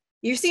company.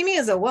 You see me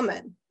as a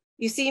woman,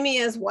 you see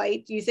me as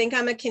white, you think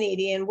I'm a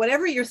Canadian,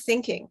 whatever you're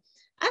thinking,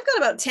 I've got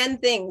about 10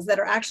 things that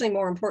are actually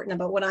more important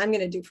about what I'm going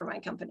to do for my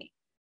company.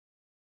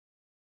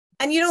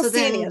 And you don't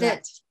see any of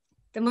that.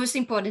 The most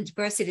important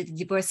diversity, the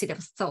diversity of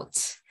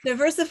thought.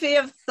 Diversity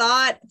of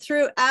thought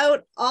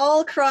throughout,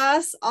 all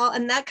across,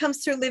 and that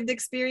comes through lived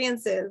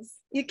experiences.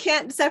 You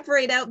can't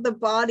separate out the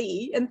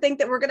body and think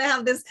that we're going to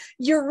have this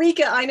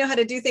eureka, I know how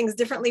to do things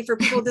differently for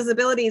people with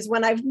disabilities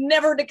when I've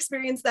never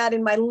experienced that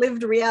in my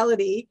lived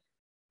reality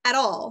at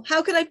all.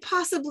 How could I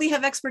possibly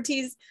have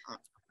expertise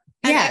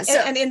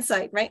and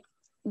insight, right?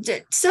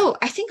 So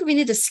I think we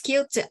need a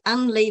skill to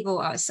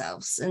unlabel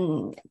ourselves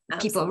and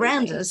people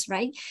around us,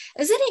 right?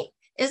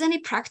 is any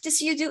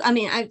practice you do? I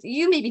mean,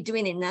 you may be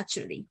doing it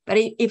naturally, but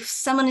if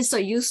someone is so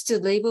used to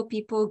label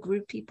people,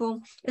 group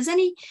people, is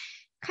any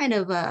kind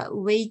of a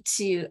way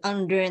to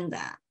unlearn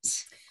that?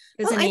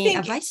 Is any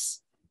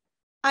advice?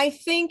 I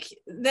think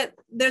that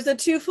there's a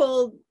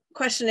twofold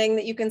questioning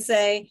that you can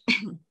say,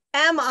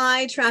 am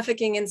I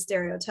trafficking in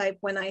stereotype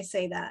when I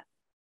say that?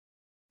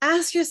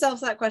 Ask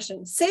yourself that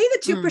question. Say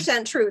the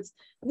 2% truth.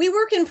 We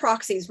work in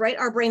proxies, right?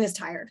 Our brain is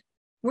tired.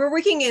 We're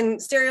working in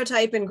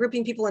stereotype and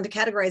grouping people into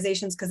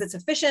categorizations because it's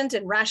efficient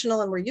and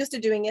rational and we're used to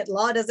doing it.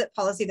 Law does it,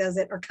 policy does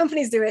it, or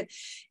companies do it.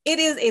 It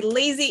is a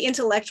lazy,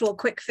 intellectual,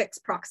 quick fix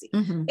proxy.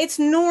 It's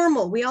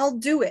normal. We all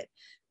do it.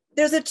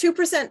 There's a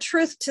 2%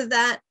 truth to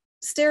that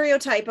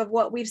stereotype of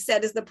what we've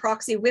said is the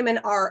proxy. Women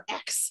are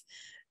X.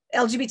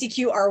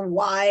 LGBTQ are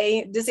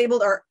Y,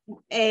 disabled are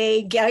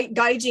A,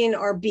 gaijin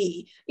are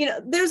B. You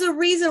know, there's a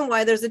reason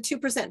why there's a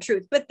 2%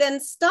 truth, but then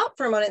stop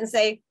for a moment and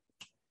say,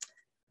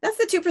 that's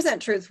the 2%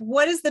 truth.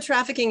 What is the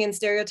trafficking in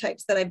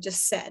stereotypes that I've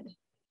just said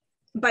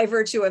by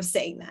virtue of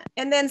saying that?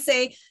 And then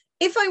say,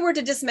 if I were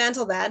to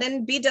dismantle that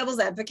and be devil's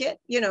advocate,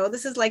 you know,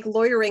 this is like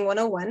lawyering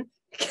 101,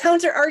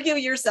 counter argue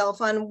yourself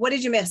on what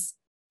did you miss?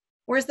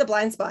 Where's the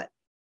blind spot?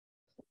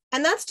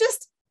 And that's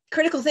just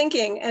critical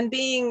thinking and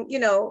being, you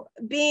know,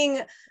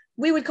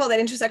 we would call that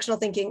intersectional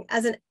thinking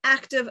as an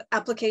active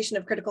application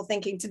of critical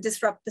thinking to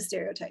disrupt the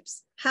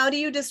stereotypes. How do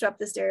you disrupt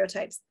the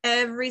stereotypes?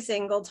 Every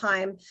single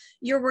time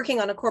you're working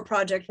on a core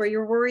project where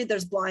you're worried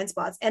there's blind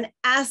spots, and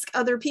ask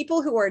other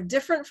people who are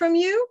different from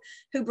you,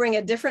 who bring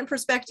a different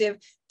perspective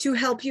to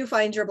help you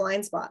find your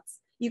blind spots.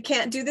 You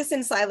can't do this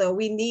in silo.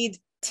 We need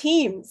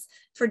teams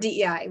for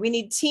DEI. We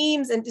need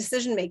teams and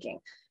decision-making.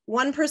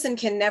 One person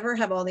can never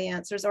have all the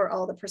answers or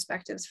all the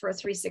perspectives for a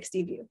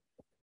 360 view.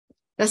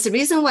 That's the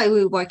reason why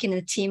we work in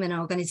a team and an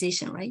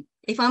organization, right?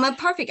 If I'm a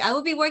perfect, I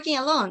will be working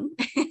alone.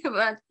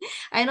 But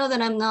I know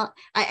that I'm not.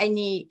 I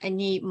need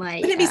my.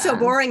 Wouldn't it be so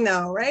boring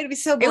though, right? It'd be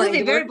so boring. It would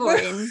be very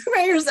boring.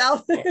 By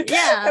yourself.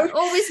 Yeah,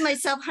 always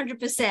myself,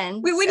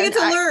 100%. We get to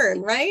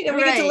learn, right? And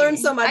we get to learn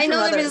so much. I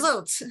know from the others.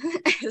 results.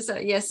 So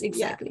yes,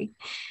 exactly.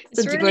 Yeah.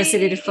 So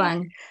diversity is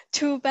fun.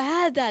 Too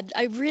bad that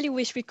I really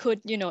wish we could,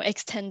 you know,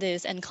 extend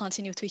this and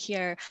continue to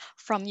hear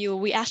from you.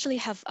 We actually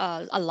have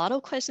a lot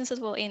of questions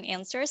as well in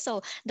answers.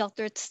 So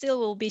Dr. Steele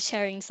will be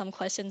sharing some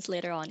questions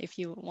later on if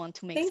you want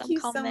to make some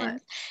comments. So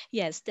much.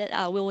 Yes, that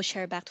we will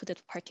share back to the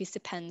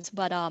participants.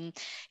 But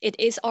it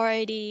is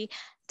already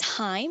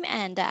time,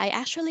 and I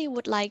actually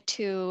would like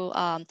to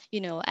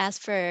you know,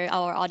 ask for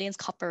our audience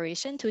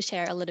cooperation to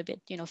share a little bit,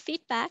 you know,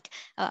 feedback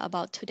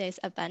about today's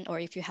event, or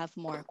if you have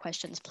more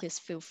questions, please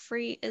feel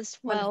free as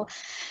well.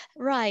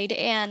 Wonderful. Right,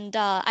 and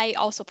I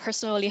also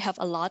personally have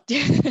a lot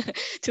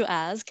to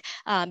ask,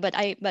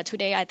 but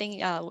today I think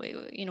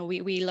you know,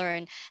 we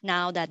learn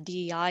now that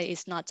DEI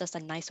is not just a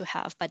nice to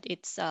have, but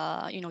it's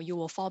you know, you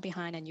will fall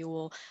behind and you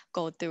will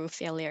go through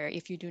failure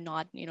if you do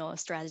not, you know,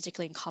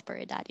 strategically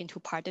incorporate that into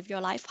part of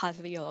your life, part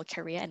of your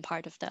career, and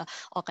part of the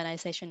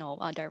organizational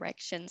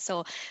direction.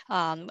 So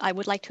I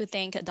would like to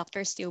thank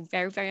Dr. Steele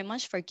very, very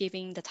much for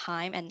giving the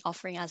time and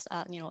offering us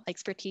you know,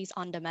 expertise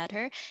on the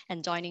matter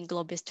and joining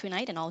GLOBIS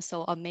tonight, and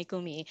also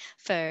Megumi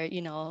for,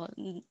 you know,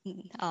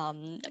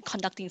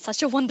 conducting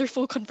such a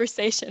wonderful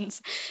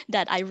conversations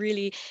that I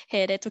really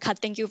hated to cut.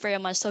 Thank you very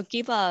much. So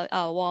give a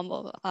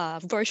warm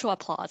virtual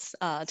applause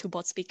to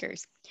both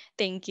speakers.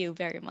 Thank you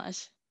very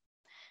much.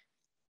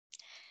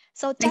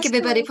 So thank you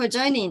everybody for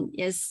joining.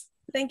 Yes.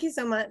 Thank you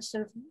so much.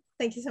 And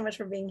thank you so much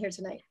for being here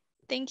tonight.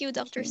 Thank you,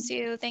 Dr.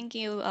 Steele. Thank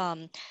you,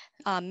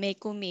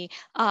 Megumi.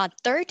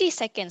 30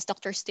 seconds,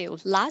 Dr. Steele,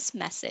 last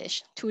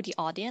message to the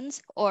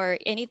audience, or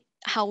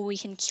how we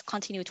can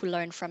continue to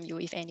learn from you,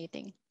 if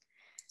anything.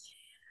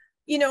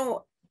 You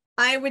know,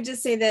 I would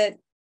just say that,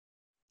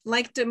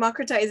 like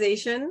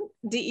democratization,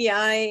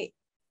 DEI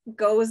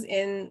goes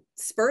in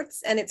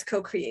spurts and it's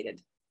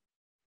co-created.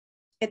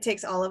 It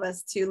takes all of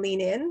us to lean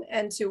in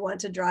and to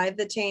want to drive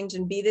the change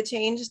and be the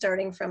change,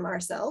 starting from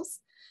ourselves.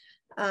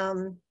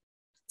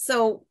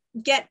 So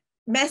get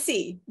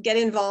messy, get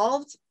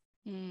involved,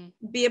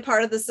 be a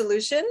part of the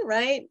solution,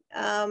 right?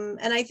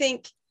 And I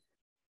think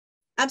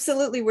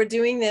absolutely we're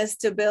doing this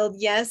to build,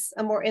 yes,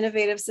 a more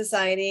innovative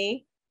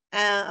society,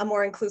 a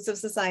more inclusive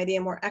society,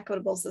 a more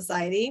equitable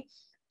society.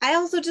 I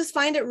also just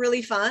find it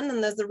really fun.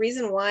 And there's the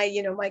reason why,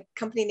 you know, my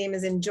company name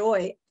is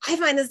Enjoy. I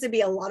find this to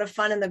be a lot of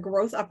fun, and the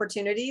growth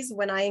opportunities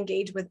when I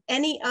engage with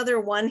any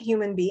other one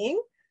human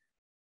being.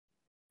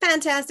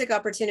 Fantastic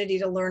opportunity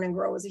to learn and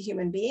grow as a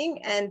human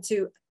being and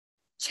to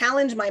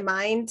challenge my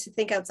mind to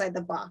think outside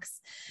the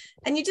box.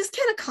 And you just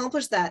can't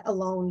accomplish that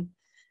alone.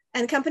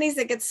 And companies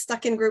that get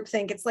stuck in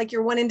groupthink, it's like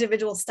you're one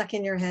individual stuck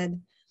in your head.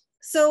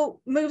 So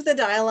move the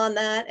dial on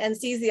that and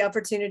seize the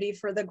opportunity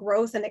for the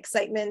growth and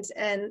excitement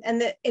and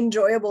the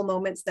enjoyable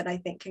moments that I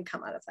think can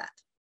come out of that.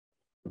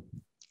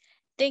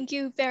 Thank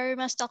you very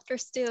much, Dr.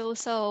 Steele.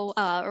 So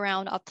a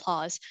round of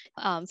applause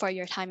for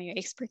your time and your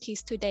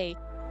expertise today.